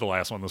game. I love the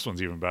last one. This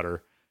one's even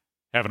better.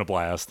 Having a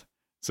blast.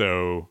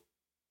 So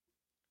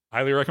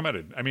highly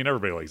recommended. I mean,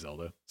 everybody likes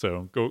Zelda,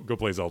 so go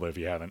play Zelda if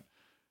you haven't.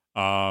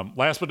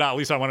 Last but not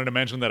least, I wanted to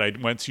mention that I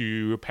went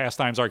to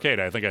Pastimes Arcade.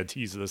 I think I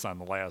teased this on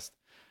the last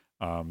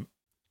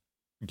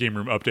Game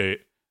Room update,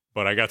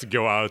 but I got to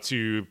go out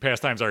to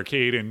Pastimes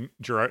Arcade in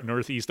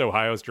Northeast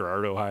Ohio. It's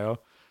Girard, Ohio.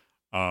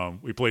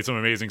 We played some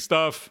amazing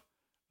stuff.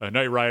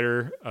 Knight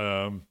Rider.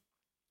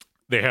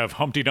 They have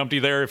Humpty Dumpty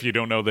there. If you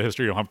don't know the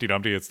history of Humpty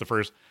Dumpty, it's the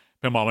first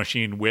pinball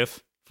machine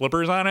with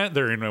flippers on it.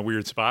 They're in a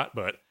weird spot,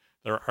 but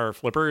there are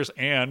flippers,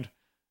 and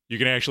you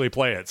can actually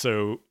play it.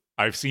 So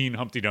I've seen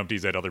Humpty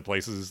Dumpties at other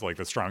places, like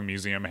the Strong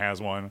Museum has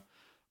one,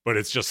 but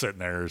it's just sitting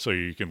there so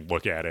you can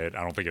look at it.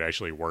 I don't think it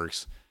actually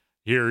works.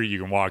 Here, you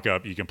can walk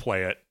up, you can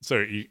play it. So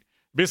you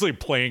basically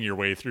playing your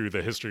way through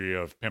the history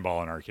of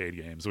pinball and arcade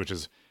games, which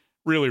is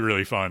really,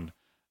 really fun.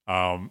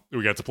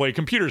 We got to play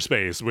Computer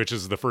Space, which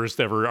is the first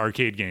ever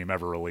arcade game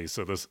ever released.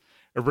 So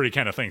everybody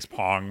kind of thinks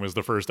Pong was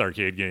the first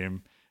arcade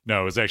game.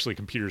 No, it's actually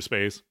Computer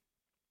Space,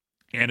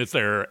 and it's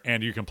there,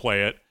 and you can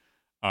play it.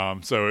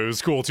 So it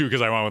was cool too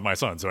because I went with my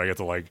son, so I get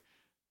to like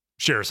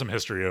share some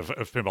history of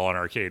pinball and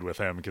arcade with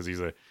him because he's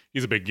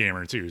a big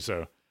gamer too.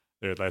 So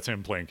that's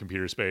him playing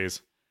Computer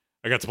Space.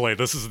 I got to play.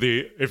 This is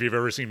if you've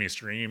ever seen me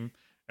stream,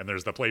 and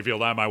there's the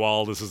playfield on my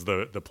wall. This is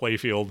the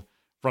playfield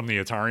from the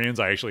Atarians.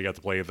 I actually got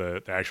to play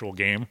the actual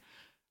game.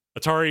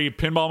 Atari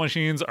pinball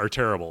machines are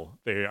terrible.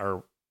 They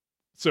are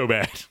so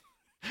bad.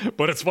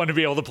 But it's fun to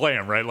be able to play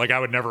them, right? Like, I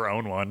would never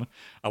own one.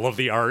 I love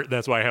the art.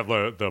 That's why I have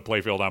the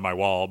playfield on my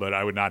wall, but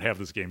I would not have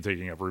this game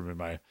taking up room in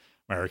my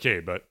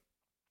arcade. But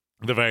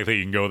the fact that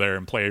you can go there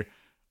and play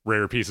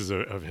rare pieces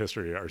of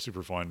history are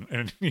super fun.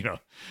 And,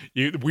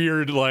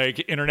 weird, like,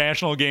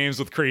 international games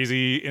with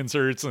crazy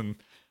inserts. And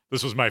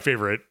this was my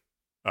favorite.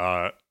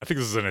 I think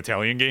this is an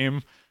Italian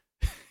game.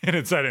 And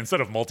it said,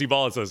 instead of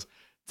multi-ball, it says,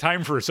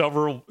 time for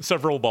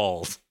several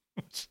balls.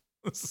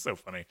 This is so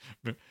funny.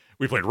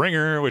 We played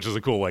Ringer, which is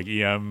a cool like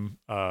EM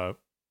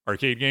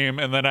arcade game,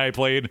 and then I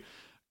played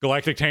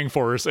Galactic Tank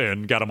Force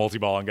and got a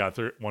multi-ball and got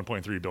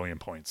 1.3 billion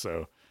points.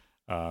 So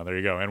there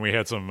you go. And we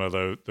had some of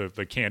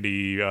the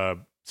candy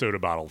soda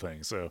bottle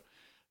thing. So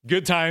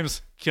good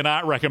times.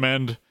 Cannot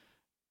recommend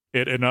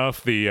it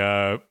enough.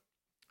 The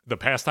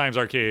Pastimes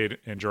Arcade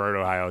in Girard,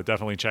 Ohio.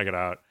 Definitely check it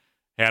out.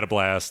 Had a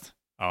blast.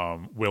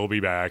 We'll be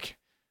back.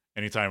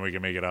 Anytime we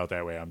can make it out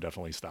that way, I'm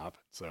definitely stopping.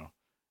 So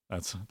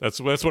that's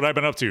what I've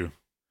been up to.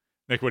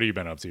 Nick, what have you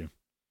been up to?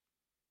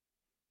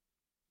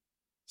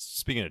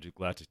 Speaking of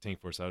Galactic Tank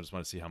Force, I just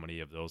want to see how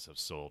many of those have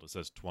sold. It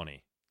says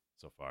 20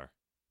 so far.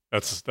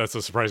 That's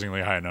a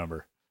surprisingly high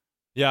number.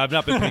 Yeah, I've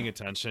not been paying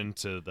attention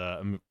to the.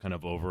 I'm kind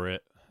of over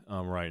it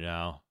right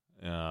now.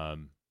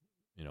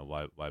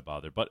 Why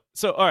bother? But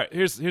so, all right,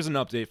 here's an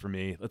update for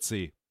me. Let's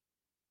see.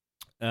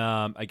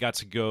 I got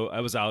to go.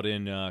 I was out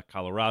in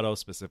Colorado,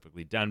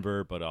 specifically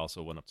Denver, but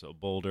also went up to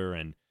Boulder,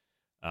 and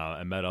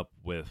I met up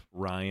with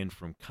Ryan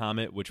from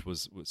Comet, which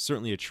was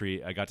certainly a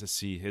treat. I got to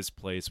see his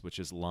place, which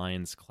is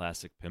Lions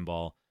Classic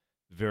Pinball.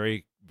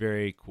 Very,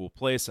 very cool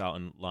place out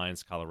in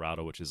Lions,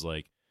 Colorado, which is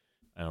like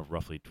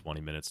roughly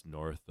 20 minutes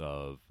north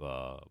of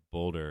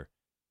Boulder.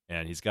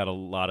 And he's got a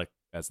lot of,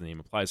 as the name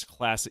implies,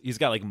 classic. He's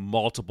got like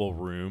multiple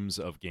rooms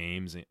of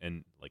games,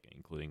 and like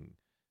including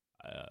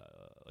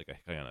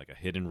like a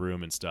hidden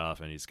room and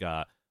stuff. And he's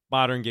got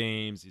modern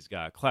games. He's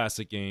got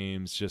classic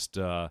games. Just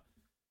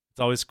it's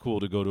always cool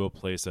to go to a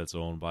place that's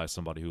owned by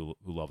somebody who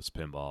loves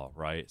pinball,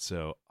 right?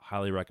 So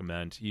highly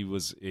recommend. He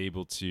was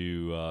able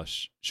to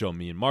show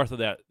me and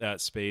Martha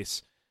that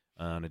space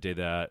on a day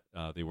that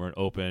they weren't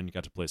open.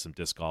 Got to play some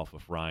disc golf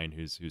with Ryan,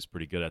 who's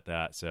pretty good at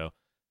that. So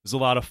it was a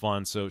lot of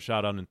fun. So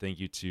shout out and thank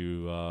you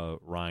to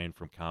Ryan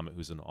from Comet,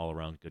 who's an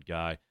all-around good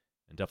guy.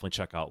 And definitely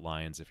check out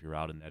Lions if you're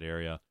out in that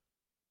area.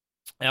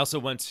 I also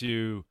went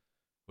to,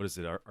 what is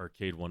it,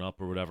 Arcade 1-Up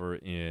or whatever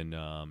in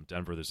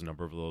Denver. There's a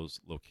number of those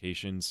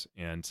locations,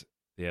 and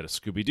they had a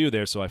Scooby-Doo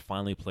there, so I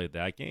finally played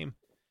that game.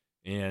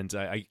 And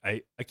I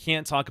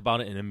can't talk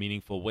about it in a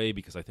meaningful way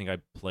because I think I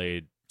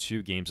played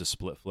 2 games of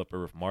Split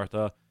Flipper with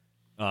Martha.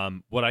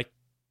 What I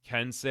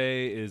can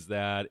say is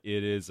that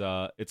it's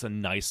a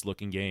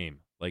nice-looking game.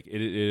 Like,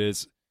 it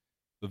is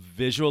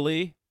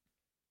visually,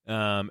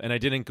 and I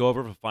didn't go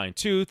over with a fine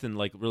tooth and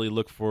like really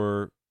look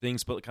for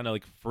things, but kind of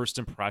like first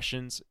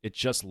impressions, it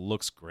just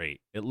looks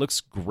great. It looks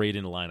great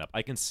in a lineup.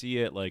 I can see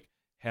it like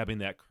having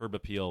that curb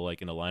appeal,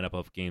 like in a lineup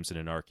of games in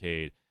an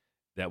arcade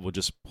that will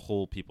just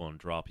pull people and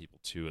draw people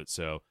to it.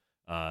 So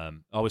I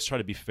always try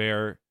to be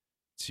fair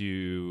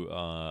to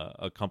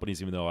companies,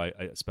 even though I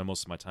spend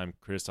most of my time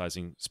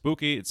criticizing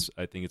Spooky.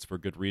 I think it's for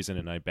good reason,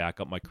 and I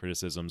back up my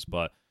criticisms,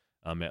 but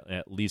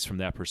at least from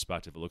that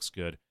perspective, it looks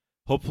good.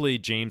 Hopefully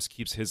James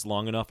keeps his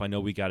long enough. I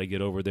know we got to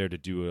get over there to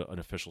do an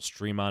official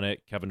stream on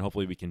it. Kevin,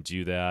 hopefully we can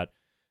do that.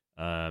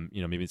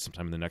 Maybe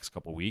sometime in the next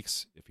couple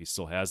weeks if he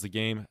still has the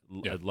game.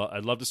 Yeah.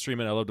 I'd love to stream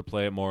it. I'd love to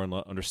play it more and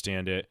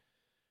understand it.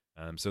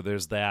 So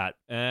there's that.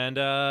 And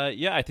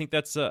I think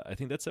that's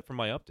it for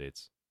my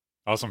updates.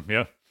 Awesome.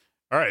 Yeah.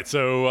 All right.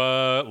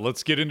 So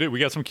let's get into it. We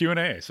got some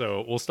Q&A.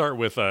 So we'll start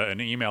with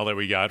an email that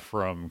we got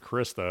from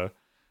Krista.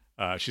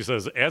 She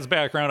says, as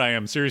background, I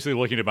am seriously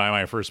looking to buy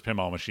my first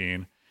pinball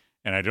machine,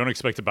 and I don't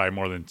expect to buy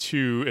more than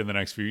 2 in the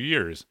next few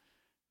years.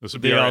 This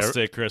would be they all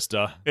say,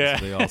 Krista. Yeah.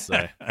 They all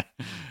say.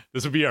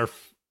 This would be our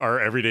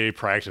everyday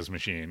practice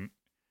machine.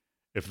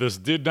 If this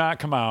did not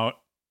come out,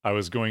 I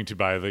was going to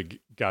buy the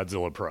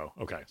Godzilla Pro.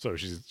 Okay, so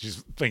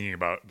she's thinking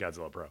about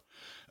Godzilla Pro.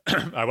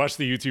 I watched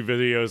the YouTube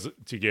videos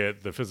to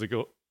get the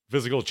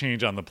physical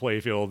change on the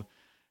playfield,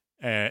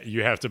 and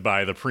you have to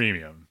buy the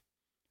premium.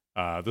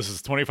 This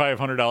is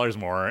 $2,500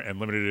 more, and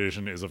limited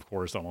edition is, of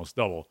course, almost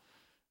double.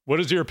 What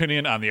is your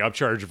opinion on the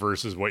upcharge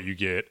versus what you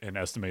get and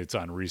estimates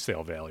on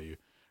resale value?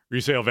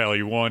 Resale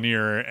value 1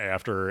 year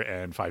after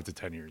and 5 to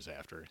 10 years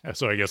after.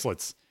 So I guess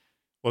let's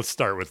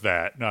start with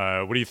that.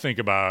 What do you think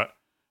about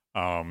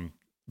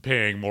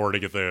paying more to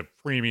get the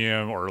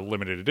premium or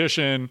limited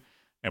edition,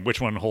 and which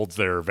one holds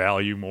their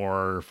value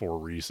more for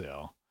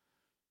resale?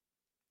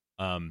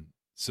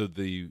 So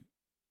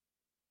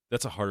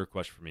that's a harder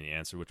question for me to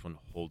answer. Which one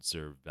holds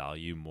their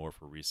value more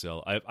for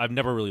resale? I've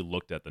never really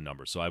looked at the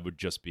numbers, so I would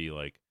just be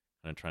like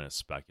kind of trying to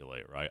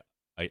speculate, right?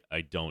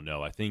 I don't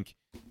know. I think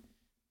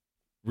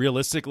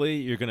realistically,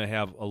 you're going to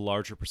have a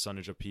larger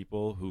percentage of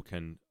people who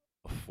can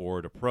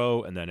afford a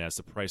Pro, and then as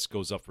the price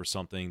goes up for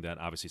something, then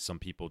obviously some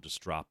people just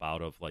drop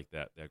out of like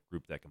that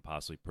group that can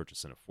possibly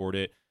purchase and afford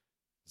it.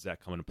 Does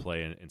that come into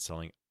play in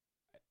selling?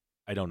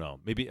 I don't know.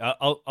 Maybe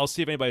I'll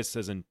see if anybody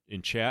says in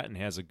chat and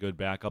has a good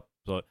backup,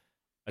 but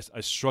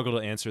I struggle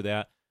to answer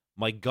that.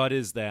 My gut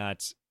is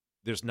that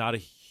there's not a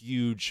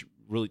huge,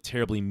 really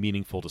terribly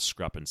meaningful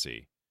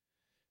discrepancy.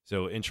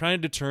 So in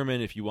trying to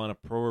determine if you want a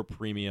Pro or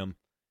premium,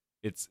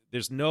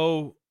 there's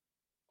no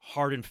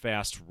hard and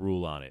fast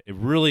rule on it. It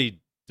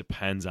really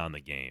depends on the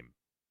game.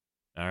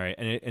 All right.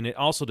 And it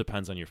also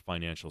depends on your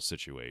financial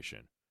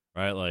situation,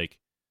 right? Like,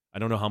 I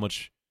don't know how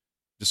much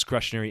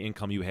discretionary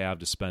income you have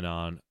to spend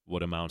on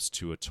what amounts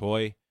to a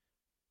toy.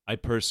 I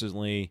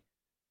personally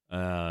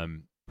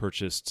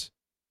purchased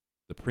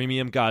the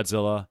premium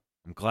Godzilla.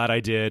 I'm glad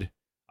I did.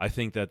 I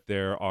think that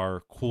there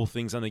are cool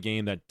things on the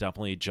game that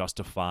definitely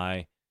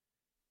justify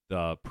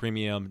the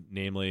premium,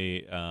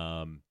 namely,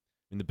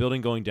 the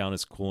building going down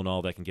is cool and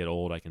all. That can get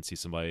old. I can see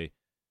somebody,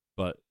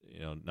 but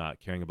not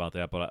caring about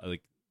that. But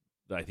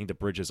I think the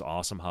bridge is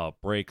awesome. How it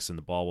breaks and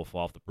the ball will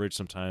fall off the bridge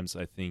sometimes.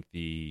 I think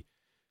the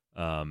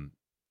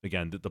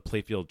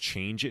playfield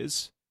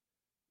changes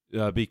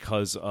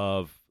because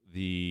of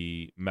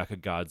the Mecha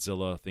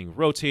Godzilla thing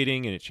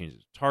rotating, and it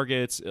changes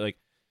targets.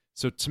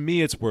 So to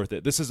me, it's worth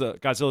it.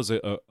 Godzilla is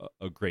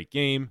a great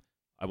game.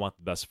 I want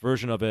the best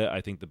version of it. I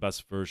think the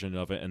best version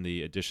of it and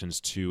the additions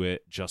to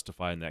it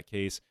justify in that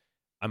case.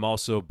 I'm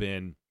also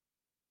been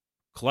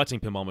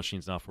collecting pinball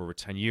machines now for over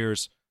 10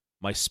 years.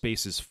 My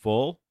space is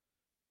full.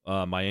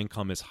 My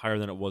income is higher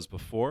than it was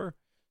before.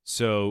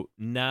 So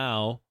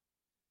now,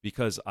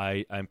 because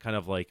I'm kind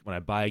of like, when I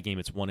buy a game,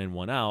 it's one in,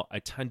 one out. I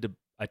tend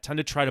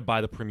to try to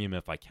buy the premium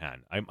if I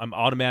can. I'm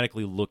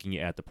automatically looking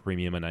at the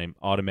premium, and I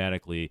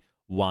automatically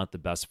want the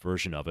best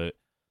version of it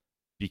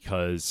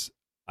because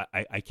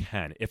I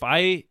can. If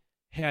I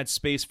had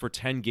space for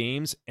 10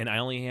 games and I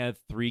only had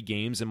 3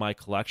 games in my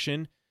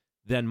collection,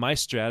 then my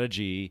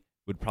strategy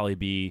would probably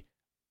be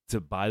to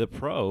buy the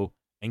Pro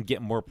and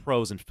get more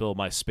Pros and fill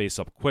my space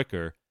up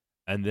quicker.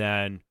 And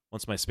then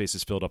once my space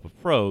is filled up with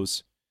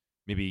Pros,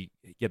 maybe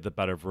get the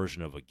better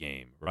version of a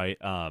game, right?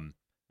 I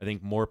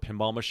think more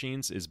pinball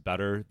machines is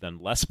better than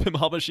less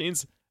pinball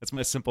machines. That's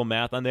my simple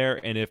math on there.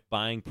 And if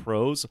buying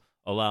Pros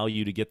allow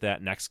you to get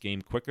that next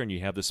game quicker and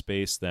you have the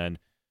space, then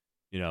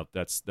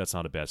that's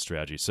not a bad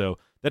strategy. So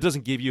that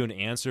doesn't give you an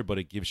answer, but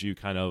it gives you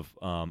kind of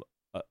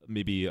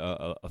maybe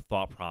a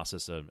thought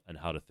process and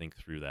how to think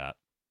through that.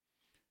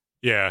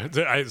 Yeah.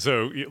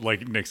 So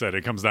like Nick said,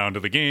 it comes down to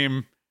the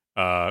game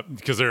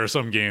because there are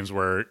some games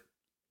where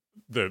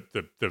the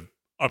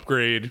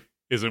upgrade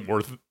isn't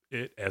worth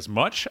it as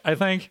much. I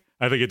think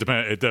it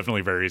depends. It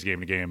definitely varies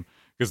game to game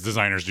because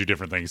designers do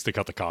different things to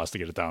cut the cost to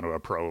get it down to a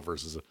Pro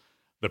versus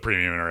the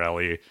premium or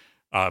LE.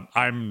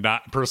 I'm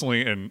not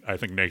personally, and I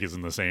think Nick is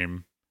in the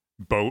same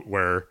boat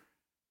where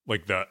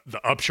like the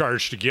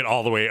upcharge to get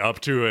all the way up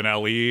to an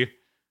LE,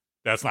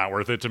 that's not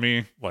worth it to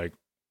me. Like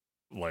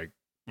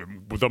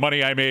with the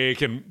money I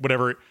make and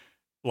whatever,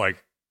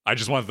 like I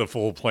just want the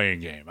full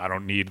playing game. I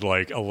don't need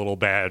like a little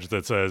badge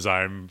that says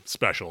I'm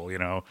special,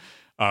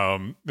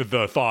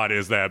 The thought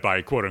is that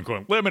by quote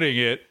unquote limiting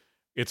it,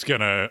 it's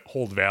gonna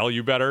hold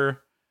value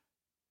better.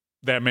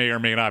 That may or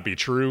may not be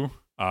true.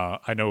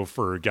 I know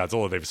for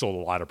Godzilla they've sold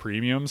a lot of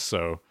premiums,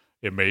 so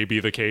it may be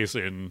the case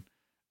in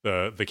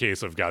the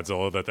case of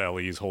Godzilla that the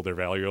LEs hold their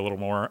value a little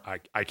more.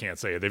 I can't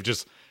say it. They've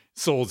just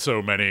sold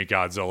so many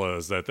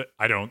Godzillas that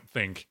I don't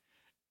think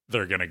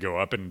they're going to go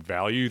up in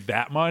value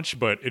that much,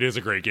 but it is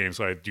a great game,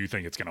 so I do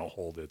think it's going to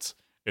hold its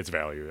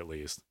value at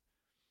least.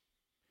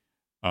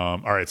 All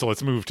right, so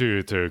let's move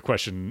to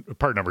question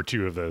part number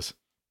 2 of this.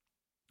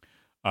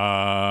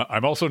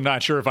 I'm also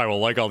not sure if I will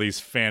like all these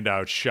fanned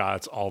out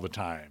shots all the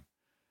time,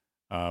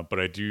 but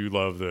I do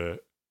love the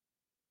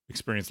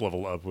experience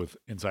level up with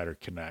Insider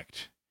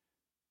Connect.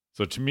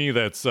 So to me,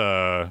 that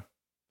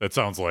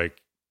sounds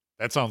like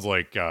That sounds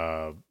like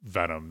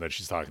Venom that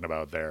she's talking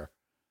about there.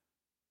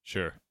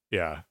 Sure.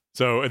 Yeah.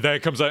 So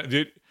that comes out.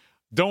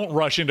 Don't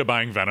rush into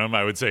buying Venom.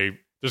 I would say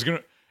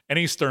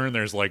any Stern,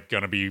 there's like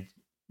gonna be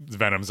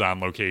Venoms on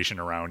location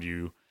around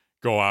you.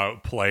 Go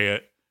out, play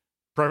it.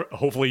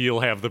 Hopefully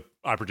you'll have the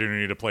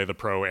opportunity to play the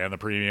Pro and the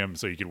Premium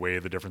so you can weigh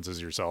the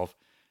differences yourself.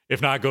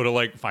 If not, go to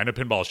like find a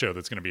pinball show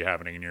that's going to be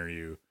happening near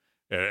you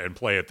and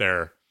play it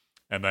there,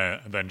 and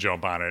then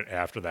jump on it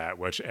after that,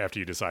 after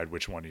you decide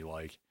which one you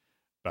like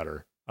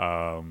better.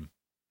 Godzilla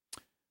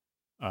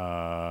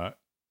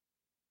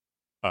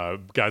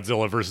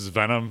versus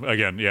Venom.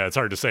 Again, yeah, it's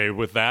hard to say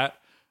with that,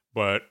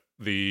 but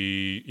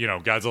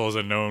Godzilla's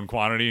a known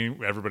quantity.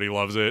 Everybody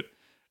loves it.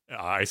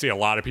 I see a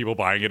lot of people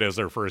buying it as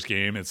their first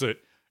game.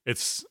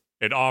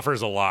 It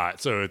offers a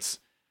lot, so it's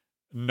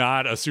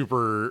not a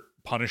super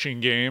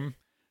punishing game,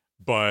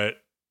 but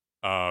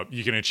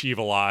you can achieve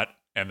a lot,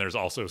 and there's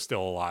also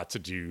still a lot to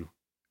do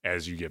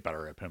as you get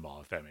better at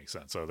pinball, if that makes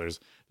sense. So there's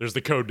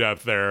the code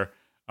depth there.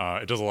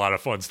 It does a lot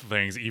of fun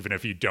things, even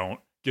if you don't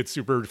get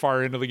super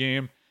far into the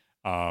game.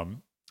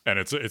 And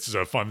it's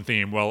a fun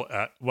theme,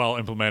 well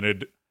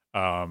implemented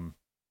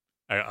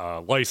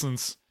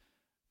license.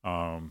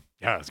 Yeah,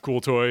 it's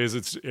cool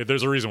toys.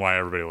 There's a reason why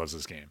everybody loves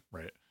this game,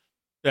 right?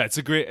 Yeah,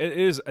 it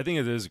is. I think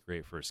it is a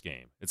great first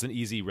game. It's an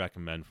easy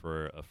recommend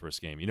for a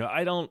first game.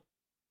 I don't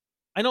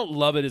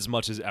love it as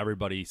much as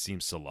everybody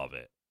seems to love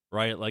it,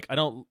 right? Like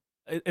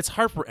it's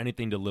hard for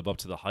anything to live up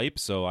to the hype.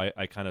 So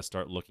I kind of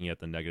start looking at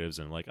the negatives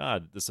and like,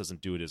 this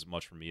doesn't do it as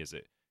much for me as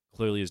it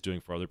clearly is doing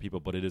for other people,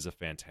 but it is a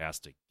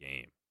fantastic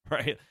game,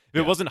 right? If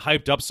it wasn't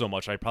hyped up so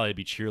much, I'd probably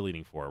be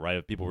cheerleading for it, right?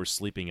 If people were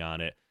sleeping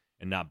on it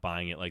and not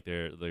buying it like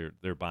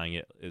they're buying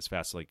it as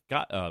fast as like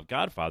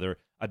Godfather,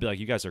 I'd be like,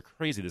 you guys are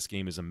crazy. This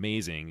game is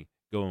amazing.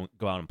 Go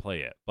out and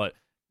play it. But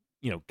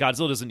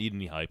Godzilla doesn't need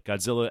any hype.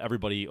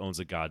 Everybody owns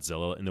a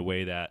Godzilla in the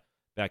way that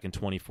back in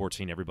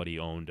 2014 everybody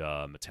owned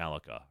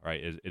Metallica,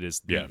 right? It is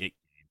the game.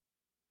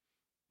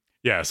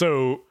 Yeah.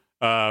 So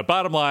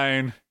bottom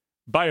line,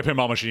 buy a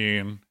pinball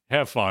machine,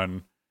 have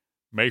fun,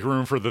 make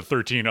room for the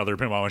 13 other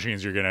pinball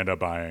machines you're going to end up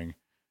buying,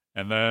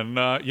 and then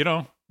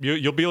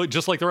you'll be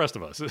just like the rest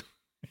of us.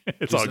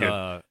 It's all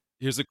good.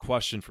 Here's a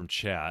question from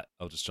chat.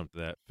 I'll just jump to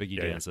that. Figgy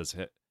Dan says,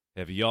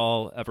 have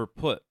y'all ever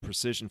put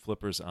precision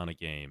flippers on a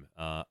game?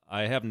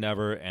 I have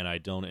never, and I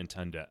don't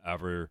intend to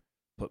ever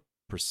put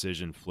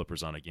precision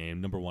flippers on a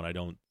game. Number one, I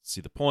don't see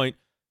the point.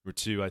 Number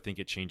two, I think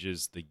it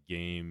changes the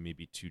game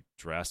maybe too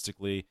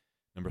drastically.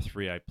 Number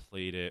three, I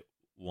played it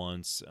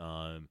once.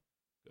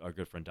 Our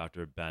good friend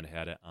Dr. Ben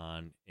had it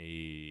on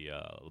a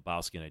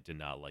Lebowski, and I did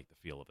not like the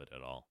feel of it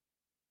at all.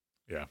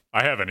 Yeah,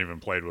 I haven't even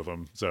played with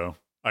them, so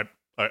I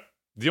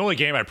the only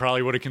game I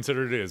probably would have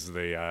considered is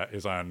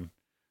on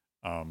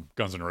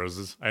Guns N'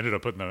 Roses. I ended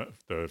up putting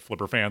the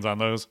flipper fans on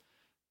those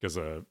because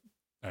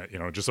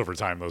just over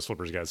time those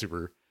flippers got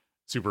super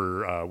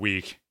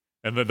weak,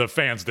 and the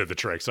fans did the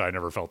trick, so I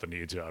never felt the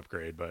need to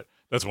upgrade. But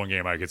that's one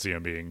game I could see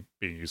them being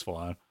useful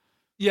on.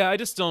 Yeah, I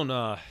just don't.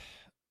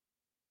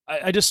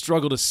 I just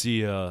struggle to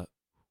see a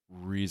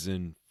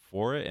reason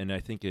for it, and I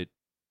think it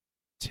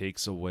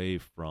takes away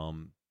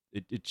from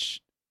it. It's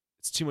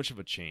too much of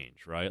a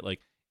change, right? Like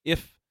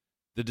if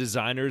the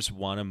designers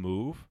want to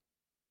move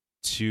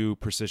to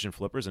precision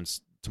flippers and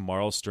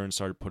tomorrow Stern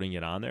started putting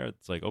it on there,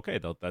 it's like, okay,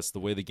 that's the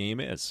way the game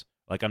is.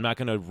 Like I'm not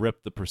going to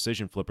rip the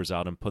precision flippers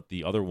out and put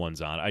the other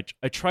ones on. I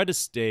try to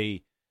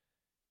stay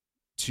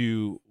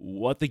to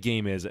what the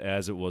game is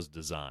as it was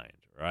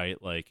designed,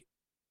 right? Like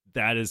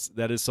that is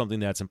something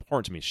that's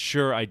important to me.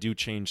 Sure, I do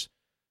change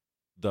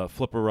the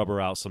flipper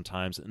rubber out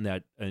sometimes,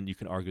 and you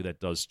can argue that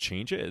does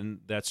change it,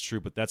 and that's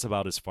true, but that's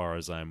about as far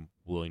as I'm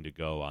willing to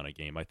go on a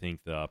game. I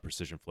think the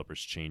precision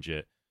flippers change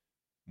it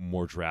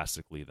more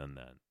drastically than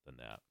that.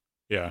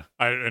 Yeah,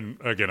 I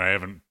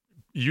haven't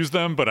used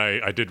them, but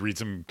I did read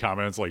some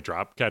comments like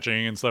drop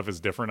catching and stuff is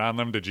different on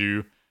them. Did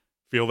you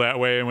feel that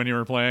way when you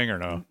were playing or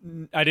no?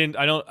 I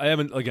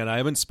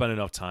haven't spent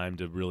enough time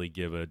to really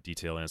give a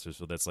detailed answer,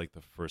 so that's like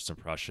the first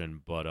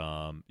impression. But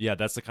yeah,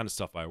 that's the kind of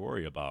stuff I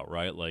worry about,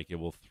 right? Like it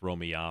will throw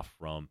me off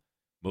from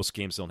most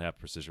games don't have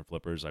precision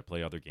flippers. I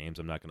play other games.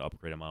 I'm not going to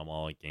upgrade them on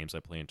all like games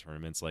I play in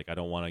tournaments. Like I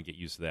don't want to get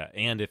used to that.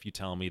 And if you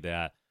tell me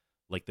that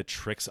like the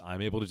tricks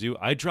I'm able to do,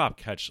 I drop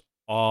catch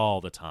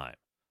all the time.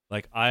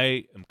 Like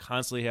I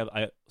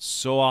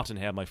so often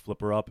have my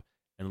flipper up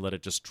and let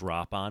it just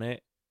drop on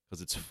it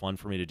because it's fun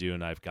for me to do,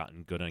 and I've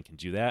gotten good and can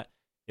do that.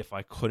 If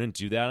I couldn't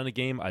do that in a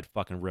game, I'd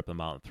fucking rip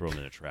them out and throw them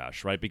in the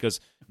trash, right? Because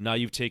now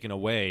you've taken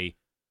away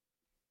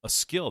a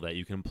skill that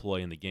you can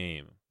employ in the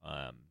game.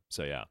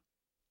 So yeah.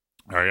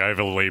 All right, I have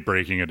a late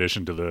breaking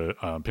addition to the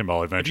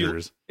Pinball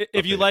Adventures.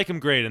 If you like them,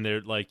 great, and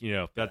they're like,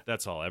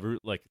 that's all.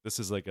 This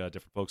is like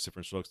different folks,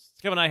 different strokes.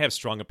 Kevin and I have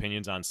strong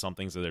opinions on some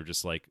things that they're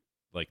just like,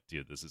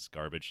 dude, this is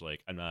garbage.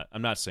 Like,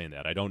 I'm not saying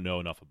that. I don't know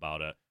enough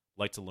about it.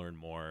 Like to learn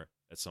more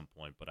at some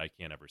point, but I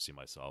can't ever see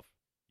myself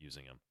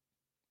using them.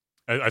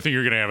 I think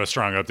you're going to have a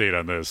strong update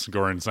on this.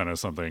 Goran sent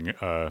us something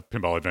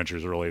Pinball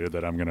Adventures related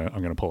that I'm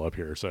gonna pull up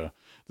here. So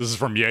this is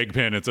from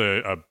Yegpin. It's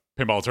a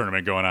pinball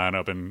tournament going on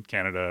up in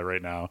Canada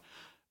right now.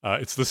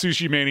 It's the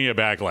Sushi Mania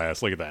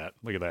Backlash. Look at that.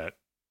 Look at that.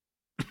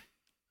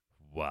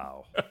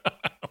 Wow.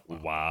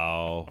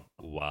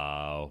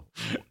 Wow.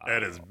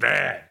 That is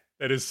bad.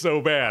 That is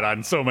so bad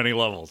on so many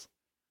levels.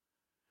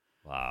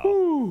 Wow.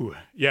 Woo.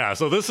 Yeah,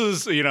 so this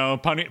is,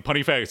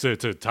 Punny Factory,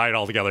 to tie it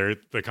all together,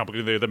 the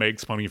company that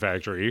makes Punny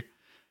Factory.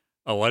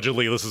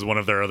 Allegedly, this is one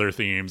of their other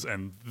themes,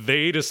 and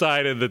they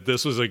decided that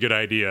this was a good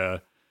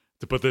idea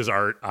to put this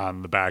art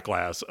on the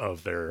backlash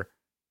of their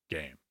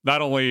game.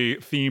 Not only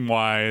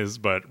theme-wise,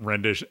 but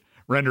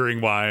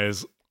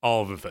rendering-wise,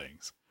 all of the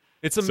things.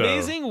 It's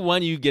amazing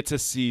when you get to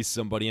see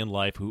somebody in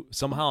life who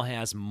somehow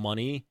has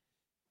money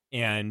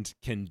and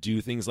can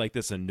do things like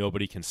this and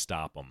nobody can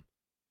stop them.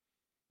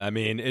 I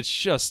mean, it's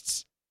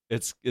just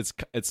it's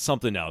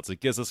something else. It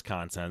gives us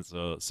content,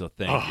 so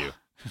thank you.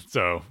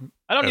 So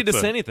I don't need to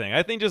say anything.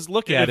 I think just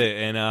look at it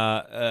and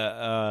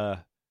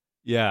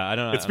yeah, I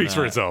don't know. It speaks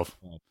for itself.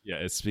 Yeah,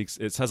 it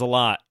says a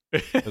lot.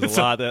 There's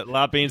a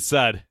lot being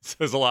said. It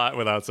says a lot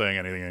without saying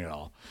anything at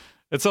all.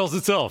 It sells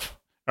itself.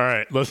 All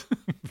right,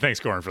 thanks,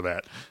 Corin, for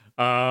that.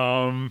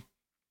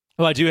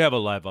 Well, I do have a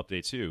live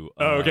update too.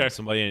 Oh, okay.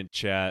 Somebody in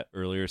chat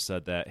earlier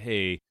said that,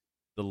 hey,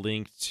 the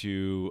link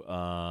to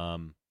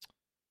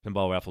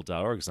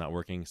pinballraffle.org is not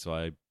working, so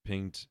I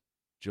pinged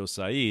Joe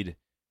Said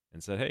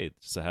and said, hey,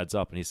 just a heads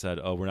up. And he said,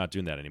 oh, we're not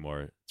doing that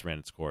anymore. It's ran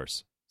its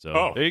course.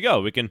 So there you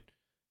go. We can.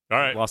 All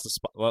right. Lost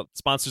the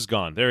sponsor's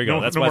gone. There you go.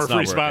 That's no why more it's not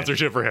free working.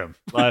 sponsorship for him.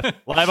 Live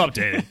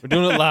updated. We're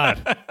doing it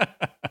live.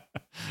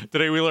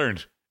 Today we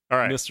learnred. All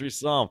right. Mystery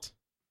solved.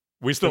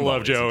 We still Pinball,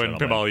 love Joe, ladies and and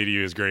gentlemen. Pinball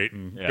EDU is great.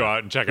 And go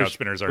out and check out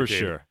Spinner's Arcade. For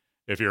sure.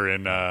 If you're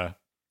in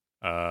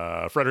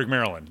Frederick,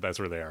 Maryland, that's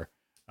where they are.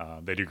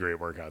 They do great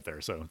work out there.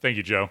 So thank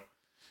you, Joe.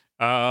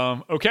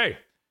 Okay.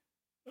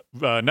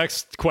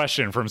 Next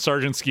question from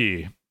Sergeant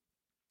Ski.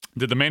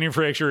 Did the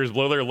manufacturers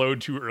blow their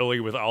load too early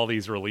with all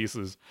these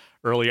releases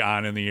early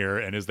on in the year?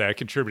 And is that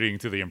contributing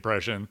to the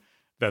impression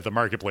that the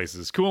marketplace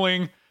is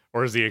cooling?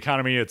 Or is the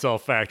economy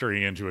itself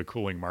factoring into a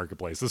cooling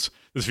marketplace? This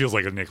feels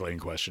like a Nick Lane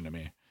question to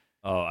me.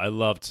 Oh, I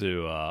love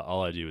to.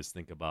 All I do is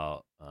think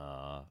about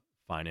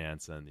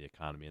finance and the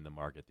economy and the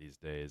market these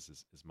days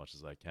as much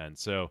as I can.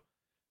 So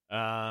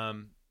let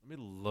me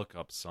look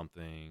up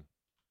something.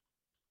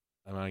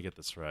 I want to get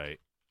this right.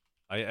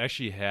 I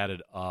actually had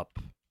it up.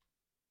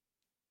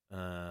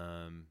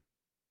 I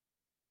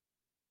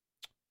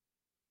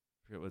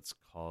forget what it's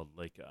called.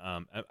 Like,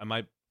 I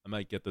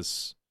might get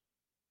this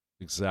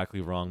exactly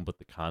wrong, but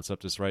the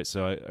concept is right.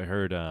 So I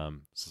heard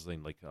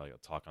something like a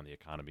talk on the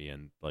economy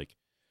and like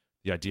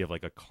the idea of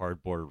like a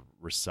cardboard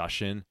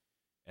recession,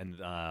 and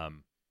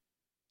one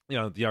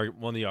of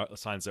the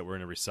signs that we're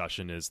in a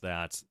recession is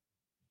that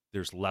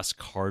there's less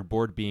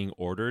cardboard being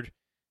ordered,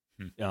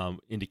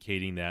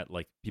 indicating that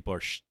like people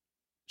are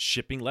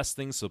shipping less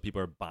things, so people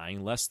are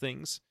buying less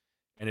things.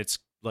 And it's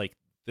like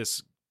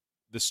this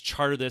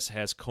chart of this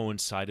has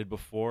coincided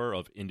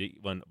before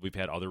when we've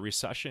had other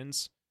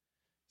recessions,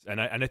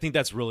 and I think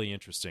that's really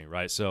interesting,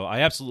 right? So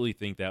I absolutely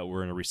think that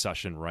we're in a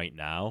recession right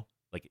now.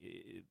 Like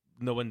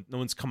no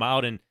one's come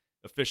out and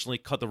officially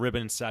cut the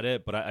ribbon and said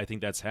it, but I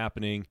think that's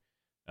happening.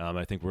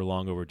 I think we're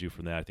long overdue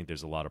from that. I think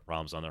there's a lot of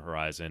problems on the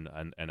horizon,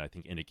 and I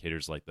think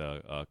indicators like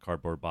the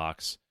cardboard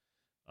box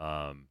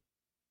kind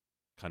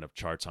of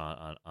charts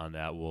on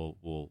that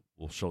will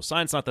show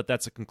signs. Not that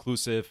that's a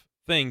conclusive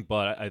thing,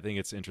 but I think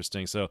it's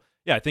interesting. So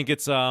yeah, I think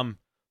it's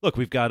look,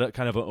 we've got a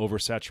kind of an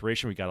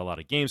oversaturation. We got a lot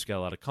of games, we got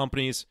a lot of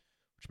companies,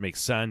 which makes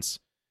sense.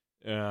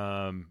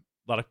 A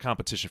lot of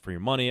competition for your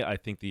money. I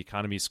think the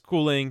economy is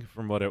cooling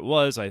from what it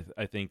was. I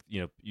think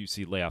you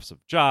see layoffs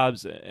of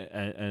jobs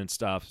and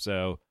stuff.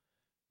 So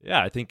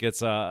yeah, I think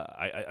it's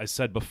I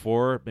said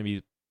before,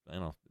 maybe I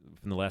don't know,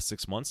 in the last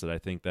 6 months, that I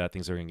think that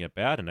things are going to get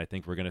bad, and I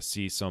think we're going to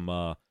see some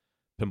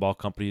pinball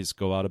companies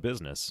go out of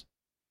business.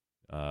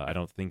 I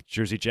don't think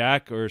Jersey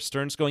Jack or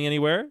Stern's going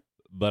anywhere,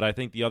 but I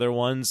think the other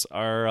ones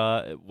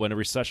are, when a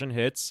recession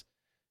hits,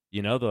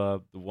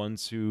 the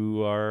ones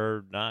who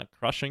are not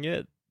crushing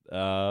it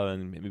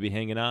and maybe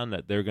hanging on,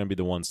 that they're going to be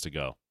the ones to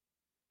go.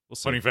 We'll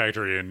see. Funny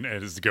Factory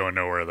is going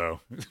nowhere, though.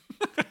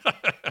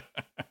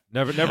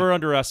 Never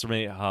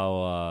underestimate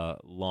how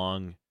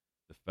long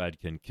the Fed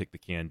can kick the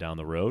can down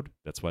the road.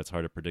 That's why it's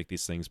hard to predict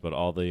these things, but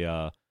all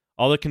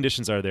the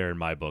conditions are there in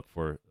my book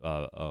for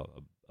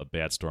a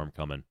bad storm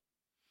coming.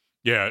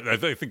 Yeah, I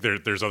think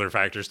there's other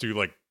factors too.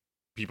 Like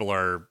people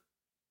are,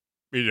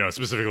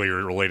 specifically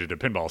related to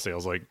pinball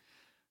sales. Like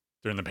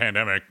during the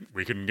pandemic,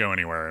 we couldn't go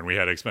anywhere, and we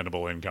had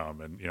expendable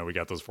income, and we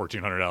got those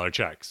 $1,400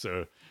 checks.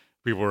 So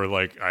people were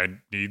like, I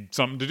need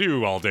something to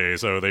do all day,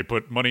 so they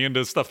put money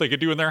into stuff they could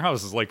do in their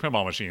houses, like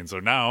pinball machines. So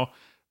now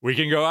we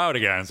can go out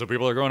again. So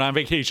people are going on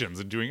vacations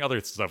and doing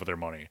other stuff with their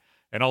money.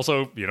 And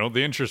also,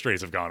 the interest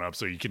rates have gone up,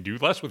 so you can do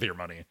less with your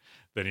money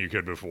than you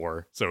could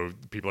before. So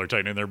people are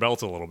tightening their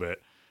belts a little bit.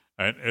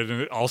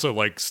 And also,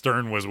 like,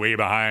 Stern was way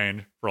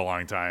behind for a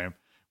long time,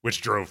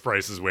 which drove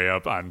prices way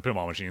up on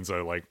pinball machines.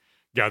 So, like,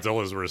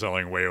 Godzillas were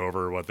selling way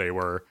over what they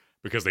were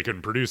because they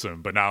couldn't produce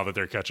them. But now that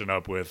they're catching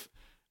up with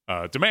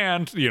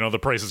demand, the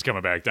price is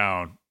coming back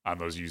down on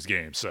those used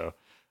games. So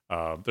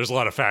there's a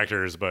lot of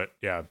factors, but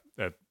yeah,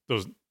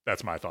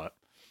 that's my thought.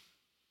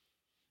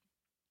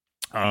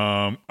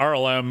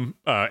 RLM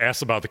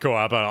asks about the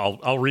co-op.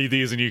 I'll read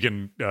these, and you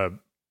can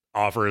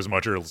offer as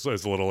much or as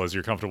little as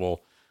you're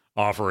comfortable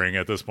offering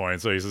at this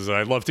point. So he says,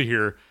 I'd love to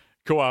hear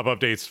co-op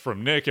updates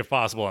from Nick, if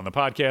possible, on the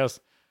podcast.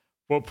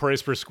 What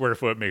price per square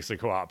foot makes the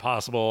co-op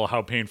possible?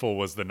 How painful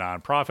was the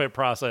non-profit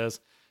process?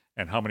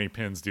 And how many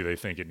pins do they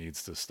think it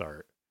needs to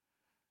start?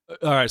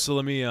 All right, so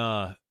let me.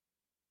 I'm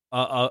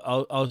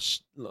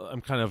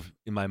kind of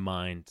in my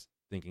mind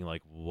thinking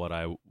like what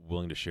I'm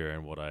willing to share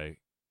and what I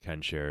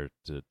can share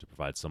to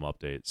provide some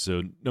updates.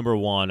 So number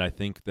one, I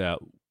think that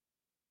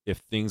if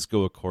things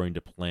go according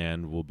to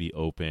plan, we'll be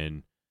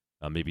open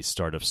maybe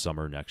start of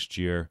summer next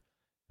year.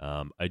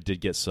 I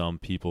did get some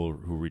people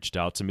who reached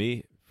out to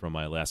me from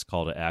my last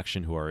call to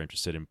action who are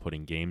interested in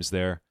putting games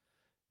there.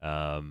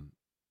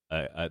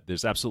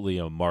 There's absolutely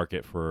a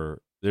market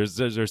for. There's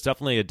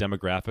definitely a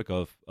demographic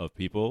of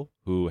people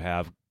who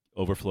have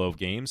overflow of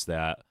games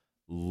that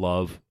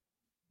love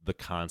the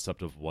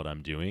concept of what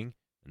I'm doing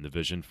and the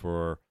vision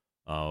for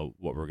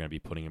what we're going to be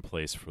putting in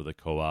place for the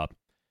co-op.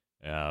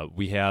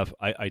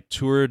 I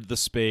toured the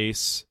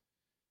space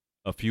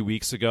a few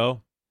weeks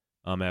ago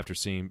after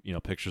seeing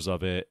pictures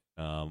of it.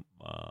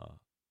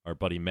 Our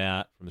buddy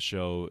Matt from the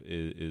show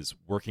is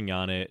working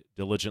on it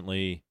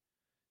diligently,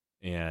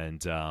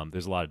 and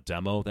there's a lot of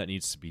demo that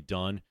needs to be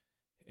done.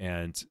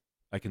 And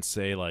I can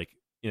say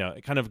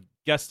kind of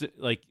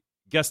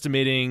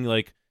guesstimating,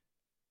 like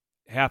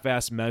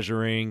half-ass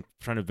measuring,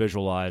 trying to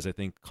visualize. I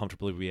think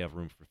comfortably we have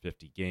room for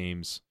 50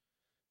 games,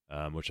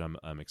 which I'm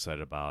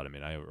excited about. I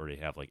mean, I already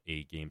have like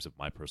 8 games of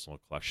my personal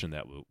collection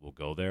that will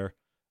go there.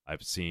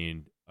 I've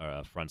seen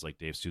friends like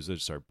Dave Souza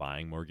start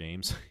buying more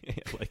games,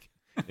 like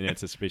in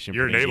anticipation.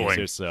 You're enabling.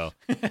 Users. So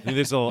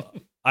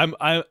I mean,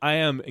 I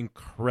am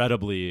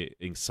incredibly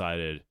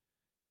excited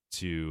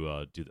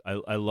to do.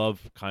 I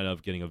love kind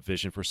of getting a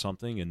vision for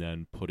something and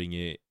then putting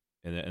it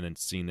and then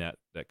seeing that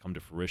come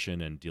to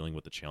fruition and dealing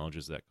with the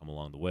challenges that come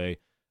along the way.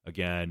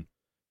 Again,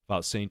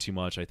 without saying too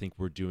much, I think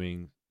we're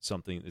doing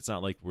something. It's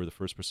not like we're the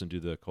first person to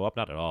do the co-op,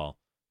 not at all.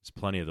 There's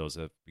plenty of those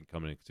that have been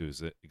coming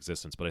into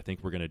existence, but I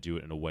think we're going to do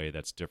it in a way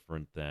that's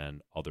different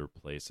than other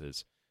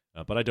places.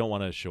 But I don't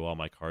want to show all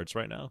my cards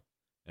right now,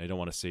 and I don't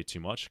want to say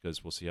too much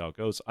because we'll see how it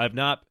goes. I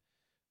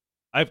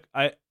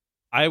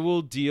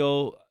will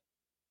deal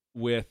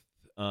with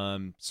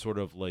sort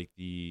of like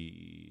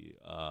the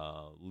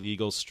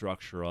legal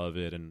structure of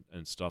it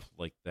and stuff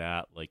like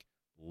that, like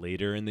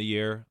later in the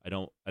year. I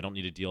don't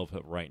need to deal with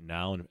it right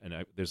now,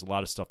 and there's a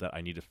lot of stuff that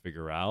I need to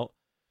figure out.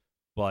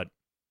 But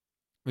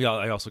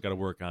I also got to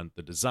work on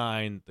the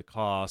design, the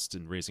cost,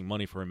 and raising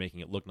money for it,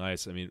 making it look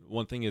nice. I mean,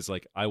 one thing is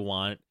like I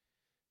want,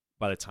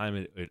 by the time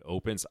it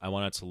opens, I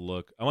want it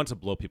to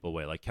blow people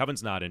away. Like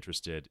Kevin's not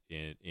interested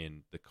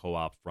in the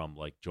co-op from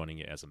like joining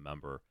it as a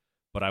member,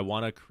 but I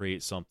want to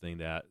create something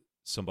that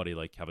somebody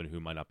like Kevin who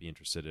might not be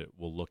interested in it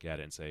will look at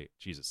it and say,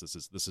 Jesus,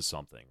 this is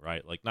something,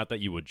 right? Like, not that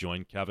you would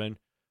join Kevin,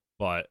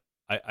 but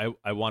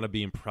I want to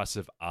be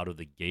impressive out of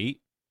the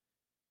gate,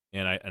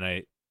 and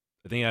I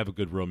think I have a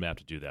good roadmap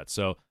to do that.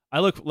 So I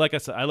look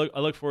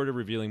forward to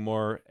revealing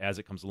more as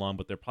it comes along,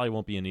 but there probably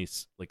won't be any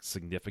like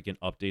significant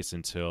updates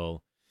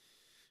until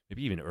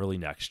maybe even early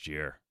next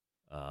year,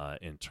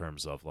 in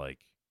terms of like,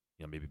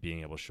 maybe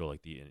being able to show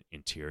like the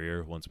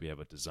interior once we have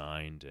it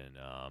designed,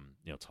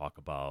 and talk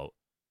about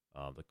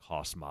the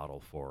cost model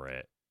for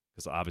it,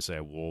 because obviously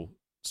I will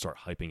start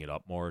hyping it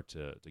up more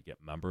to get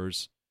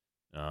members.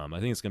 I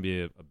think it's going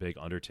to be a big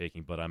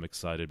undertaking, but I'm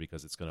excited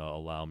because it's going to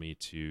allow me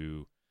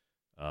to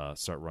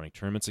start running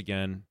tournaments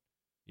again.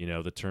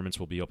 The tournaments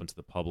will be open to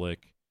the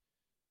public.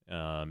 You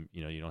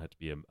don't have to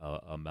be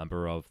a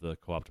member of the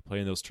co-op to play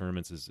in those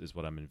tournaments is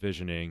what I'm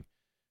envisioning.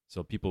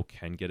 So people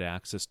can get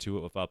access to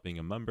it without being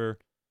a member.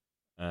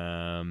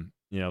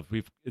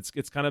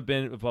 It's kind of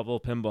been with Buffalo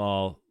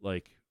Pinball,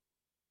 like,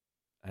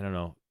 I don't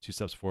know, 2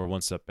 steps forward, 1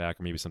 step back,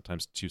 or maybe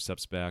sometimes 2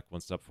 steps back, 1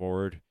 step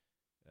forward.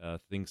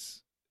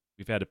 Things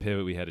we've had to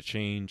pivot, we had to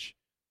change.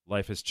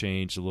 Life has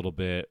changed a little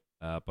bit,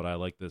 but I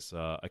like this.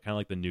 I kind of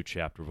like the new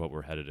chapter of what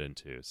we're headed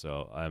into.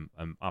 So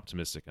I'm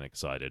optimistic and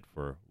excited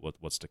for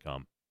what's to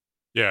come.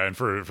 Yeah, and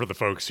for the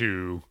folks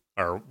who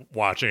are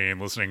watching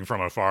and listening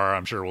from afar,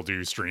 I'm sure we'll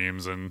do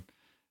streams and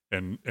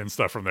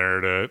stuff from there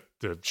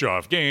to show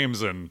off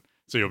games, and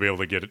so you'll be able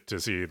to get to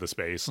see the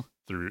space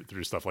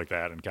through stuff like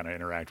that and kind of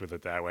interact with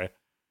it that way.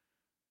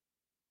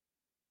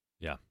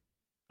 Yeah.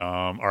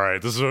 All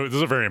right. This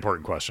is a very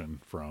important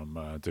question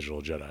from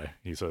Digital Jedi.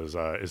 He says,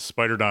 "Is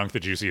Spider Donk the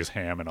juiciest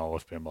ham in all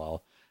of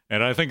pinball?"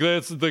 And I think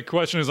the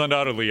question is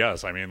undoubtedly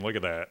yes. I mean, look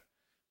at that.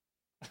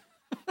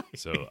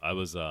 So I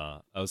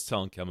was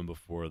telling Kevin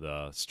before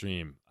the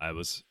stream, I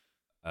was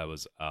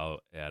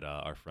out at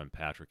our friend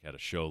Patrick had a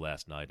show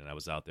last night, and I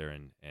was out there,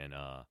 and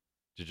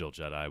Digital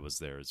Jedi was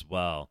there as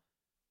well.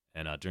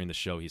 And during the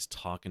show, he's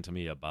talking to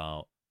me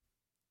about,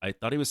 I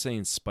thought he was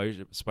saying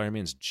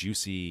Spider-Man's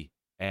juicy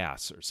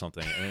ass or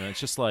something, and it's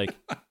just like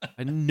I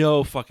had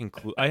no fucking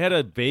clue. I had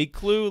a vague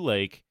clue,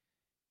 like,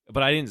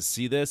 but I didn't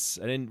see this.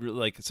 I didn't really,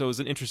 like. So it was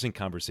an interesting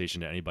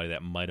conversation to anybody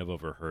that might have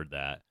overheard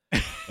that.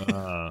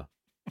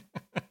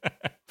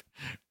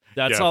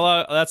 That's Yeah.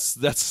 all. That's.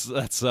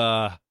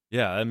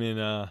 Yeah. I mean,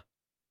 that's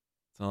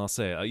all I'll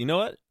say. You know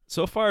what?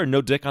 So far,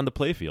 no dick on the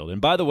playfield.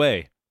 And by the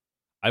way,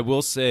 I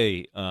will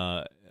say,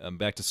 I'm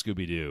back to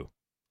Scooby Doo.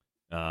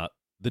 The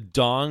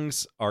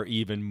dongs are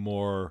even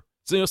more.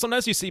 So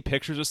sometimes you see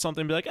pictures of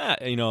something, and be like,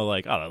 that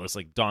looks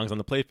like dongs on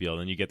the playfield,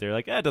 and you get there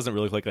like, it doesn't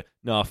really look like that.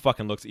 No, it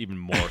fucking looks even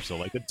more. So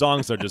like the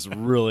dongs are just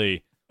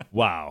really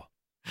wow.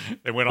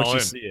 They went Once all you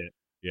in. see it,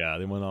 yeah,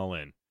 they went all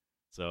in.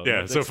 So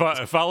Yeah, so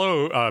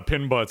follow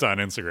Pin Butts on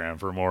Instagram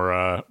for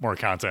more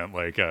content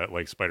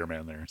like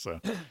Spider-Man there. So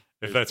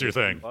if that's your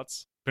thing,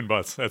 Pin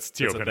Butts, that's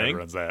Tio That's a Pin thing?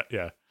 runs that.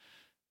 Yeah.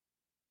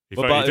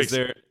 What about is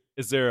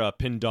there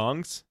pin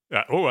dongs?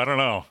 Oh, I don't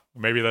know.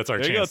 Maybe that's our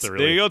There you chance go. to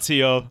There you really go,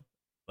 Tio.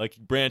 Like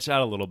branch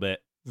out a little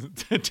bit.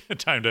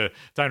 time to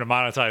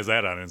monetize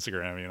that on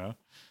Instagram. Yeah.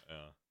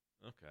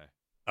 Okay.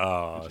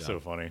 Oh, Good so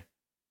job. funny.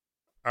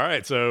 All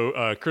right,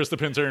 so Chris the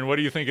Pintern, what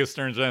do you think is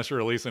Stern's next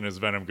release and is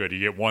Venom good? You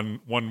get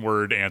one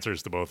word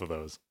answers to both of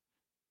those.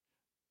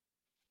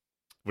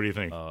 What do you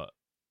think?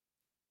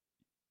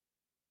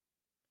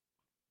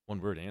 One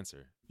word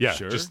answer. Yeah,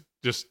 Sure. just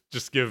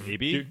give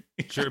Maybe.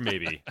 Sure,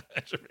 maybe.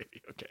 Sure,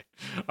 maybe. Okay.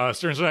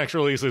 Stern's next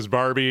release is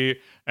Barbie,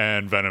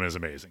 and Venom is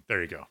amazing.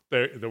 There you go.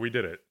 There we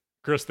did it.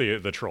 Chris the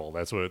troll.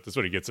 That's what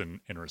he gets in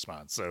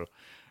response. So,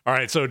 all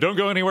right. So don't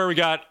go anywhere. We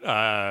got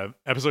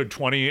episode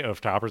 20 of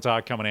Topper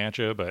Talk coming at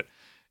you. But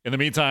in the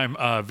meantime,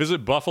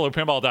 visit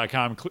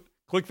buffalopinball.com.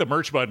 Click the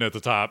merch button at the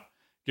top.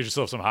 Get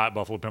yourself some hot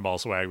Buffalo Pinball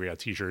swag. We got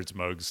t-shirts,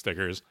 mugs,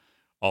 stickers,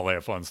 all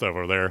that fun stuff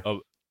over there.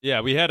 Oh,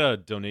 yeah, we had a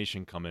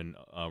donation come in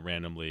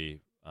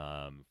randomly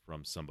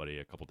from somebody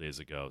a couple days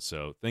ago.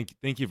 So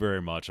thank you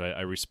very much.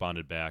 I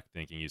responded back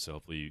thanking you. So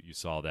hopefully you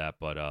saw that.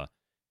 But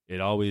it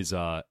always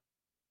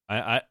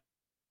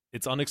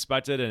it's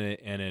unexpected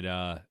and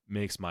it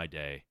makes my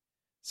day.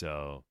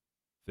 So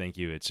thank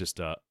you. It's just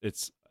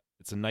it's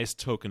a nice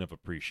token of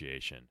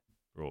appreciation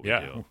for what we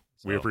do.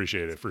 So, we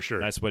appreciate it for sure.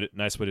 Nice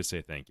way to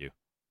say thank you.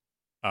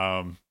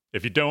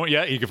 If you don't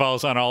yet, you can follow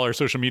us on all our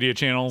social media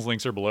channels.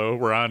 Links are below.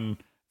 We're on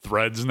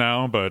Threads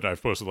now, but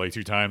I've posted like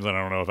 2 times and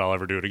I don't know if I'll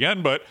ever do it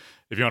again. But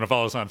if you want to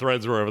follow us on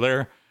Threads, we're over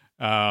there.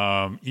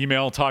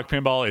 Email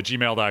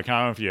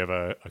talkpinball@gmail.com. If you have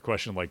a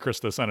question like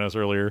Krista sent us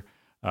earlier,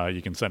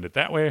 you can send it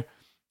that way.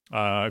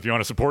 If you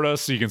want to support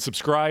us, you can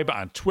subscribe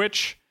on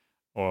Twitch,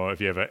 or if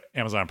you have an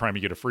Amazon Prime,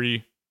 you get a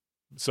free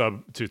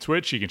sub to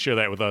Twitch. You can share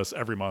that with us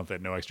every month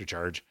at no extra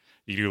charge.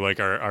 You do like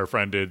our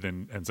friend did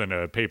and send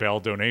a PayPal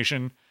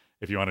donation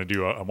if you want to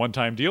do a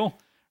one-time deal,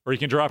 or you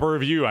can drop a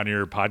review on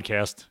your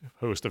podcast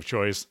host of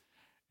choice,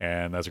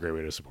 and that's a great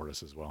way to support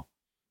us as well.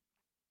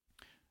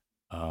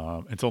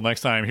 Until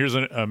next time, here's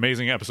an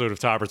amazing episode of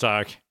Topper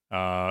Talk.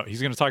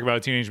 He's going to talk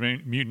about Teenage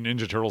Mutant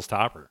Ninja Turtles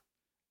Topper.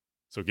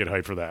 So get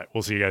hyped for that.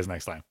 We'll see you guys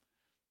next time.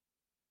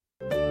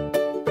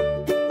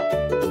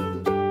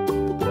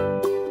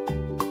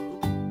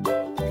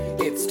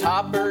 It's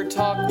Topper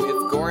Talk with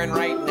Goran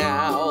right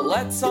now.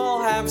 Let's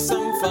all have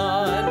some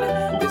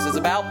fun. This is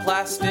about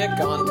plastic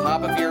on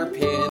top of your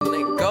pin.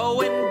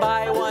 Go and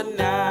buy one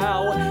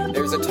now.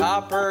 There's a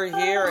topper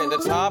here and a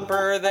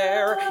topper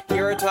there.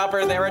 Here a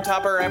topper, there a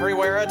topper,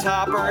 everywhere a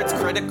topper. It's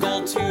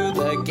critical to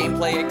the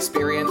gameplay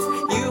experience.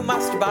 You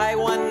must buy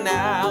one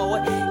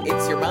now.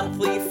 It's your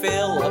monthly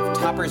fill of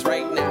toppers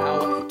right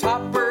now.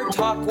 Topper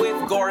Talk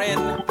with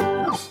Goran.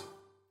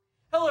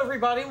 Hello,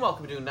 everybody, and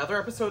welcome to another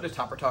episode of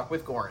Topper Talk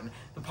with Goran,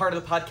 the part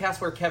of the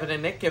podcast where Kevin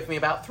and Nick give me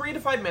about 3 to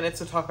 5 minutes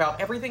to talk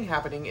about everything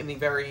happening in the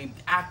very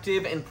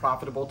active and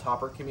profitable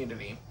Topper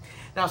community.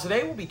 Now,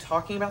 today we'll be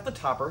talking about the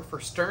Topper for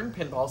Stern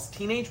Pinball's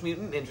Teenage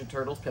Mutant Ninja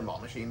Turtles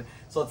pinball machine,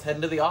 so let's head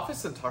into the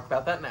office and talk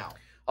about that now.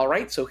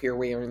 Alright, so here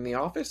we are in the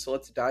office, so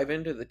let's dive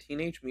into the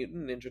Teenage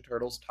Mutant Ninja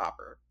Turtles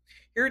Topper.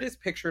 Here it is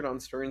pictured on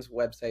Stern's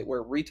website,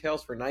 where it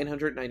retails for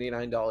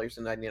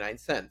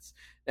 $999.99.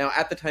 Now,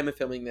 at the time of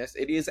filming this,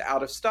 it is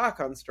out of stock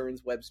on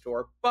Stern's web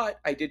store, but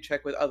I did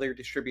check with other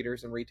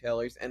distributors and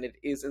retailers, and it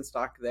is in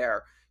stock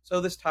there. So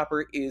this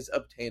topper is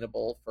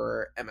obtainable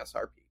for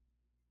MSRP.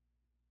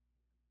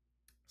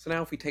 So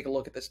now if we take a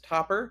look at this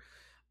topper,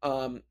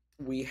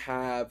 we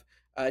have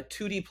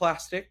 2D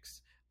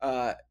plastics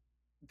that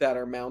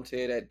are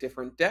mounted at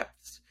different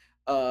depths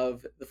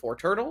of the 4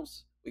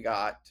 turtles. We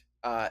got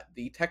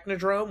the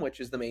Technodrome, which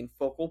is the main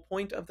focal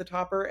point of the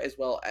topper, as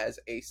well as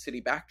a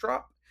city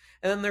backdrop.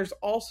 And then there's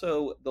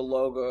also the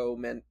logo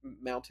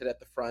mounted at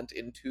the front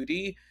in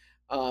 2D.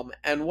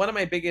 And one of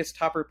my biggest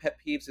topper pet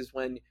peeves is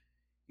when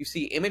you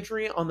see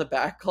imagery on the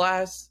back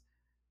glass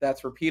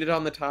that's repeated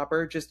on the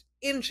topper just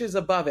inches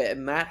above it,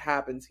 and that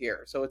happens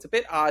here. So it's a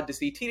bit odd to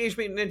see Teenage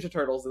Mutant Ninja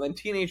Turtles and then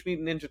Teenage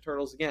Mutant Ninja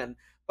Turtles again.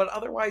 But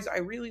otherwise, I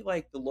really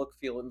like the look,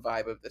 feel, and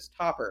vibe of this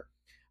topper.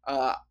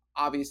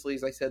 Obviously,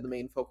 as I said, the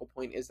main focal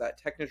point is that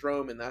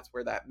Technodrome, and that's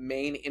where that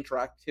main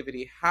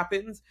interactivity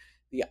happens.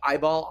 The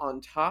eyeball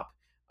on top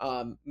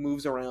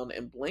moves around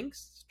and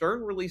blinks.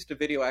 Stern released a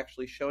video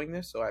actually showing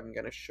this, so I'm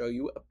going to show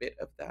you a bit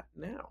of that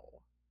now.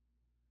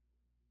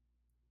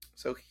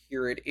 So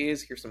here it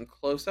is. Here's some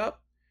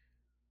close-up.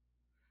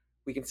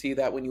 We can see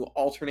that when you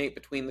alternate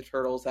between the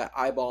turtles, that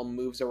eyeball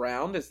moves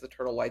around as the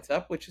turtle lights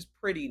up, which is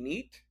pretty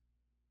neat.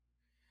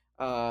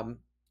 So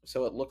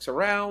it looks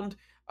around.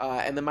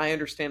 And then my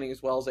understanding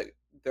as well is that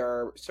there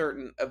are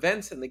certain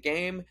events in the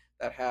game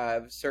that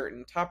have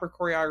certain topper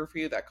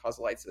choreography that cause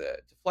lights to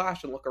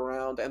flash and look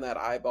around, and that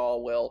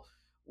eyeball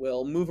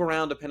will move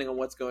around depending on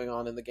what's going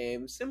on in the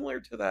game, similar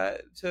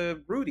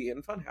to Rudy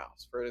in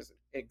Funhouse, for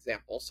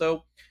example.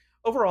 So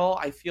overall,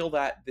 I feel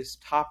that this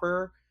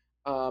topper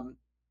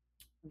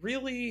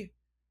really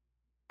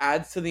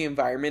adds to the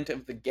environment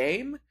of the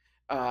game,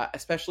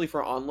 especially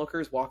for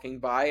onlookers walking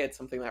by. It's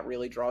something that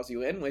really draws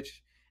you in,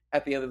 which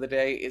at the end of the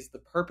day is the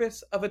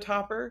purpose of a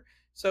topper.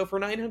 So for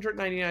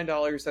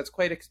 $999, that's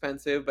quite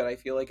expensive, but I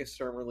feel like if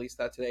Stern released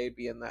that today, it'd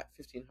be in that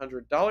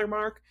 $1,500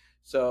 mark.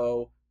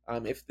 So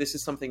if this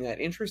is something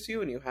that interests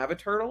you and you have a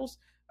Turtles,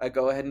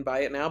 go ahead and buy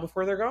it now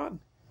before they're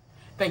gone.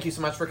 Thank you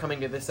so much for coming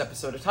to this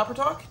episode of Topper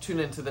Talk. Tune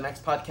in to the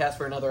next podcast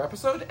for another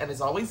episode, and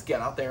as always, get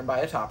out there and buy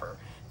a topper.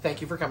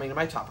 Thank you for coming to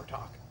my Topper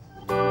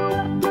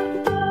Talk.